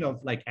train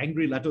of like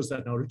angry letters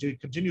that Naoroji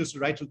continues to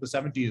write till the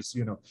 70s.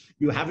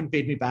 You haven't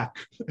paid me back.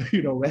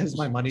 Where's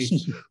my money?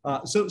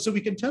 So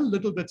we can tell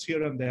little bits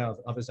here and there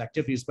of his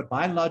activities, but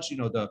by and large,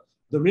 the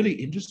really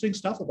interesting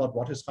stuff about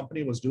what his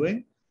company was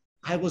doing,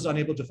 I was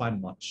unable to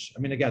find much. I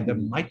mean, again, there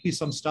might be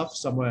some stuff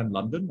somewhere in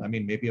London. I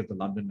mean, maybe at the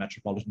London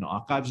Metropolitan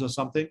Archives or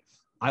something.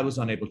 I was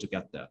unable to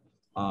get there.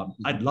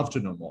 I'd love to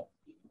know more.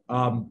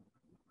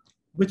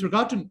 With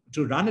regard to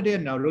Ranade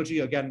and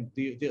Naoroji, again,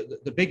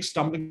 the big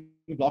stumbling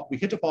block we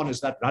hit upon is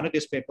that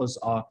Ranade's papers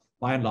are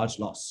by and large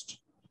lost.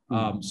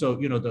 So,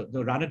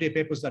 the Ranade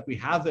papers that we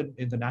have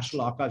in the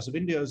National Archives of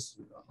India is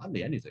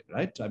hardly anything,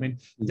 right? I mean,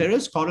 there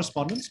is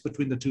correspondence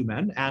between the two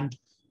men, and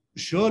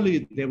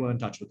surely they were in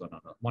touch with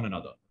one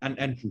another.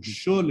 And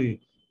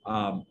surely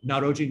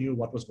Naoroji knew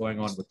what was going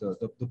on with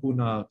the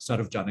Pune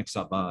Sarvjanik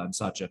Sabha and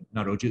such, and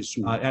Naoroji's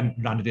and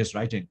Ranade's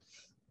writing.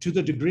 To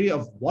the degree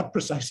of what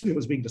precisely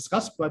was being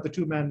discussed by the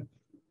two men,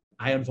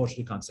 I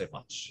unfortunately can't say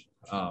much,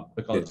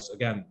 because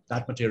again,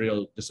 that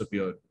material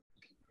disappeared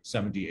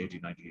 70, 80,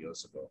 90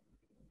 years ago.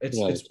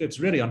 It's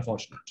really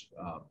unfortunate,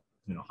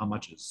 how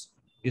much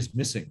is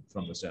missing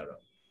from this era.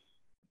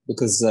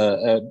 Because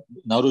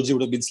Naoroji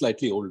would have been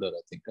slightly older,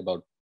 I think,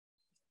 about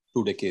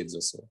 2 decades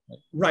or so.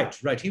 Right.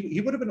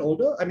 He would have been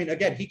older. I mean,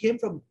 again, he came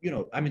from,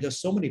 there's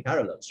so many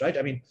parallels, right?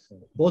 I mean,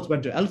 both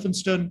went to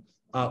Elphinstone.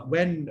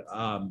 When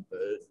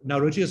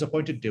Naoroji is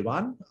appointed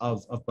Diwan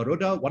of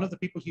Baroda, one of the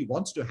people he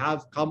wants to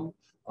have come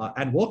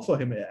and work for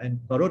him in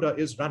Baroda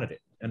is Ranade.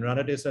 And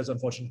Ranade says,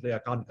 unfortunately, I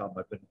can't come.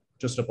 I've been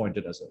just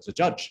appointed as a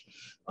judge.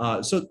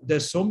 So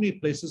there's so many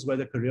places where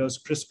the careers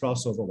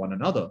crisscross over one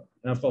another.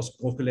 And of course,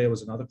 Gokhale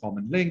was another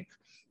common link.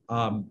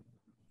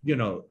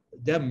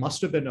 There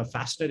must have been a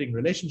fascinating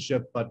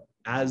relationship, but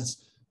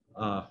as,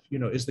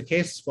 is the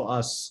case for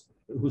us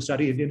who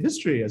study Indian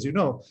history, as you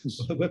know,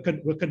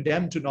 we're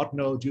condemned to not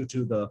know due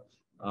to the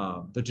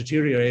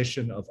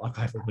deterioration of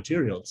archival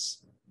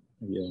materials.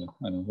 Yeah,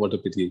 I know, what a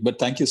pity. But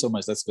thank you so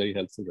much. That's very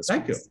helpful.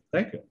 Thank you.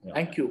 Yeah.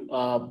 Thank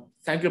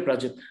you,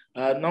 Prajit.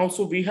 Now,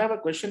 so we have a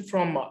question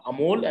from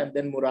Amol and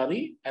then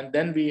Murari, and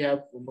then we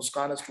have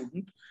Muskan, a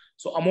student.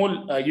 So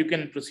Amol, you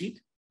can proceed.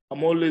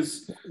 Amol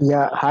is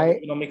hi,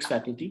 economics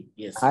faculty.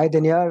 Yes. Hi,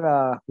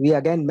 Danyar. We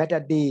again met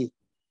at the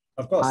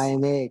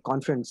IMA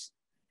conference.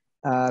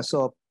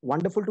 So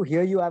wonderful to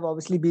hear you. I've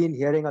obviously been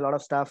hearing a lot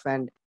of stuff,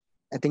 and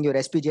I think your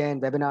SPJ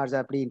and webinars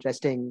are pretty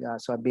interesting.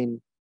 So I've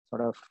been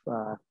sort of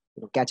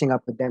catching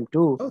up with them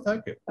too. Oh,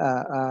 thank you.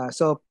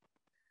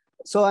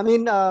 So I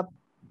mean,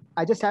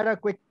 I just had a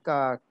quick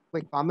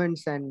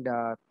comments and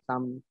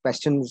some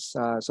questions.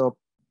 So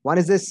one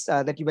is this: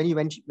 that when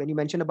you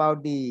mentioned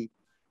about the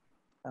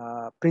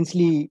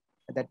princely,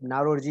 that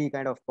Naoroji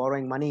kind of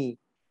borrowing money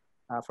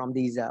from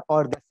these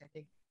or the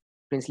setting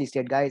princely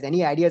state guys.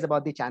 Any ideas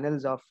about the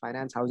channels of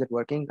finance? How is it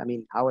working? I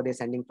mean, how are they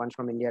sending funds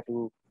from India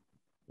to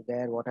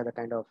there? What are the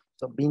kind of,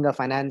 so being a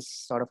finance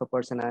sort of a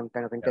person, I'm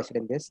kind of interested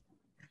in this.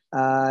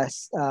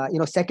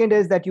 Second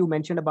is that you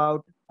mentioned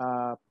about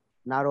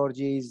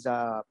Naoroji's,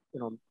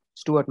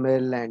 Stuart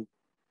Mill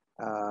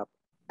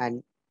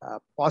and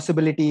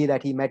possibility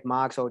that he met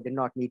Marx or did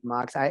not meet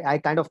Marx. I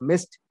kind of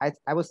missed,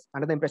 I was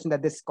under the impression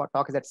that this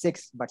talk is at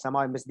 6, but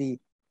somehow I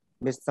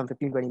missed some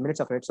 15-20 minutes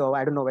of it. So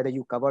I don't know whether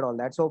you covered all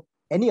that. So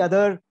any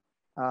other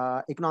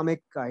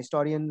economic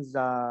historians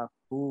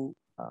who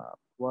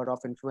were of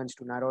influence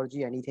to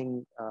Naoroji,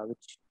 anything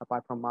which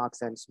apart from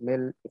Marx and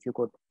Mill, if you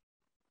could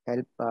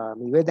help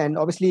me with. And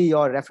obviously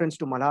your reference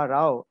to Malhar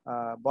Rao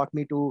brought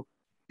me to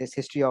this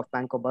history of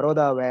Bank of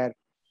Baroda, where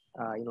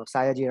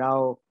Sayaji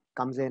Rao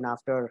comes in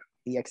after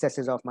the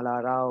excesses of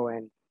Malhar Rao,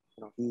 and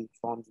he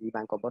forms the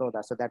Bank of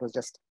Baroda. So that was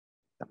just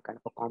some kind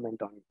of a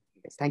comment on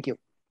this. Thank you.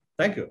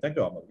 Thank you,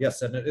 Amal.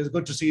 Yes, and it's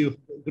good to see you.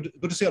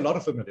 Good to see a lot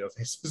of familiar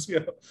faces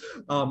here.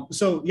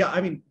 So yeah,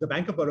 I mean, the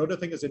Bank of Baroda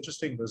thing is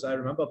interesting because I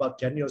remember about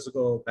 10 years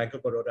ago, Bank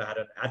of Baroda had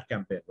an ad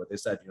campaign where they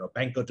said,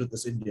 banker to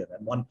this Indian,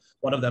 and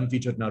one of them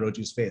featured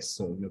Naoroji's face.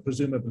 So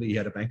presumably he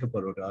had a Bank of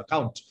Baroda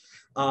account.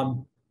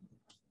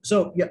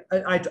 So yeah,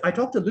 I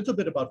talked a little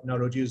bit about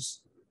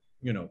Naoroji's,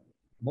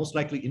 most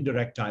likely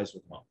indirect ties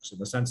with Marx, in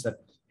the sense that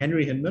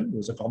Henry Hinman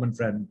was a common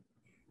friend,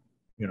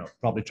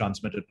 probably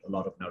transmitted a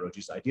lot of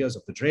Naoroji's ideas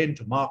of the drain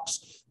to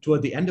Marx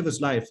toward the end of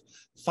his life.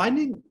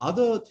 Finding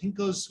other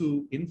thinkers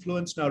who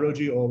influenced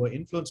Naoroji or were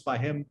influenced by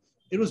him,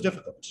 it was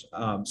difficult.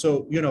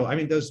 So,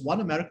 there's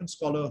one American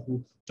scholar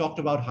who talked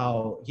about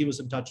how he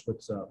was in touch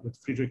with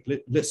Friedrich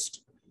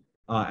List,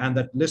 and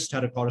that List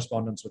had a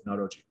correspondence with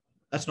Naoroji.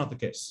 That's not the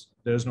case.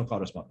 There is no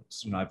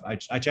correspondence.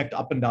 I checked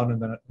up and down in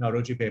the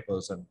Naoroji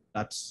papers, and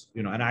that's,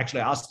 and I actually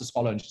asked the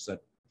scholar, and she said,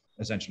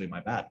 essentially my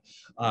bad.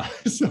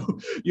 So,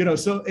 you know,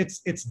 so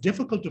it's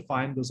difficult to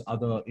find those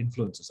other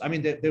influences. I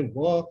mean, there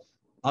were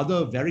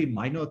other very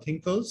minor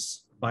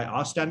thinkers by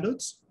our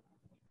standards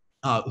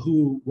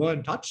who were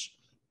in touch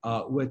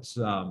with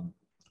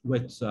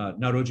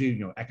Naoroji,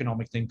 you know,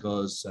 economic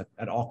thinkers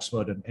at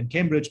Oxford and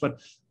Cambridge,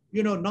 but,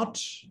 you know,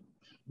 not,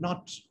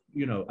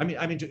 you know, I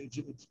mean,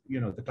 you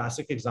know, the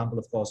classic example,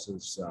 of course,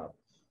 is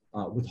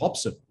with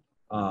Hobson.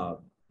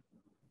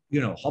 You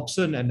know,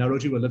 Hobson and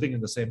Naoroji were living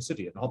in the same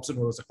city, and Hobson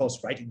was, of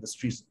course, writing this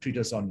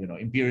treatise on, you know,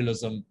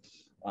 imperialism,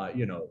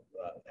 you know,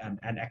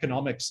 and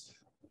economics.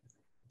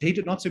 They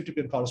did not seem to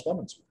be in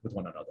correspondence with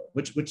one another,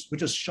 which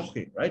is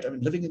shocking, right? I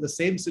mean, living in the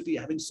same city,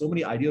 having so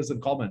many ideas in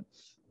common,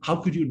 how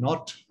could you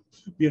not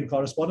be in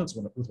correspondence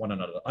with one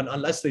another?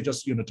 Unless they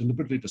just, you know,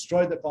 deliberately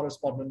destroyed the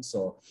correspondence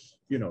or,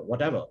 you know,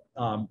 whatever.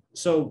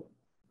 So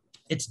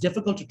it's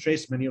difficult to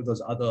trace many of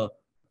those other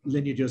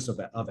lineages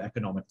of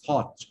economic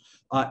thought.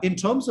 In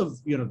terms of,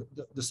 you know,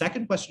 the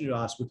second question you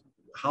asked with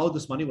how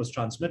this money was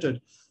transmitted,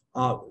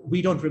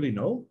 we don't really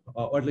know,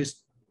 or at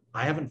least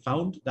I haven't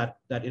found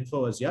that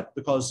info as yet,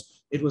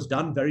 because it was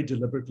done very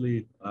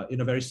deliberately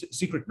in a very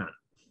secret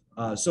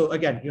manner. So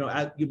again, you know,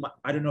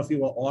 I don't know if you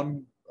were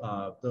on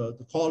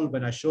the call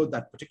when I showed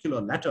that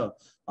particular letter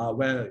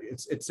where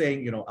it's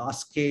saying, you know,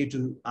 ask T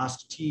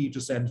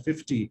to send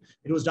 50.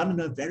 It was done in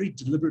a very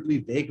deliberately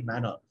vague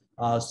manner.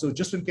 So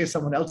just in case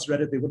someone else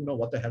read it, they wouldn't know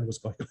what the hell was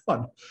going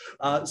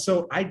on.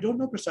 So I don't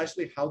know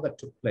precisely how that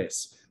took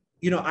place.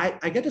 You know,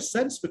 I get a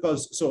sense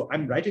because, so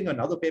I'm writing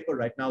another paper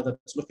right now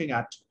that's looking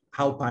at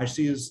how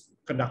Parsis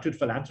conducted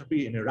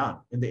philanthropy in Iran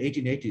in the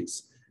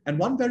 1880s. And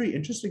one very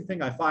interesting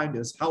thing I find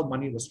is how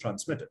money was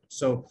transmitted.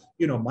 So,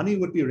 you know, money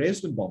would be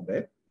raised in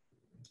Bombay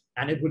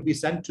and it would be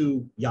sent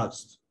to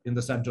Yazd in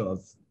the center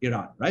of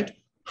Iran, right?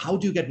 How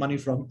do you get money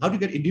how do you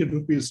get Indian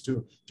rupees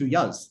to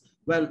Yazd?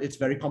 Well, it's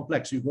very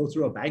complex. You go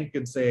through a bank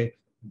in, say,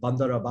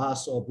 Bandar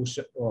Abbas or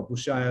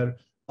Bushehr.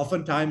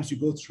 Oftentimes you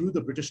go through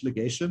the British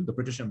legation, the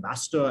British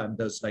ambassador, and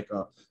there's like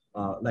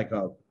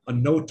a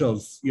note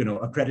of, you know,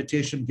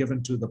 accreditation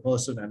given to the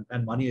person,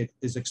 and money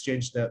is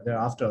exchanged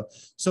thereafter.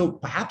 So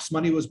perhaps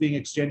money was being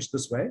exchanged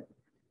this way.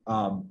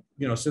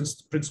 You know,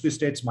 since princely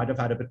states might have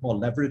had a bit more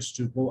leverage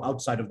to go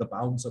outside of the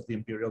bounds of the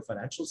imperial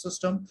financial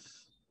system.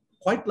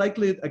 Quite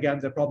likely, again,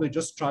 they're probably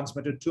just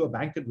transmitted to a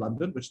bank in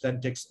London, which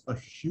then takes a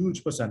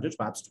huge percentage,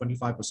 perhaps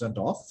 25%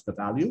 off the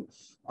value,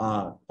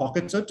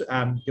 pockets it,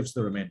 and gives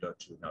the remainder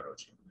to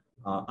Naoroji.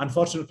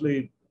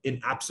 Unfortunately,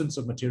 in absence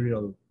of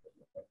material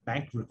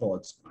bank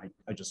records,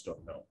 I just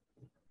don't know.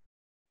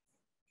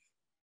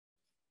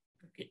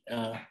 Okay,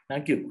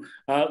 thank you.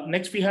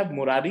 Next, we have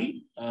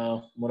Murari.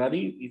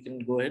 Murari, you can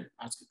go ahead,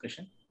 ask a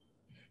question.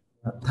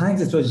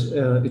 Thanks. It was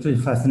a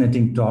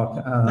fascinating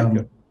talk. Thank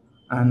you.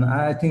 And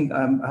I think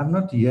I've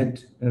not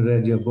yet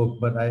read your book,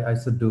 but I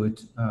should do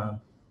it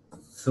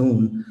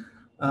soon.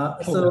 You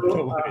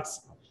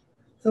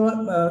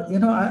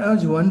know, I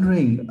was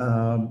wondering,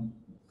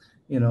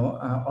 you know,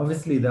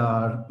 obviously there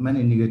are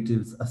many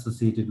negatives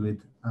associated with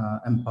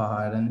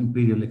empire and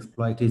imperial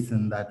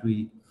exploitation that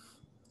we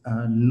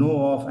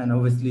know of, and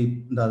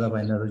obviously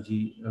Dadabhai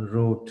Naoroji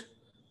wrote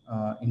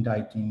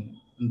indicting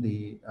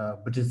the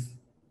British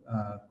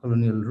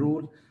colonial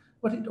rule,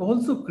 but it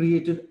also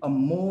created a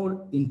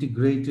more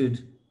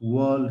integrated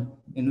world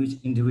in which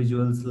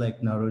individuals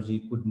like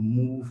Naoroji could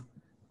move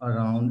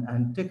around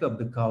and take up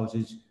the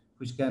causes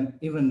which can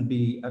even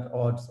be at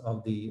odds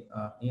of the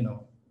you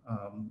know,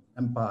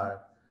 empire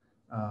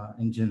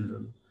in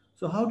general.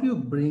 So how do you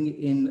bring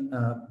in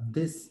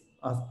this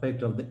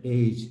aspect of the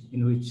age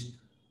in which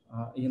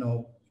you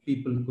know,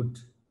 people could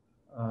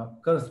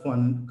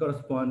correspond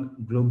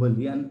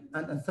globally,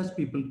 and such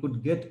people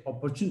could get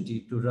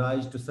opportunity to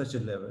rise to such a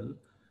level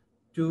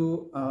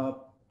to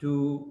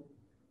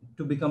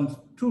become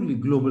truly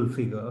global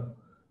figure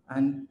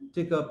and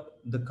take up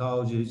the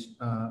causes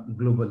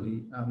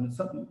globally,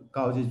 some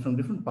causes from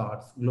different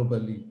parts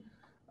globally.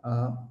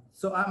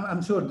 So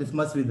I'm sure this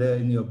must be there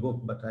in your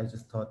book, but I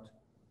just thought.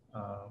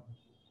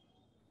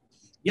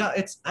 Yeah,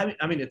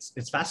 I mean,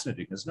 it's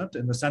fascinating, isn't it?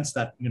 In the sense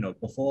that, you know,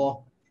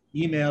 before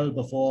email,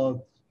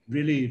 before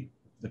really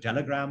the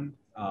telegram,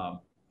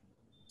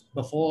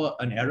 before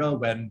an era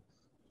when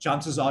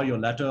chances are your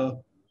letter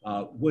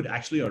would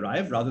actually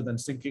arrive rather than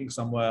sinking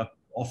somewhere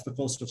off the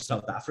coast of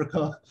South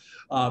Africa,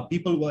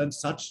 people were in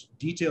such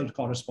detailed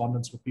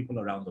correspondence with people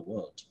around the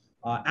world.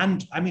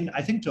 And I mean,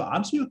 I think to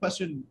answer your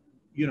question,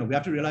 you know, we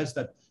have to realize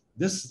that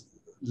this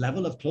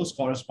level of close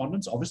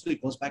correspondence obviously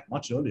goes back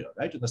much earlier,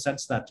 right? In the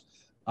sense that,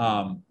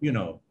 you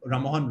know,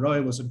 Ramohan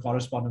Roy was in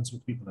correspondence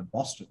with people in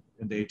Boston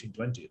in the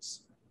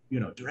 1820s. You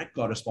know, direct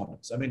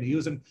correspondence. I mean, he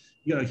was in,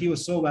 you know, he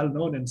was so well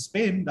known in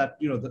Spain that,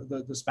 you know,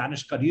 the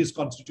Spanish Cadiz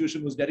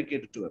constitution was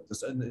dedicated to him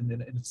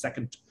in its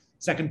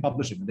second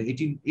publishing in the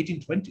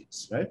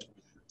 1820s, right?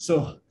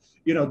 So,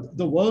 you know,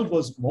 the world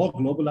was more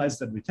globalized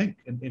than we think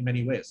in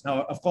many ways.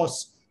 Now, of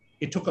course,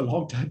 it took a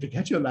long time to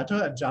get your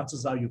letter, and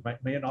chances are you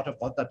may not have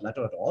got that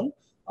letter at all.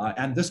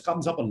 And this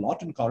comes up a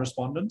lot in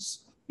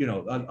correspondence.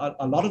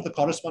 a lot of the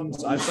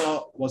correspondence I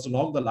saw was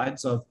along the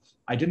lines of,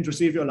 I didn't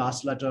receive your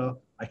last letter.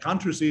 I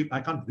can't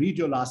read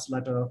your last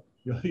letter.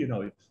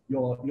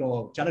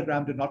 Your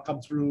telegram did not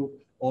come through,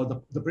 or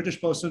the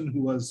British person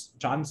who was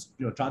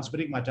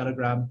transmitting my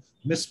telegram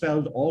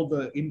misspelled all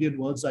the Indian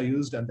words I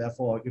used, and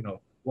therefore,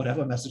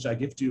 whatever message I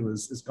give to you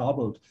is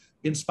garbled.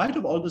 In spite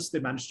of all this, they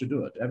managed to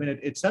do it. I mean,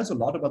 it says a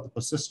lot about the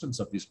persistence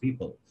of these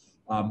people.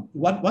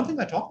 One thing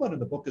I talk about in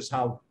the book is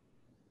how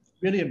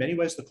really, in many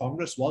ways, the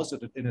Congress was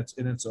in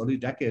its early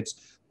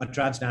decades a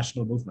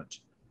transnational movement.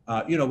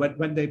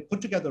 When they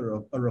put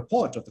together a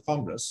report of the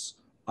Congress,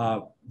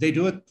 they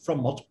do it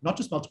from not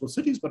just multiple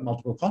cities, but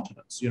multiple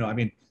continents.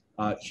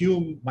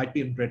 Hume might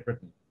be in Great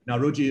Britain.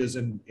 Naoroji is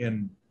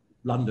in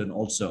London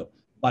also.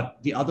 But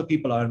the other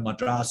people are in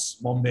Madras,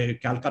 Bombay,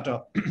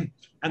 Calcutta,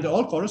 and they're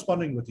all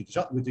corresponding with each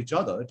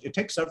other. It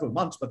takes several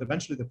months, but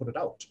eventually they put it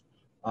out.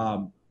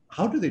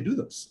 How do they do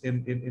this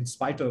in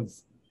spite of,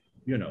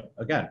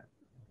 again,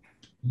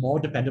 more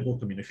dependable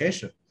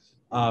communication?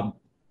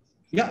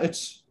 It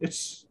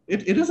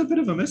is a bit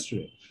of a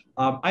mystery.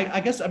 I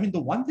guess, the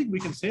one thing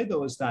we can say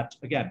though is that,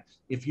 again,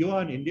 if you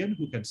are an Indian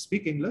who can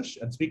speak English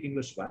and speak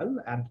English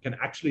well and can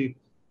actually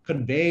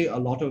convey a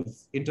lot of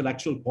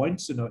intellectual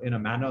points in a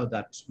manner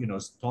that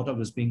is thought of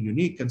as being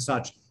unique and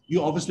such,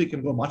 you obviously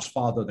can go much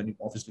farther than you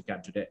obviously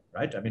can today,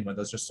 right? When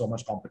there's just so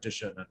much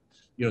competition and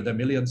there are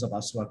millions of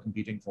us who are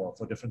competing for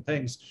different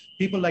things.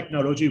 People like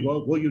Naoroji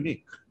were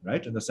unique,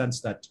 right? In the sense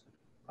that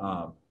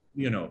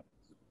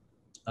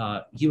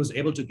he was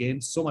able to gain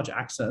so much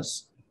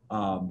access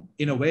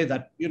in a way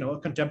that a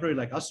contemporary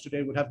like us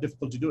today would have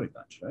difficulty doing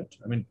that, right?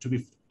 To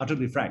be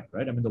utterly frank,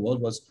 right? The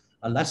world was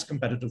a less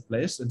competitive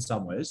place in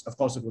some ways. Of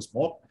course, it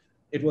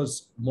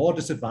was more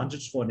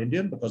disadvantaged for an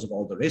Indian because of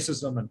all the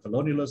racism and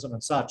colonialism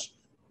and such.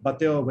 But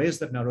there were ways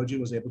that Naoroji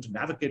was able to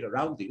navigate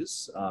around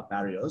these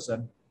barriers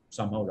and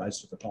somehow rise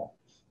to the top.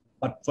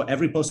 But for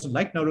every person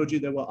like Naoroji,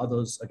 there were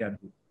others, again,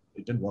 who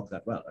it didn't work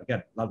that well.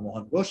 Again, Lal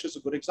Mohan Ghosh is a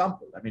good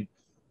example.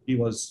 He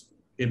was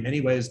in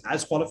many ways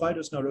as qualified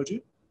as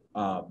Naoroji.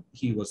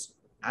 He was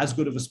as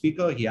good of a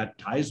speaker. He had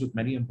ties with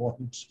many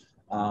important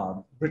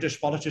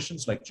British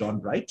politicians like John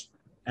Bright.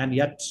 And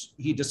yet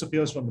he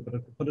disappears from the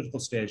political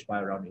stage by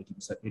around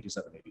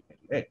 1887,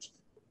 1888.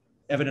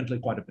 Evidently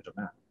quite a bitter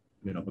man,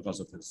 because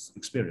of his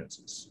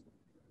experiences.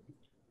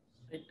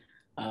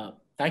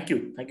 Thank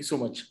you so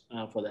much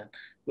for that.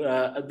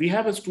 We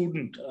have a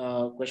student,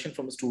 question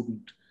from a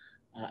student,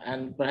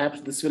 and perhaps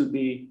this will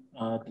be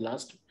the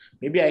last.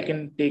 Maybe I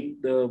can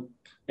take the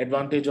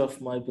advantage of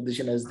my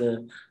position as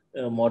the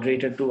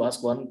moderator to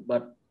ask one,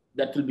 but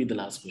that will be the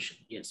last question.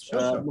 Yes,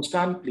 sure.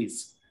 Muskan,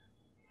 please.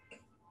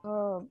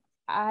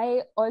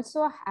 I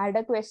also had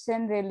a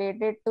question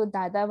related to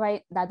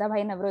Dadabhai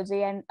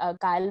Naoroji and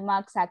Karl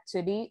Marx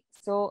actually.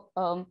 So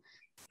I'm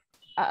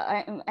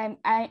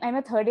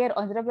a third year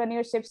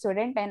entrepreneurship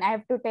student, and I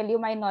have to tell you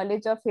my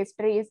knowledge of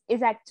history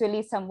is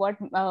actually somewhat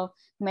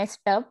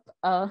messed up.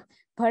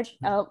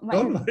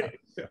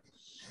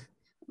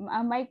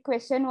 My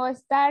question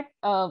was that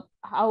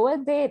how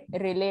are they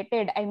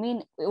related?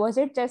 Was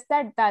it just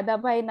that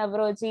Dadabhai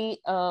Naoroji,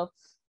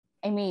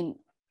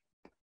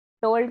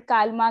 told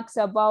Karl Marx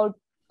about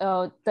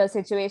the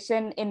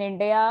situation in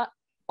India,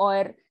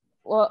 or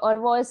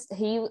was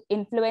he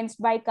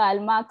influenced by Karl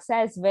Marx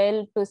as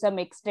well to some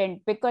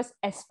extent? Because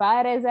as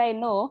far as I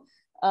know,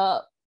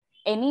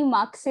 any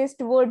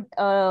Marxist would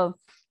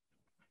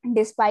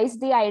despise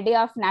the idea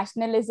of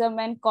nationalism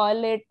and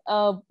call it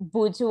a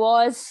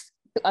bourgeois,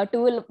 a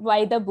tool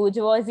by the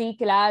bourgeoisie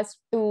class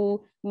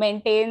to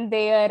maintain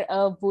their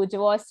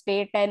bourgeois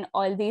state and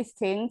all these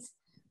things.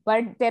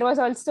 But there was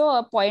also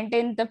a point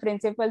in the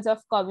Principles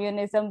of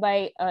Communism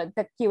by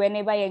the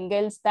Q&A by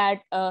Engels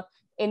that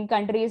in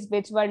countries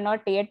which were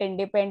not yet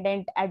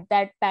independent at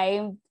that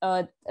time,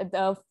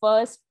 the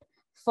first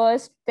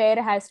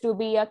there has to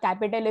be a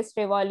capitalist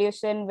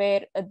revolution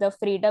where the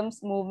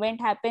freedoms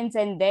movement happens,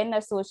 and then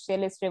a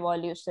socialist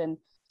revolution.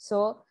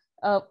 So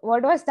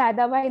what was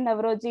Dadabhai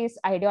Naoroji's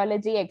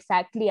ideology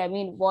exactly?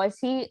 Was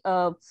he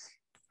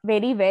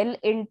very well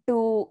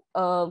into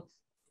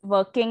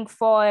working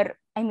for,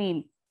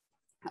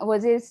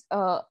 was his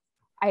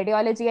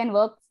ideology and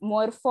work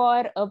more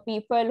for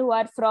people who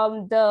are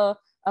from the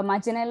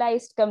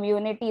marginalized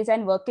communities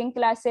and working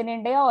class in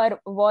India, or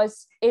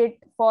was it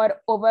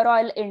for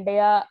overall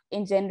India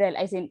in general,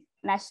 as in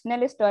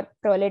nationalist or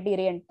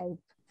proletarian type?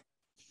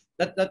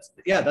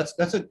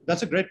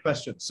 That's a great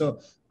question. So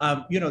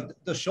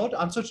the short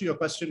answer to your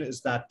question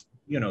is that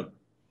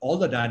all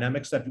the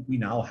dynamics that we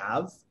now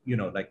have,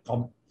 like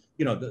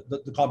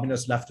the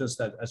communist leftists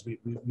that as we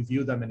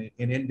view them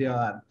in India,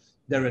 and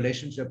their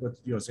relationship with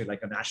say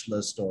like a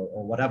nationalist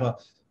or whatever,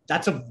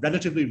 that's a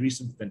relatively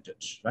recent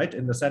vintage, right?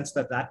 In the sense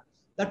that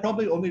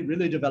probably only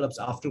really develops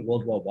after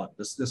World War I.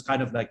 This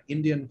kind of like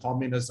Indian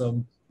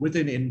communism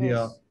within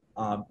India.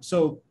 Yes.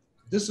 So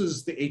this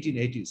is the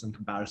 1880s in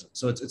comparison.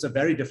 So it's a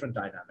very different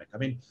dynamic.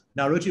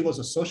 Naoroji was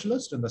a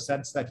socialist in the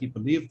sense that he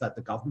believed that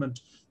the government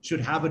should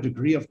have a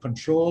degree of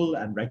control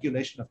and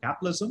regulation of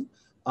capitalism,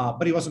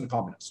 but he wasn't a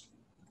communist.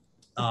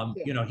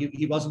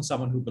 he wasn't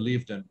someone who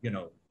believed in,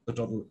 the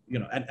total,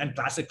 and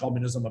classic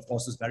communism, of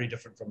course, is very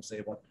different from, say,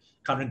 what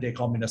current day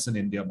communists in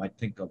India might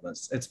think of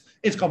as.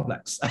 It's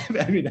complex.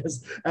 I mean,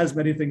 as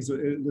many things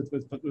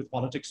with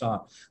politics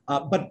are.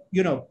 But,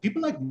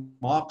 people like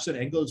Marx and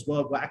Engels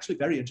were actually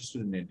very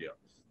interested in India.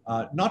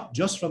 Not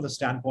just from the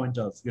standpoint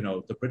of,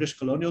 the British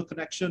colonial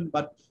connection,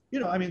 but,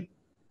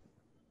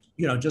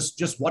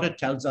 just what it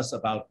tells us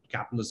about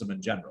capitalism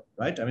in general,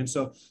 right? I mean,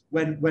 so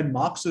when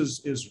Marx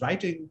is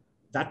writing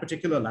that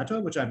particular letter,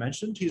 which I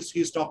mentioned,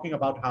 he's talking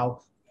about how,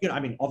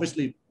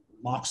 obviously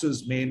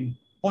Marx's main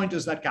point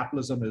is that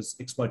capitalism is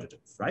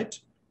exploitative, right?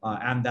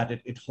 And that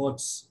it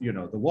hurts,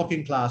 the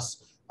working class.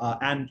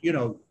 And,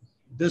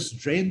 this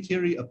drain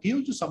theory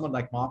appealed to someone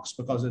like Marx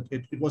because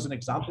it was an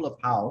example of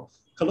how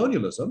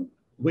colonialism,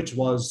 which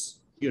was,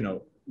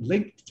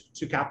 linked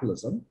to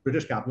capitalism,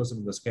 British capitalism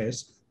in this case,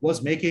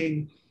 was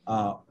making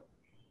a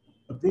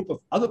group of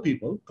other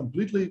people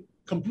completely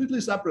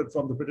separate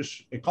from the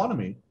British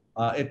economy,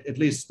 at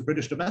least the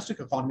British domestic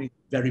economy,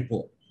 very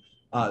poor.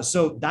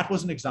 So that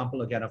was an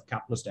example again of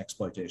capitalist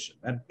exploitation.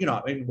 And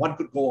one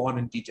could go on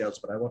in details,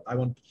 but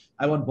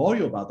I won't bore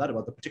you about that,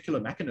 about the particular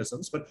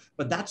mechanisms. But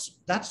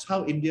that's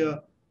how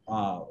India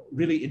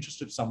really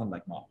interested someone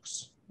like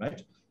Marx,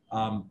 right?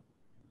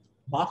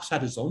 Marx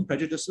had his own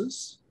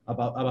prejudices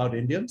about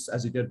Indians,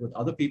 as he did with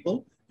other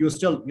people. He was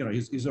still,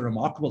 he's a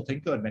remarkable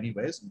thinker in many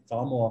ways, and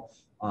far more,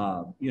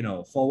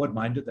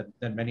 forward-minded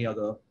than many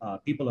other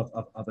people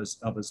of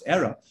his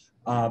era.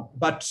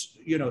 But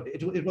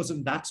it was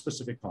in that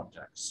specific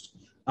context.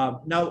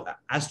 Now,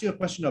 as to your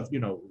question of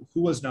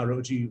who was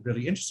Naoroji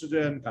really interested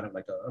in, kind of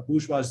like a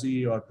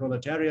bourgeoisie or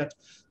proletariat,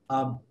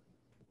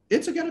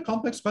 it's again a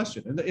complex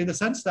question in the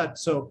sense that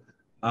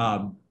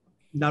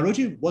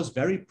Naoroji was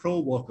very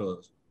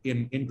pro-workers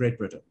in Great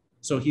Britain.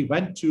 So he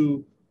went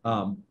to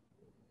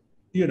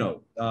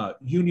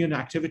union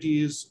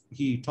activities.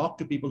 He talked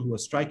to people who were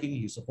striking.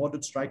 He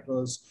supported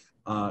strikers.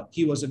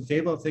 He was in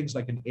favor of things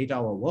like an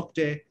 8-hour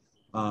workday.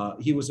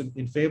 He was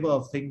in favor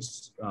of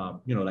things,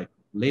 like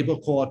labor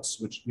courts,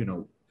 which,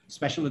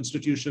 special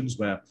institutions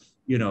where,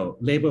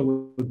 labor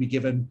would be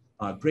given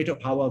greater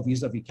power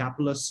vis-a-vis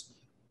capitalists.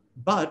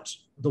 But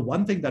the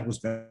one thing that was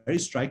very, very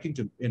striking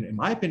in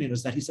my opinion,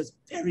 is that he says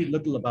very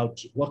little about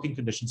working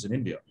conditions in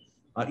India.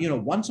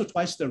 Once or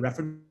twice there are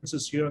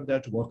references here and there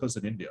to workers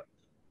in India.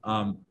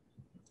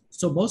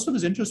 So most of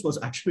his interest was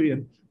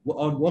actually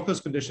on workers'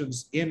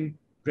 conditions in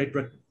Great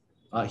Britain.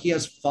 He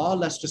has far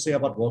less to say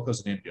about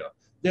workers in India.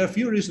 There are a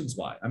few reasons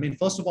why. I mean,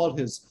 first of all,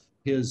 his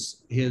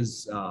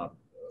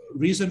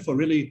reason for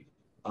really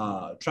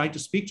trying to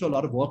speak to a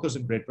lot of workers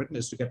in Great Britain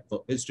is to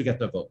get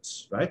their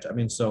votes, right? I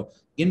mean, so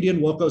Indian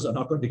workers are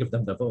not going to give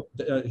them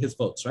his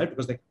votes, right?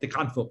 Because they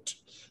can't vote.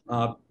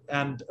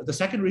 And the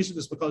second reason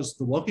is because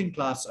the working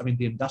class,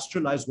 the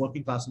industrialized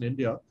working class in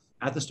India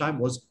at this time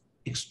was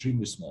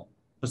extremely small,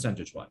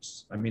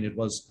 percentage-wise. I mean, it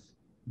was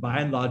by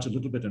and large a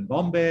little bit in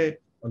Bombay,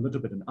 a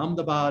little bit in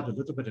Ahmedabad, a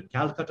little bit in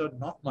Calcutta,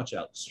 not much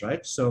else,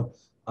 right? So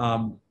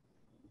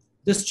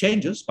this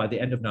changes by the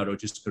end of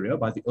Naoroji's career,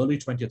 by the early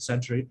 20th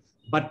century.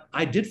 But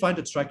I did find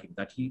it striking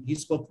that he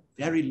spoke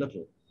very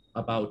little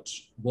about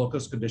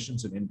workers'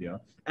 conditions in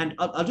India. And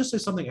I'll just say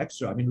something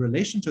extra. In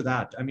relation to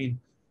that,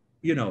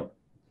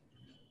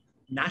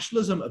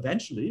 nationalism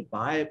eventually,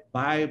 by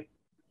the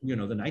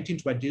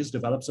 1920s,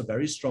 develops a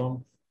very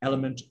strong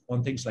element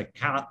on things like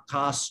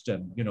caste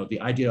and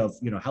the idea of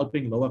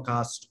helping lower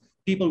caste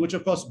people, which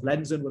of course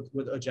blends in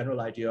with a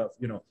general idea of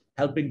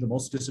helping the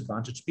most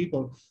disadvantaged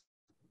people.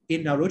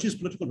 In Naoroji's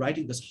political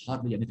writing, there's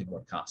hardly anything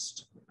about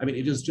caste.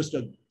 It is just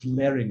a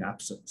glaring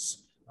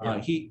absence. Yeah.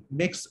 He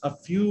makes a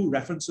few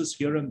references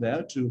here and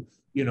there to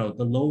the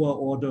lower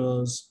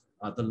orders,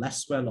 the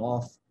less well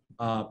off,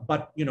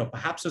 but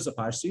perhaps as a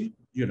Parsi,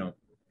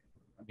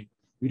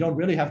 we don't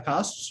really have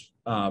castes,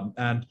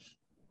 and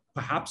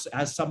perhaps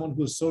as someone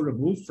who's so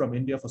removed from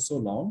India for so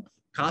long,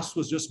 caste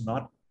was just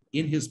not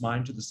in his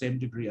mind to the same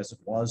degree as it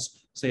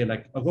was, say,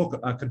 like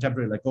a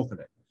contemporary like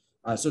Gokhale.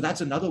 So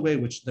that's another way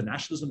which the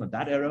nationalism of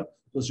that era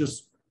was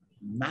just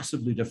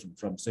massively different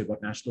from, say,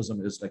 what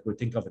nationalism is like we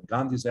think of in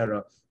Gandhi's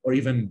era, or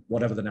even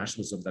whatever the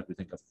nationalism that we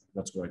think of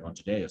what's going on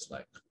today is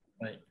like.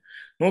 Right.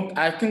 No,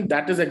 I think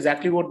that is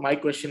exactly what my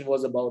question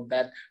was about,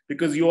 that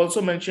because you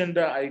also mentioned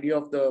the idea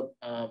of the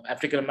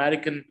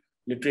African-American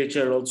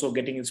literature also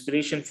getting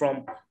inspiration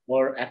from,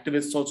 or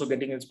activists also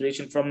getting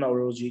inspiration from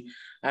Naoroji.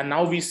 And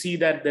now we see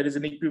that there is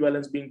an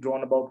equivalence being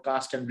drawn about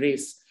caste and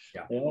race,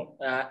 yeah.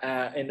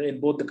 In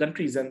both the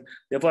countries. And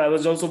therefore I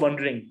was also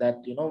wondering that,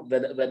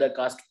 whether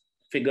caste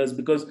figures,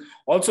 because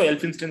also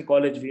Elphinstone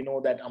College, we know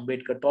that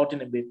Ambedkar taught in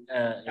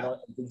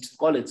Elphinstone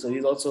College. So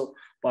he's also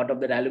part of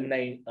that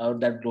alumni or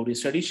that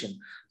glorious tradition.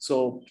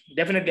 So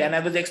definitely, and I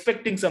was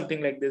expecting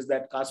something like this,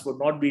 that caste would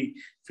not be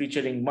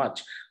featuring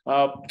much.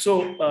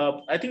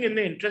 So I think in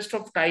the interest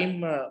of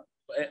time,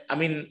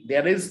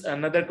 there is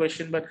another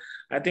question, but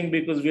I think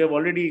because we have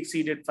already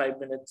exceeded 5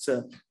 minutes,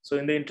 so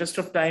in the interest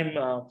of time,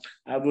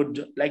 I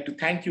would like to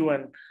thank you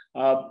and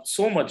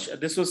so much.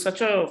 This was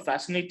such a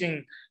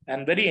fascinating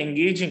and very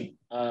engaging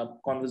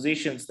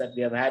conversations that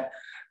we have had.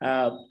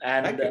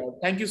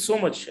 Thank you so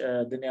much,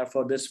 Dinyar,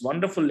 for this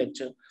wonderful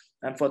lecture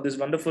and for this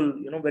wonderful,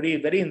 very,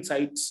 very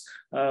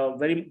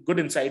very good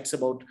insights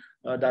about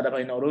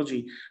Dadabhai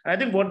Naoroji. And I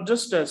think what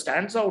just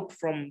stands out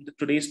from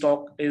today's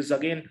talk is,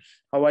 again,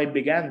 how I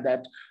began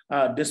that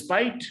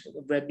despite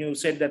when you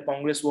said that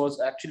Congress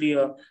was actually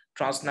a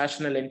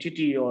transnational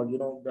entity, or,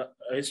 the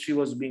history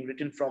was being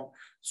written from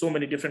so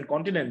many different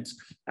continents.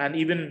 And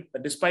even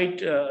despite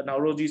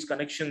Naoroji's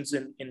connections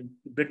in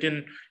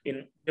Britain,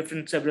 in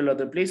several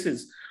other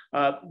places,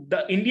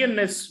 the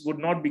Indianness would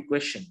not be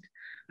questioned.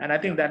 And I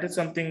think that is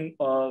something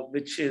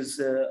which is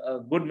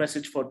a good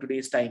message for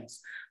today's times,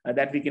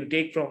 that we can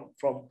take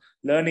from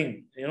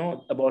learning,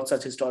 about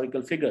such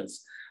historical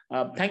figures.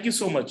 Thank you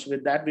so much.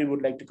 With that, we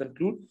would like to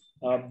conclude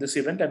this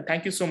event. And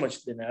thank you so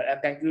much, Dinyar.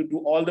 And thank you to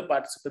all the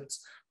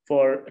participants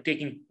for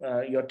taking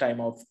your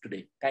time out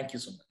today. Thank you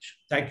so much.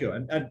 Thank you.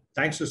 And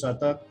thanks to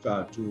Sarthak,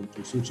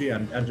 to Suchi,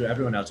 and to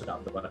everyone else at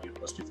Ahmedabad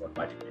University for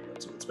inviting me.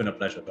 It's been a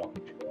pleasure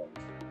talking to you.